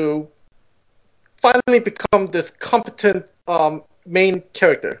 like to finally become this competent main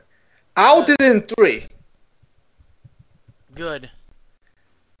character. Al did it in 3. Good.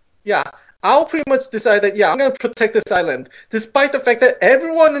 Yeah, Al pretty much decided, yeah, I'm gonna protect this island, despite the fact that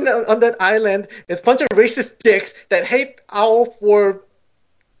everyone on that island is a bunch of racist dicks that hate Al for,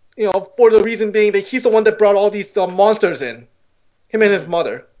 for the reason being that he's the one that brought all these monsters in, him and his Hmm.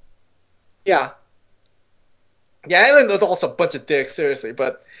 mother. Yeah, the island is also a bunch of dicks, seriously,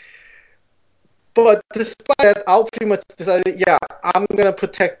 but despite that, Al pretty much decided, yeah, I'm gonna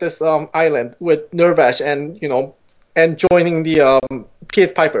protect this island with Nervash and joining the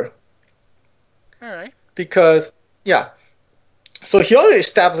Pied Piper All right. because yeah, so he already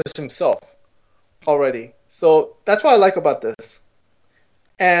established himself already. So that's what I like about this.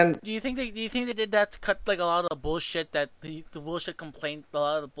 And Do you think they did that to cut like a lot of the bullshit that the bullshit complaint, a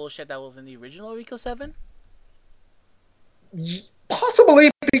lot of the bullshit that was in the original Rico 7?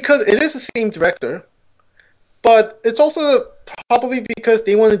 possibly because it is the same director, but it's also probably because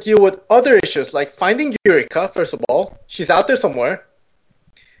they want to deal with other issues like finding Eureka. First of all, she's out there somewhere,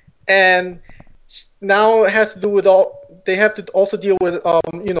 and now it has to do with all. They have to also deal with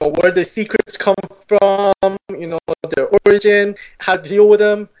where the secrets come from, their origin, how to deal with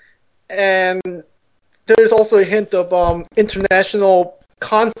them, and there's also a hint of international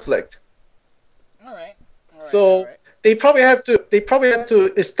conflict. All right. All right. All So right. they probably have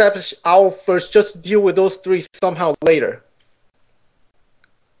to establish Owl first, just to deal with those three somehow later.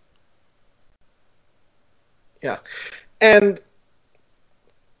 Yeah, and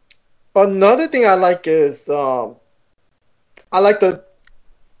another thing I like is I like the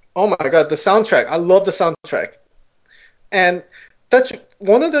oh my god, the soundtrack. I love the soundtrack, and that's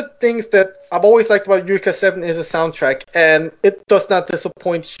one of the things that I've always liked about Eureka 7 is the soundtrack, and it does not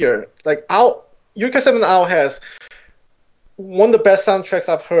disappoint here. Like Eureka 7 Owl has one of the best soundtracks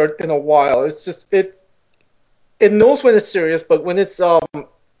I've heard in a while. It's just it knows when it's serious, but when it's how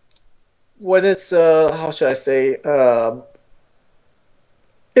should I say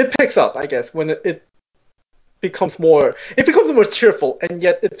it picks up, I guess, when it becomes more cheerful, and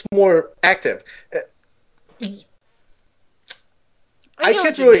yet it's more active. I I get can't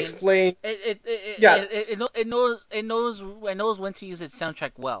what you really mean. explain. Yeah, It knows when to use its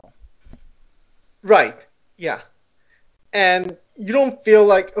soundtrack well. right. Yeah, and you don't feel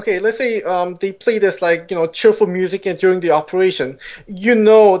like, okay, let's say they play this like cheerful music and during the operation, you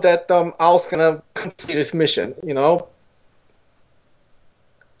know that Al's gonna complete his mission,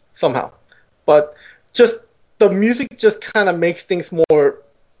 somehow. But just the music just kind of makes things more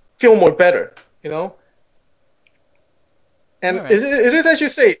feel more better, you know. And All right. it is as you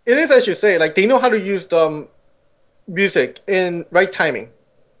say. It is as you say. Like they know how to use the music in right timing.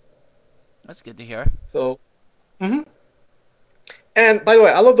 That's good to hear. So, mhm. And by the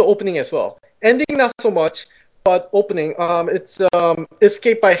way, I love the opening as well. Ending not so much, but opening. It's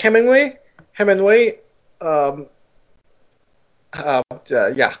Escape by Hemingway. Hemingway. Um,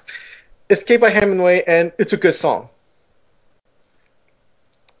 yeah, Escape by Hemingway, and it's a good song.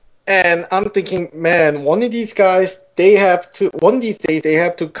 And I'm thinking, man, one of these guys, one of these days, they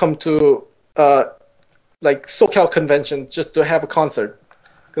have to come to like SoCal convention just to have a concert.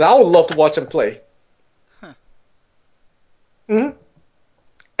 Because I would love to watch them play. Huh. Hmm.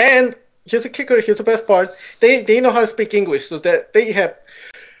 And here's the kicker. Here's the best part. They know how to speak English, so that they have.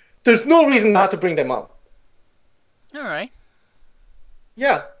 There's no reason not to bring them up. All right.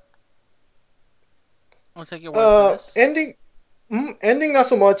 Yeah. I'll take your word for this. Ending not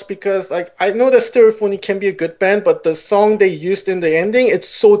so much because like I know that Stereophony can be a good band, but the song they used in the ending it's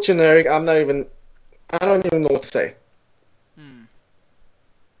so generic. I don't even know what to say. Hmm.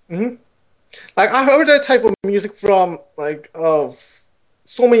 Hmm. Like I heard that type of music from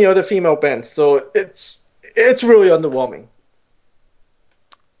so many other female bands, so it's really underwhelming.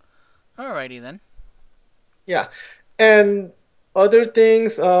 Alrighty then. Yeah, and other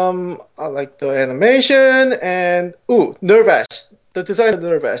things, I like the animation and Nervash, the design of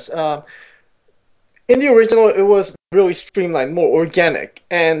Nervash. In the original, it was really streamlined, more organic,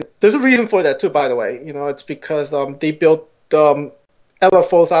 and there's a reason for that too. By the way, it's because they built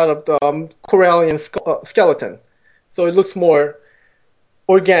LFOs out of the Corellian skeleton, so it looks more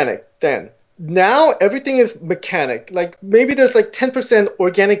organic then. Now everything is mechanic. Like maybe there's like 10%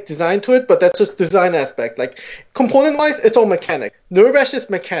 organic design to it, but that's just design aspect. Like component wise, it's all mechanic. Nervash is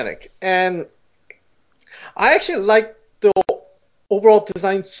mechanic, and I actually like the overall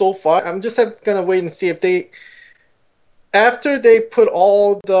design so far. I'm just gonna wait and see if after they put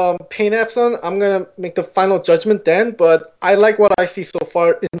all the paint apps on, I'm gonna make the final judgment then. But I like what I see so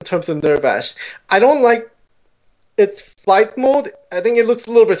far in terms of Nervash. I don't like its flight mode. I think it looks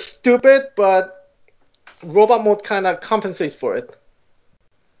a little bit stupid, but robot mode kind of compensates for it.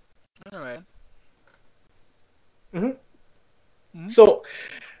 Alright. Hmm. Mm-hmm. So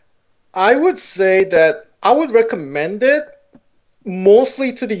I would say that I would recommend it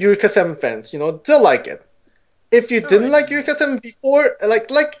mostly to the Eureka 7 fans. They'll like it. If you didn't Alrighty like then. Eureka 7 before,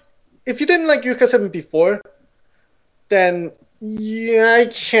 if you didn't like Eureka 7 before, then yeah, I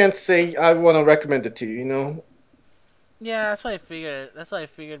can't say I want to recommend it to you. Yeah, that's what I figured. That's what I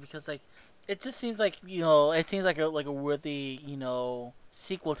figured because like, it just seems like it seems like a worthy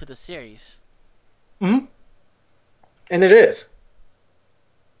sequel to the series. Hmm. And it is.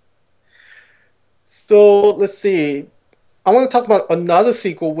 So let's see. I want to talk about another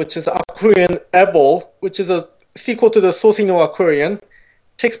sequel, which is Aquarian Evil, which is a sequel to the Socino Aquarian.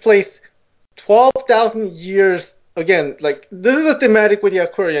 Takes place 12,000 years. Again, like, this is a thematic with the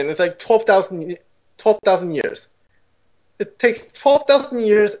Aquarian. It's like 12,000 years. It takes 12,000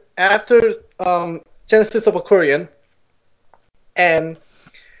 years after Genesis of Aquarian. And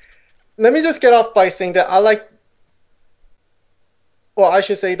let me just get off by saying that well, I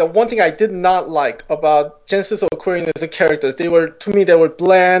should say the one thing I did not like about Genesis of Aquarian is the characters. To me, they were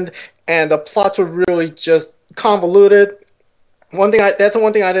bland, and the plots were really just convoluted. That's the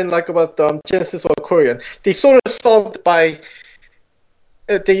one thing I didn't like about Genesis of Aquarian. They sort of solved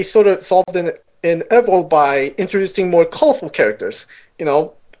in Evil by introducing more colorful characters. You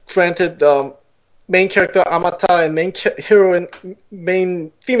know, granted, main character Amata and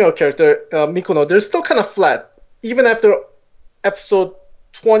main female character Mikono, they're still kind of flat, even after episode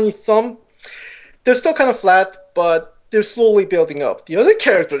 20 some. They're still kind of flat, but they're slowly building up. The other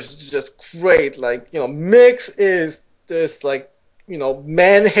characters are just great. Like, Mix is this, like,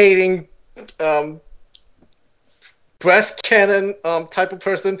 man hating um, breast cannon type of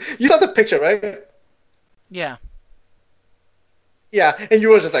person. You saw the picture, right? Yeah. Yeah, and you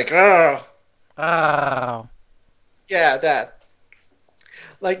were just like, oh, Oh. yeah, that.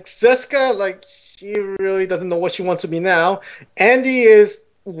 Like Jessica, like she really doesn't know what she wants to be now. Andy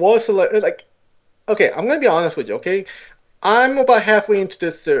like, okay, I'm gonna be honest with you, okay? I'm about halfway into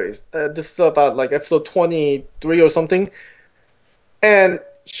this series. This is about like episode 23 or something. And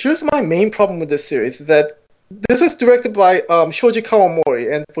here's my main problem with this series is that this is directed by Shoji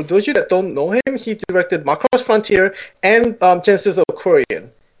Kawamori, and for those of you that don't know him, he directed Macross Frontier and Genesis of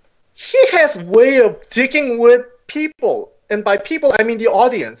Korean. He has way of digging with people, and by people I mean the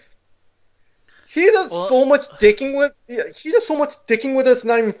audience. He does Well, so much digging with. Yeah, he does so much digging with. It's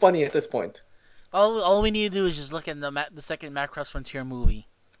not even funny at this point. all we need to do is just look at the second Macross Frontier movie.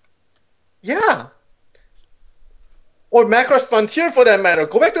 Yeah, or Macross Frontier for that matter.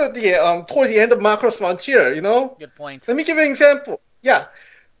 Go back to the towards the end of Macross Frontier. Good point. Let me give you an example. Yeah,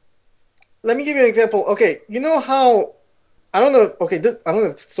 let me give you an example. Okay, you know how I don't know. Okay, I don't know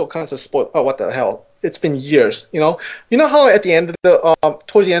if it's still counts as sport. Oh, what the hell? It's been years. You know how at the end of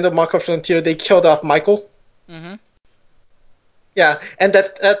towards the end of Macross Frontier, they killed off Michael. Mm-hmm. Yeah, and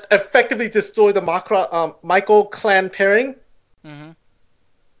that effectively destroyed the Michael clan pairing. Mm-hmm.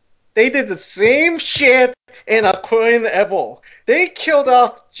 They did the same shit in Aquarian Evil. They killed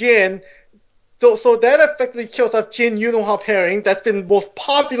off Jin, so that effectively kills off Jin Yunoha pairing. That's been most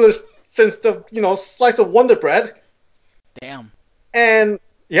popular since the slice of Wonder Bread. Damn. And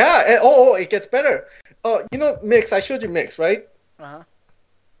yeah, it gets better. Mix. I showed you Mix, right? Uh-huh.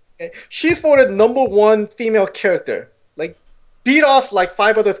 Okay. She's voted number one female character. Like, beat off like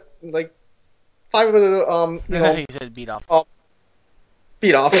five of the You said beat off.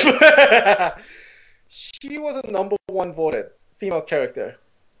 beat off. She was a number one voted female character,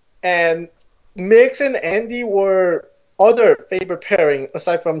 and Mix and Andy were other favorite pairing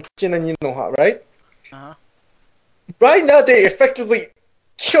aside from Jin and Inoha, right? Uh-huh. Right now, they effectively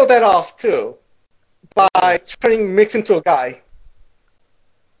kill that off too by turning Mix into a guy.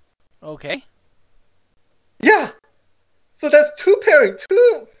 Okay. Yeah. So that's two favorite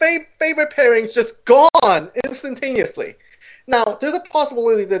pairings just gone instantaneously. Now, there's a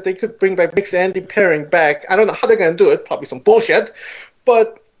possibility that they could bring back Mix and Andy pairing back. I don't know how they're gonna do it. Probably some bullshit.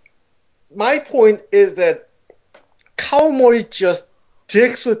 But my point is that Kawamori just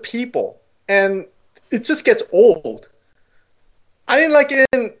dicks with people, and it just gets old. I didn't like it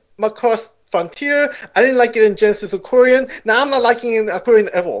in Macross Frontier. I didn't like it in Genesis Aquarian. Now I'm not liking it in Aquarian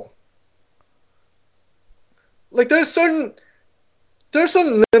Evil. Like there's certain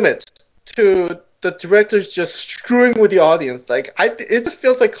limits to the directors just screwing with the audience. Like it just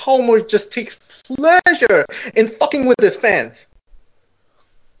feels like Kawamori just takes pleasure in fucking with his fans.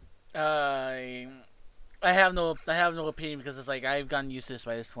 I I have no opinion because it's like I've gotten used to this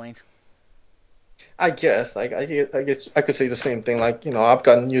by this point. I guess, like I guess I could say the same thing. Like I've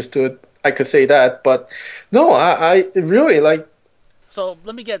gotten used to it. I could say that, but no, I really like So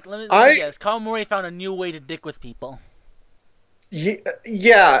let me I guess. Kawamori found a new way to dick with people.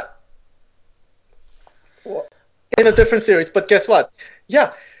 yeah, in a different series. But guess what?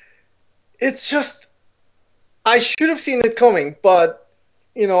 Yeah, it's just I should have seen it coming, but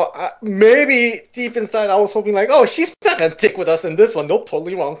maybe deep inside I was hoping like, oh, she's not gonna dick with us in this one. Nope,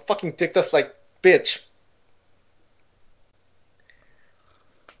 totally wrong. Fucking dicked us like bitch.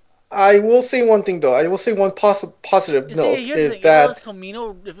 I will say one thing though. I will say one positive You see, note here's the is thing. that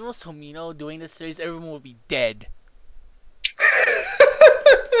If it was Tomino doing this series, everyone would be dead.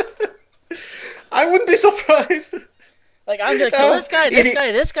 I wouldn't be surprised. Like I'm gonna kill this guy, this Idiot.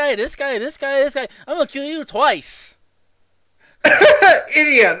 guy, this guy, this guy, this guy, this guy. I'm gonna kill you twice.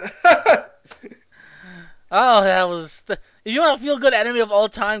 Idiot. Oh, that was. If you want to feel good anime of all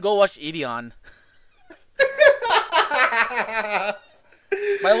time, go watch Ideon.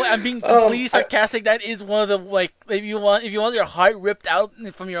 By the way, I'm being completely I, sarcastic. That is one of the like if you want your heart ripped out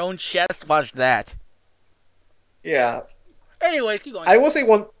from your own chest, watch that. yeah. Anyways, keep going. I will say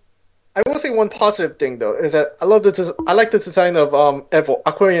one. I will say one positive thing though is that I like the design of Evil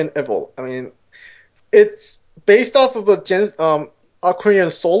Aquarian Evil. I mean, it's based off of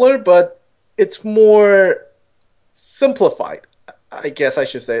Aquarian Solar, but it's more simplified. I guess I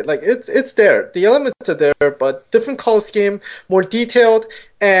should say. Like it's there. The elements are there, but different color scheme, more detailed,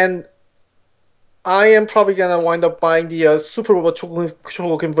 and I am probably gonna wind up buying the Super Robot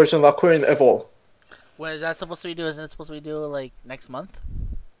Chocokin version of Aquarian Evil. When is that supposed to be due? Isn't it supposed to be due like next month?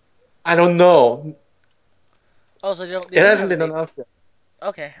 I don't know. Oh, so they It don't hasn't have a been date. announced yet.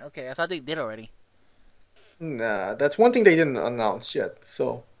 Okay, okay. I thought they did already. Nah, that's one thing they didn't announce yet.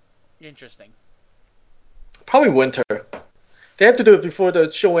 So Interesting. probably winter. They have to do it before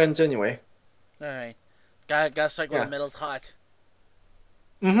the show ends anyway. All right. Got to strike while Yeah. the metal's hot.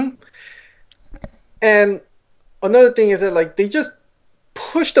 Mm-hmm. And another thing is that like they just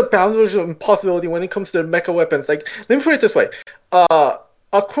push the boundaries of impossibility when it comes to their mecha weapons. Like let me put it this way: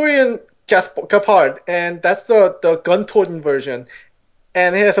 a Korean Gapard, and that's the gun totem version,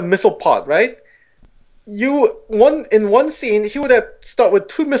 and it has a missile pod, right? In one scene he would have start with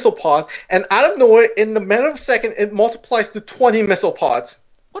two missile pods, and out of nowhere, in the matter of a second, it multiplies to 20 missile pods.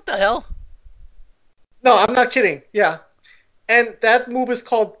 What the hell? No, I'm not kidding. Yeah, and that move is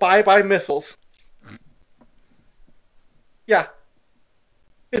called Bye Bye Missiles. Yeah,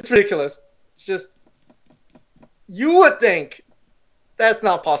 it's ridiculous. It's just you would think that's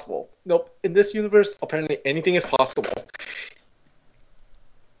not possible. Nope. In this universe, apparently anything is possible.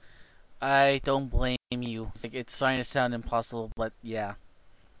 I don't blame you. It's starting to sound impossible, but yeah.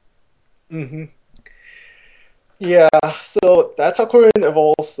 Hmm. Yeah, so that's how Korean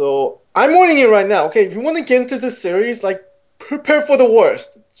evolves. So I'm warning you right now. Okay, if you want to get into this series, like prepare for the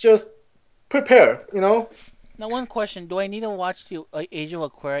worst. Just prepare. Now, one question: do I need to watch the Age of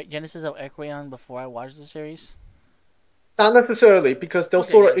Aquarius, Genesis of Aquarion before I watch the series? Not necessarily because they'll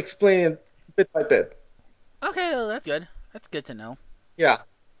Okay, sort of good. explain it bit by bit. Okay, well, that's good. That's good to know. Yeah.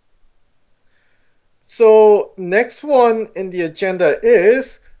 So next one in the agenda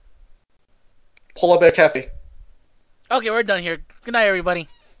is Polar Bear Cafe. Okay, we're done here. Good night, everybody.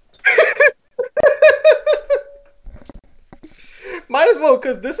 Might as well,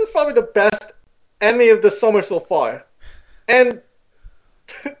 because this is probably the best anime of the summer so far. And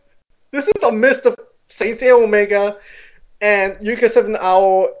this is a mist of Sensei Omega and Yuka 7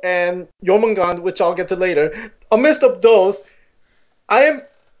 Owl and Yomangan, which I'll get to later. A mist of those, I am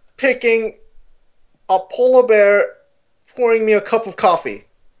picking a polar bear pouring me a cup of coffee.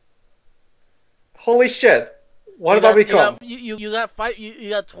 Holy shit. What about Become? You got five.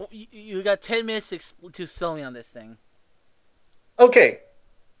 You got 10 minutes to sell me on this thing. Okay.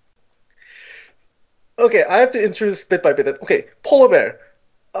 Okay, I have to introduce bit by bit. Okay, Polar Bear.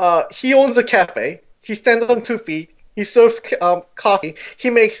 He owns a cafe. He stands on 2 feet. He serves coffee.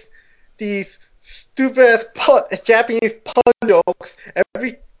 He makes these stupid ass Japanese pun jokes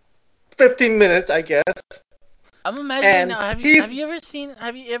every 15 minutes, I guess. I'm imagining And now. Have you ever seen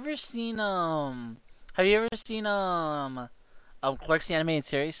Clerks the animated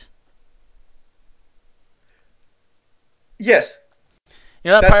series? Yes,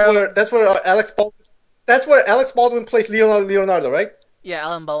 You know that part? that's where Alex Baldwin plays Leonardo, right? Yeah,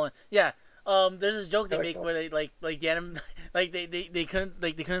 Alan Baldwin. Yeah. There's this joke they Alex make Baldwin. where like the anim they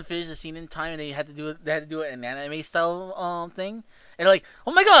couldn't finish the scene in time and they had to do it in an anime style thing. And they're like,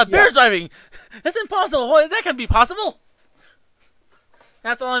 oh my god, Yeah. bear driving! That's impossible. What, that can be possible.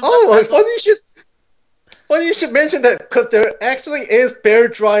 That's all. Oh, That's it's all. funny you should mention that because there actually is bear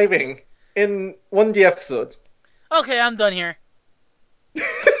driving in one of the episodes. Okay, I'm done here.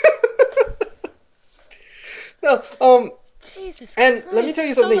 No, Jesus and Christ! let me tell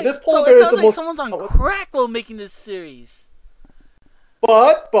you It sounds something. like This polar bear is the most. someone's on crack while making this series.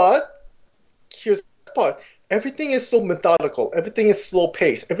 But here's the part. Everything is so methodical. Everything is slow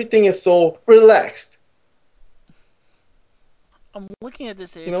paced. Everything is so relaxed. I'm looking at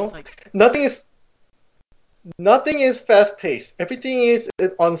this series. You know, It's like, nothing is fast paced. Everything is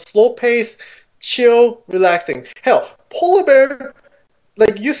on slow pace, chill, relaxing. Hell, polar bear,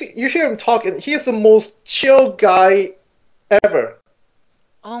 like you hear him talking. He is the most chill guy ever.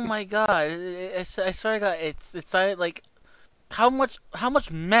 oh my god! I swear to God, it's like how much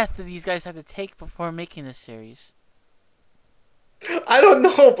meth do these guys have to take before making this series? I don't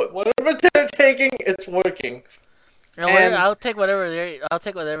know, but whatever they're taking, it's working. You know, And I'll take whatever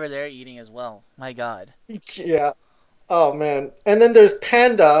they're eating as well. My god. yeah, oh man. And then there's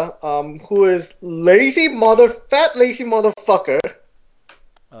Panda, who is fat lazy motherfucker.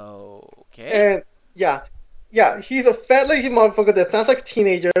 Okay. And yeah, yeah, he's a fat lazy motherfucker that sounds like a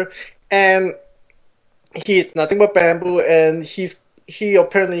teenager, and he eats nothing but bamboo. And he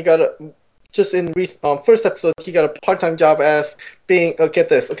apparently got just in first episode he got a part-time job as being get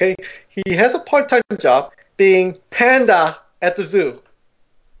this, okay? He has a part-time job being Panda at the zoo.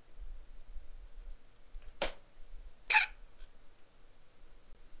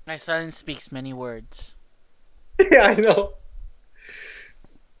 My son speaks many words. Yeah, I know.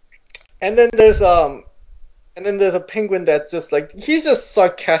 And then there's a penguin that's just like he's just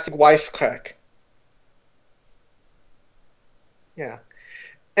sarcastic wisecrack. Yeah.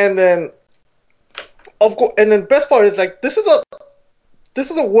 And then of course, and then best part is like this is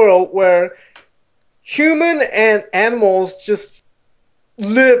a world where human and animals just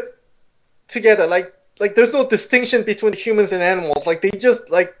live together. Like there's no distinction between humans and animals. Like they just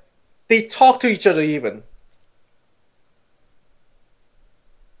like they talk to each other even.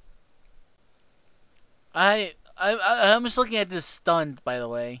 I'm just looking at this stunned, by the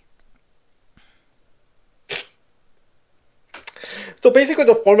way. So basically,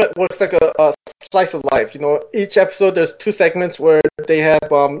 the format works like a slice of life. You know, each episode there's 2 segments where they have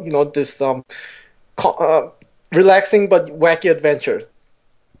this relaxing but wacky adventure.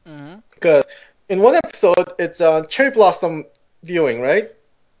 Mm-hmm. Because in one episode it's cherry blossom viewing, right?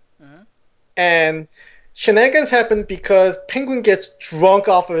 Mm-hmm. And shenanigans happen because Penguin gets drunk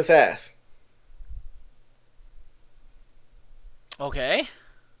off of his ass. Okay.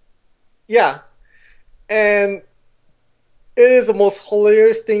 Yeah, and it is the most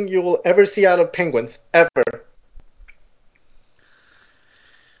hilarious thing you will ever see out of penguins ever.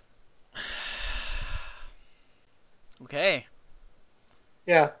 Okay.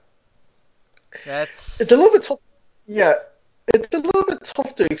 Yeah. That's It's a little bit tough. Yeah, it's a little bit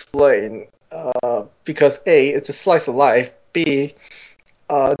tough to explain because A, it's a slice of life. B,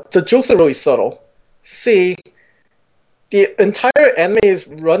 the jokes are really subtle. C, the entire anime is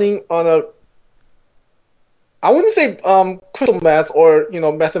running on a I wouldn't say crystal meth or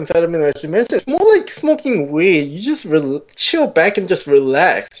methamphetamine as you mentioned. It's more like smoking weed. You just chill back and just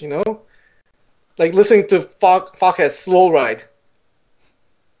relax. Like listening to Foghat's Slow Ride.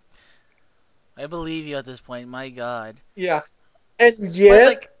 I believe you at this point. My God. Yeah, and But yet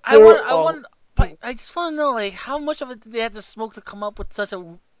like, they're but I just want to know, like, how much of it did they have to smoke to come up with such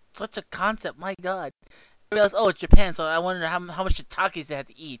a concept? My God. I realized, oh, it's Japan, so I wonder how much shiitakes they had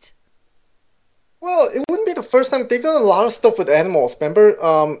to eat. well, it wouldn't be the first time they've done a lot of stuff with animals. Remember,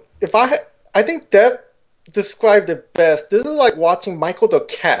 I think Dev described it best. This is like watching Michael the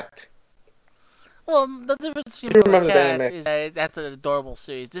cat. Well, the difference between You Michael the remember that Cat anime? is that that's an adorable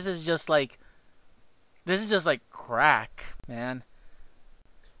series. This is just like This is just like crack, man.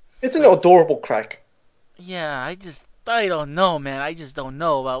 It's It's an like, adorable crack. yeah, I don't know, man. I just don't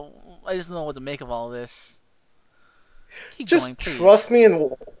know about. I just don't know what to make of all this. Keep going, Just please. trust me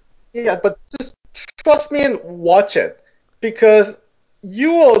and yeah, but just trust me and watch it because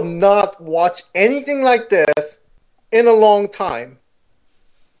you will not watch anything like this in a long time.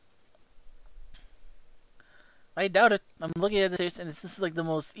 I doubt it. I'm looking at this, and this is like the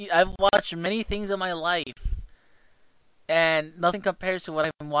most. I've watched many things in my life, and nothing compares to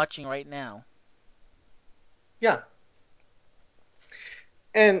what I'm watching right now. Yeah,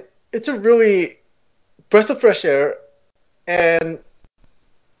 and it's a really breath of fresh air, and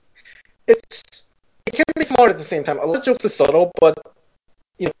it's it can be smart at the same time. A lot of jokes are subtle, but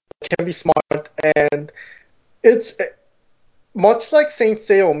it can be smart, and it's much like Saint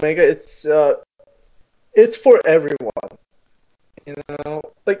Seiya Omega. It's for everyone. You know,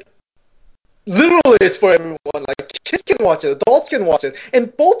 like literally, it's for everyone. Like kids can watch it, adults can watch it,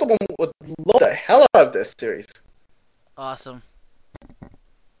 and both of them would love the hell out of this series. Awesome.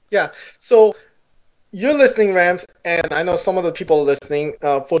 Yeah. So you're listening, Rams, and I know some of the people listening.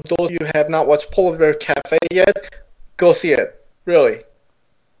 For those of you who have not watched Polar Bear Cafe yet, go see it. Really,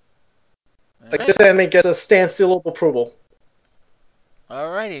 All like right. this anime gets a standstill of approval.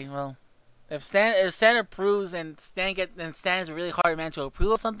 Alrighty. Well, if Stan approves and Stan's a really hard man to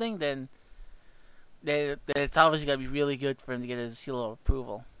approve of something, then it's obviously gotta be really good for him to get his seal of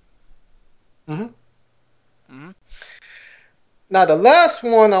approval. Hmm. Mm-hmm. Now the last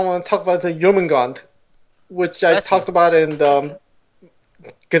one I want to talk about is the Jormungand, which I Bless you. talked about in the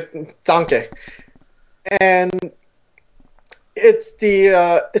Danke, and it's the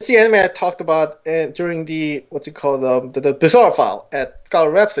anime I talked about during the what's it called the Bizarre File at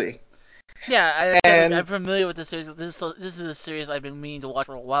Scholar Rhapsody, Yeah, I said like I'm and familiar with the series. This is a series I've been meaning to watch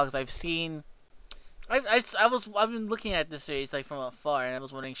for a while because I've seen. I've been looking at this series like from afar and I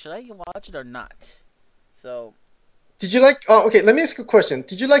was wondering should I watch it or not. So did you like? Oh, okay. Let me ask you a question.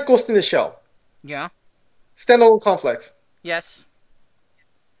 Did you like Ghost in the Shell? yeah, Standalone complex. yes,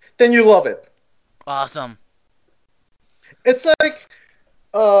 Then you love it. awesome. It's like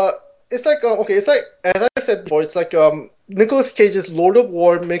uh, okay. It's like as I said before. It's like Nicolas Cage's Lord of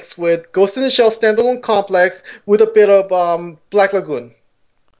War mixed with Ghost in the Shell standalone complex with a bit of Black Lagoon.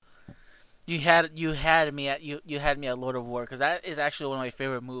 You had me at Lord of War because that is actually one of my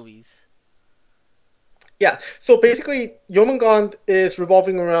favorite movies. Yeah. So basically, Jormungand is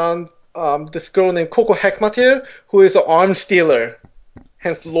revolving around this girl named Coco Hekmatir, who is an arms dealer,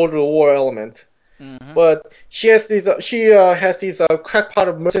 hence the Lord of the War element. Mm-hmm. But she has these crackpot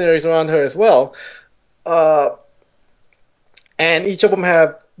of mercenaries around her as well, uh, and each of them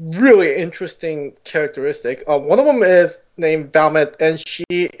have really interesting characteristics. One of them is named Valmet, and she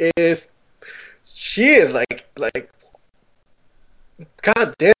is like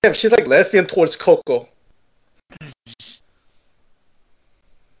god damn, she's like lesbian towards Coco.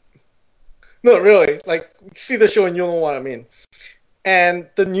 No, really, like see the show and you'll know what I mean. And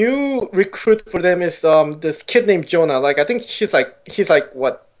the new recruit for them is this kid named Jonah. Like I think he's like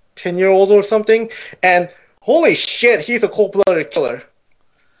what 10-year-old or something. And holy shit, he's a cold-blooded killer.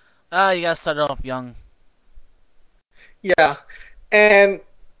 Ah, you gotta start off young. Yeah, and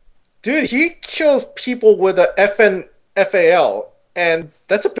dude, he kills people with a FN FAL, and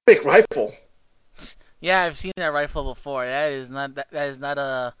that's a big rifle. Yeah, I've seen that rifle before. That is not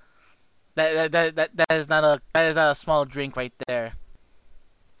a that is not a small drink right there.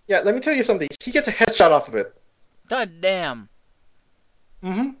 Yeah, let me tell you something. He gets a headshot off of it. God damn.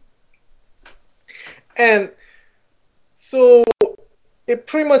 Hmm. And so it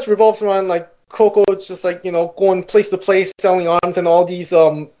pretty much revolves around like Coco. It's just like going place to place, selling arms, and all these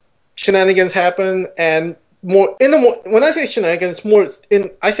shenanigans happen. And more in a more when I say shenanigans, it's more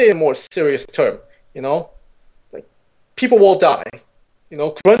in I say in a more serious term. You know, like people will die.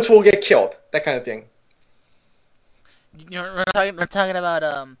 Grunts will get killed. That kind of thing. We're talking about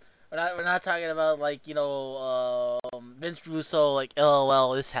we're not talking about like Vince Russo like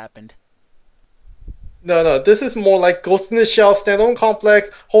LOL this happened. No, no, this is more like Ghost in the Shell standalone complex.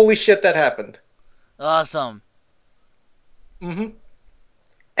 Holy shit, that happened. Awesome. Hmm.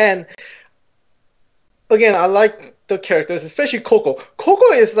 And again, I like the characters, especially Coco. Coco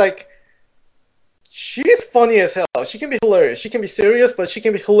is like she's funny as hell. She can be hilarious. She can be serious, but she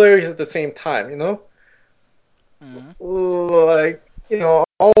can be hilarious at the same time. Mm-hmm. Like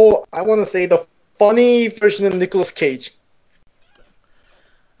oh, I want to say the funny version of Nicolas Cage.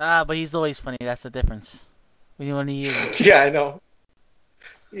 Ah, but he's always funny. That's the difference. When he isn't. Yeah, I know.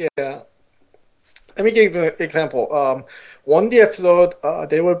 Yeah. Let me give you an example. One the episode,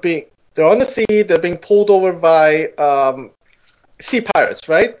 they were being They're on the sea. They're being pulled over by sea pirates,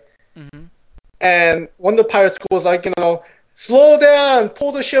 right? Mm-hmm. And one of the pirates goes like, slow down,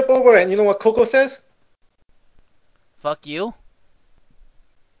 pull the ship over. And you know what Coco says? Fuck you.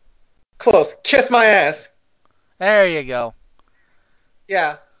 Close. Kiss my ass. There you go.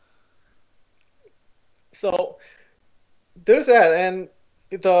 Yeah. So there's that, and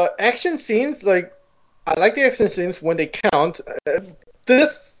the action scenes, like I like the action scenes when they count.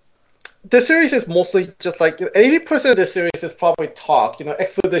 This series is mostly just like 80% of the series is probably talk,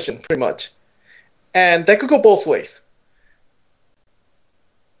 exposition, pretty much, and that could go both ways.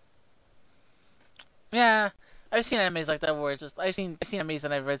 Yeah, I've seen animes like that where it's just I've seen animes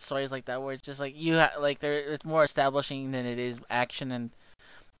and I've read stories like that where it's just like it's more establishing than it is action, and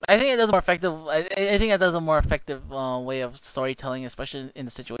I think it does more effective. I think it does a more effective way of storytelling, especially in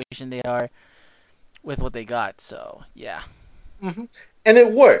the situation they are with what they got. So yeah. Hmm. And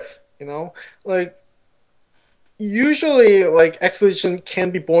it works, like usually like exposition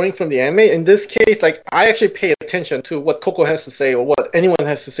can be boring from the anime. In this case, like I actually pay attention to what Coco has to say or what anyone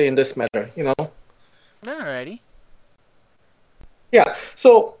has to say in this matter. Alrighty. Yeah,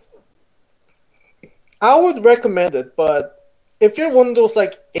 so I would recommend it, but if you're one of those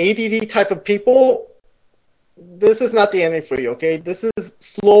like ADD type of people, this is not the anime for you, okay? This is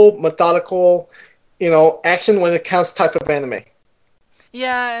slow, methodical, action when it counts type of anime.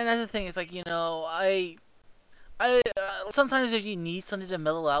 Yeah, and that's the thing. It's like I sometimes if you need something to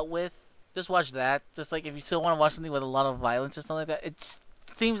mellow out with, just watch that. Just like if you still want to watch something with a lot of violence or something like that, it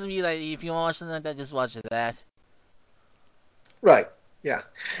seems to me like if you want to watch something like that, just watch that. Right, yeah.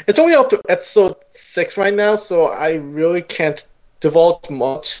 It's only up to episode 6 right now, so I really can't divulge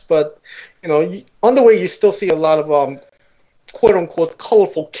much, but, on the way you still see a lot of, quote-unquote,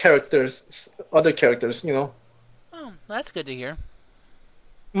 colorful characters, other characters. Oh, that's good to hear.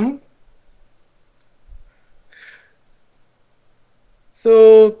 Hmm.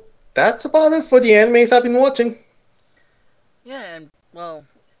 So that's about it for the animes I've been watching. Yeah, and well,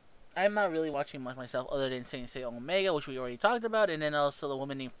 I'm not really watching much myself other than Saint Seiya Omega, which we already talked about, and then also the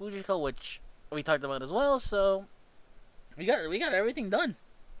woman named Fujiko, which we talked about as well. So we got everything done.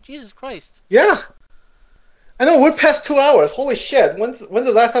 Jesus Christ. Yeah, I know we're past 2 hours. Holy shit! When's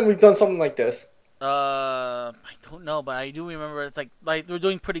the last time we've done something like this? I don't know, but I do remember it's like we're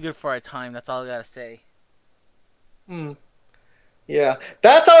doing pretty good for our time. That's all I gotta say. Hmm. Yeah,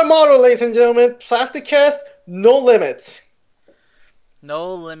 that's our motto, ladies and gentlemen. Plastic Cast, no limits.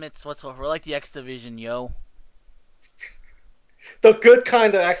 No limits whatsoever. We're like the X Division, yo. The good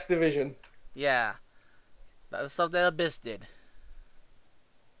kind of X Division. Yeah, that's the stuff that Abyss did.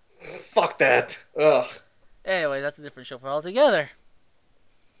 Fuck that. Ugh. Anyway, that's a different show for altogether.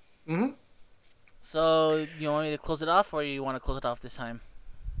 Hmm. So, you want me to close it off, or you want to close it off this time?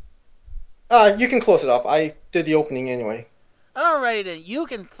 You can close it off. I did the opening anyway. Alrighty then, you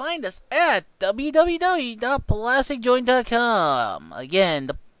can find us at www.plasticjoint.com.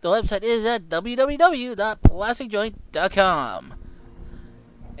 Again, the website is at www.plasticjoint.com.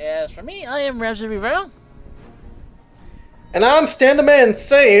 As for me, I am Ramsey Rivera. And I'm Stan the Man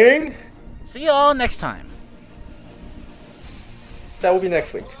saying... See y'all next time. That will be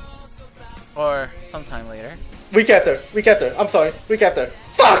next week. Or sometime later. Week after. I'm sorry. Week after.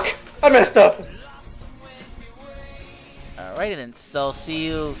 Fuck! I messed up! Alrighty then, so see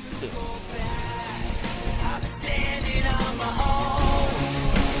you soon.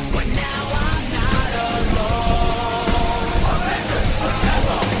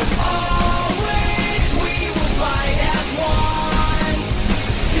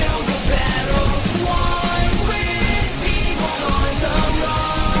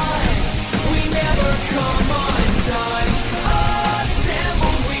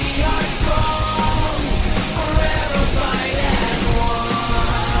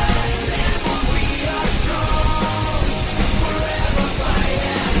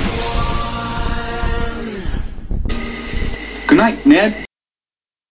 Good night, Ned.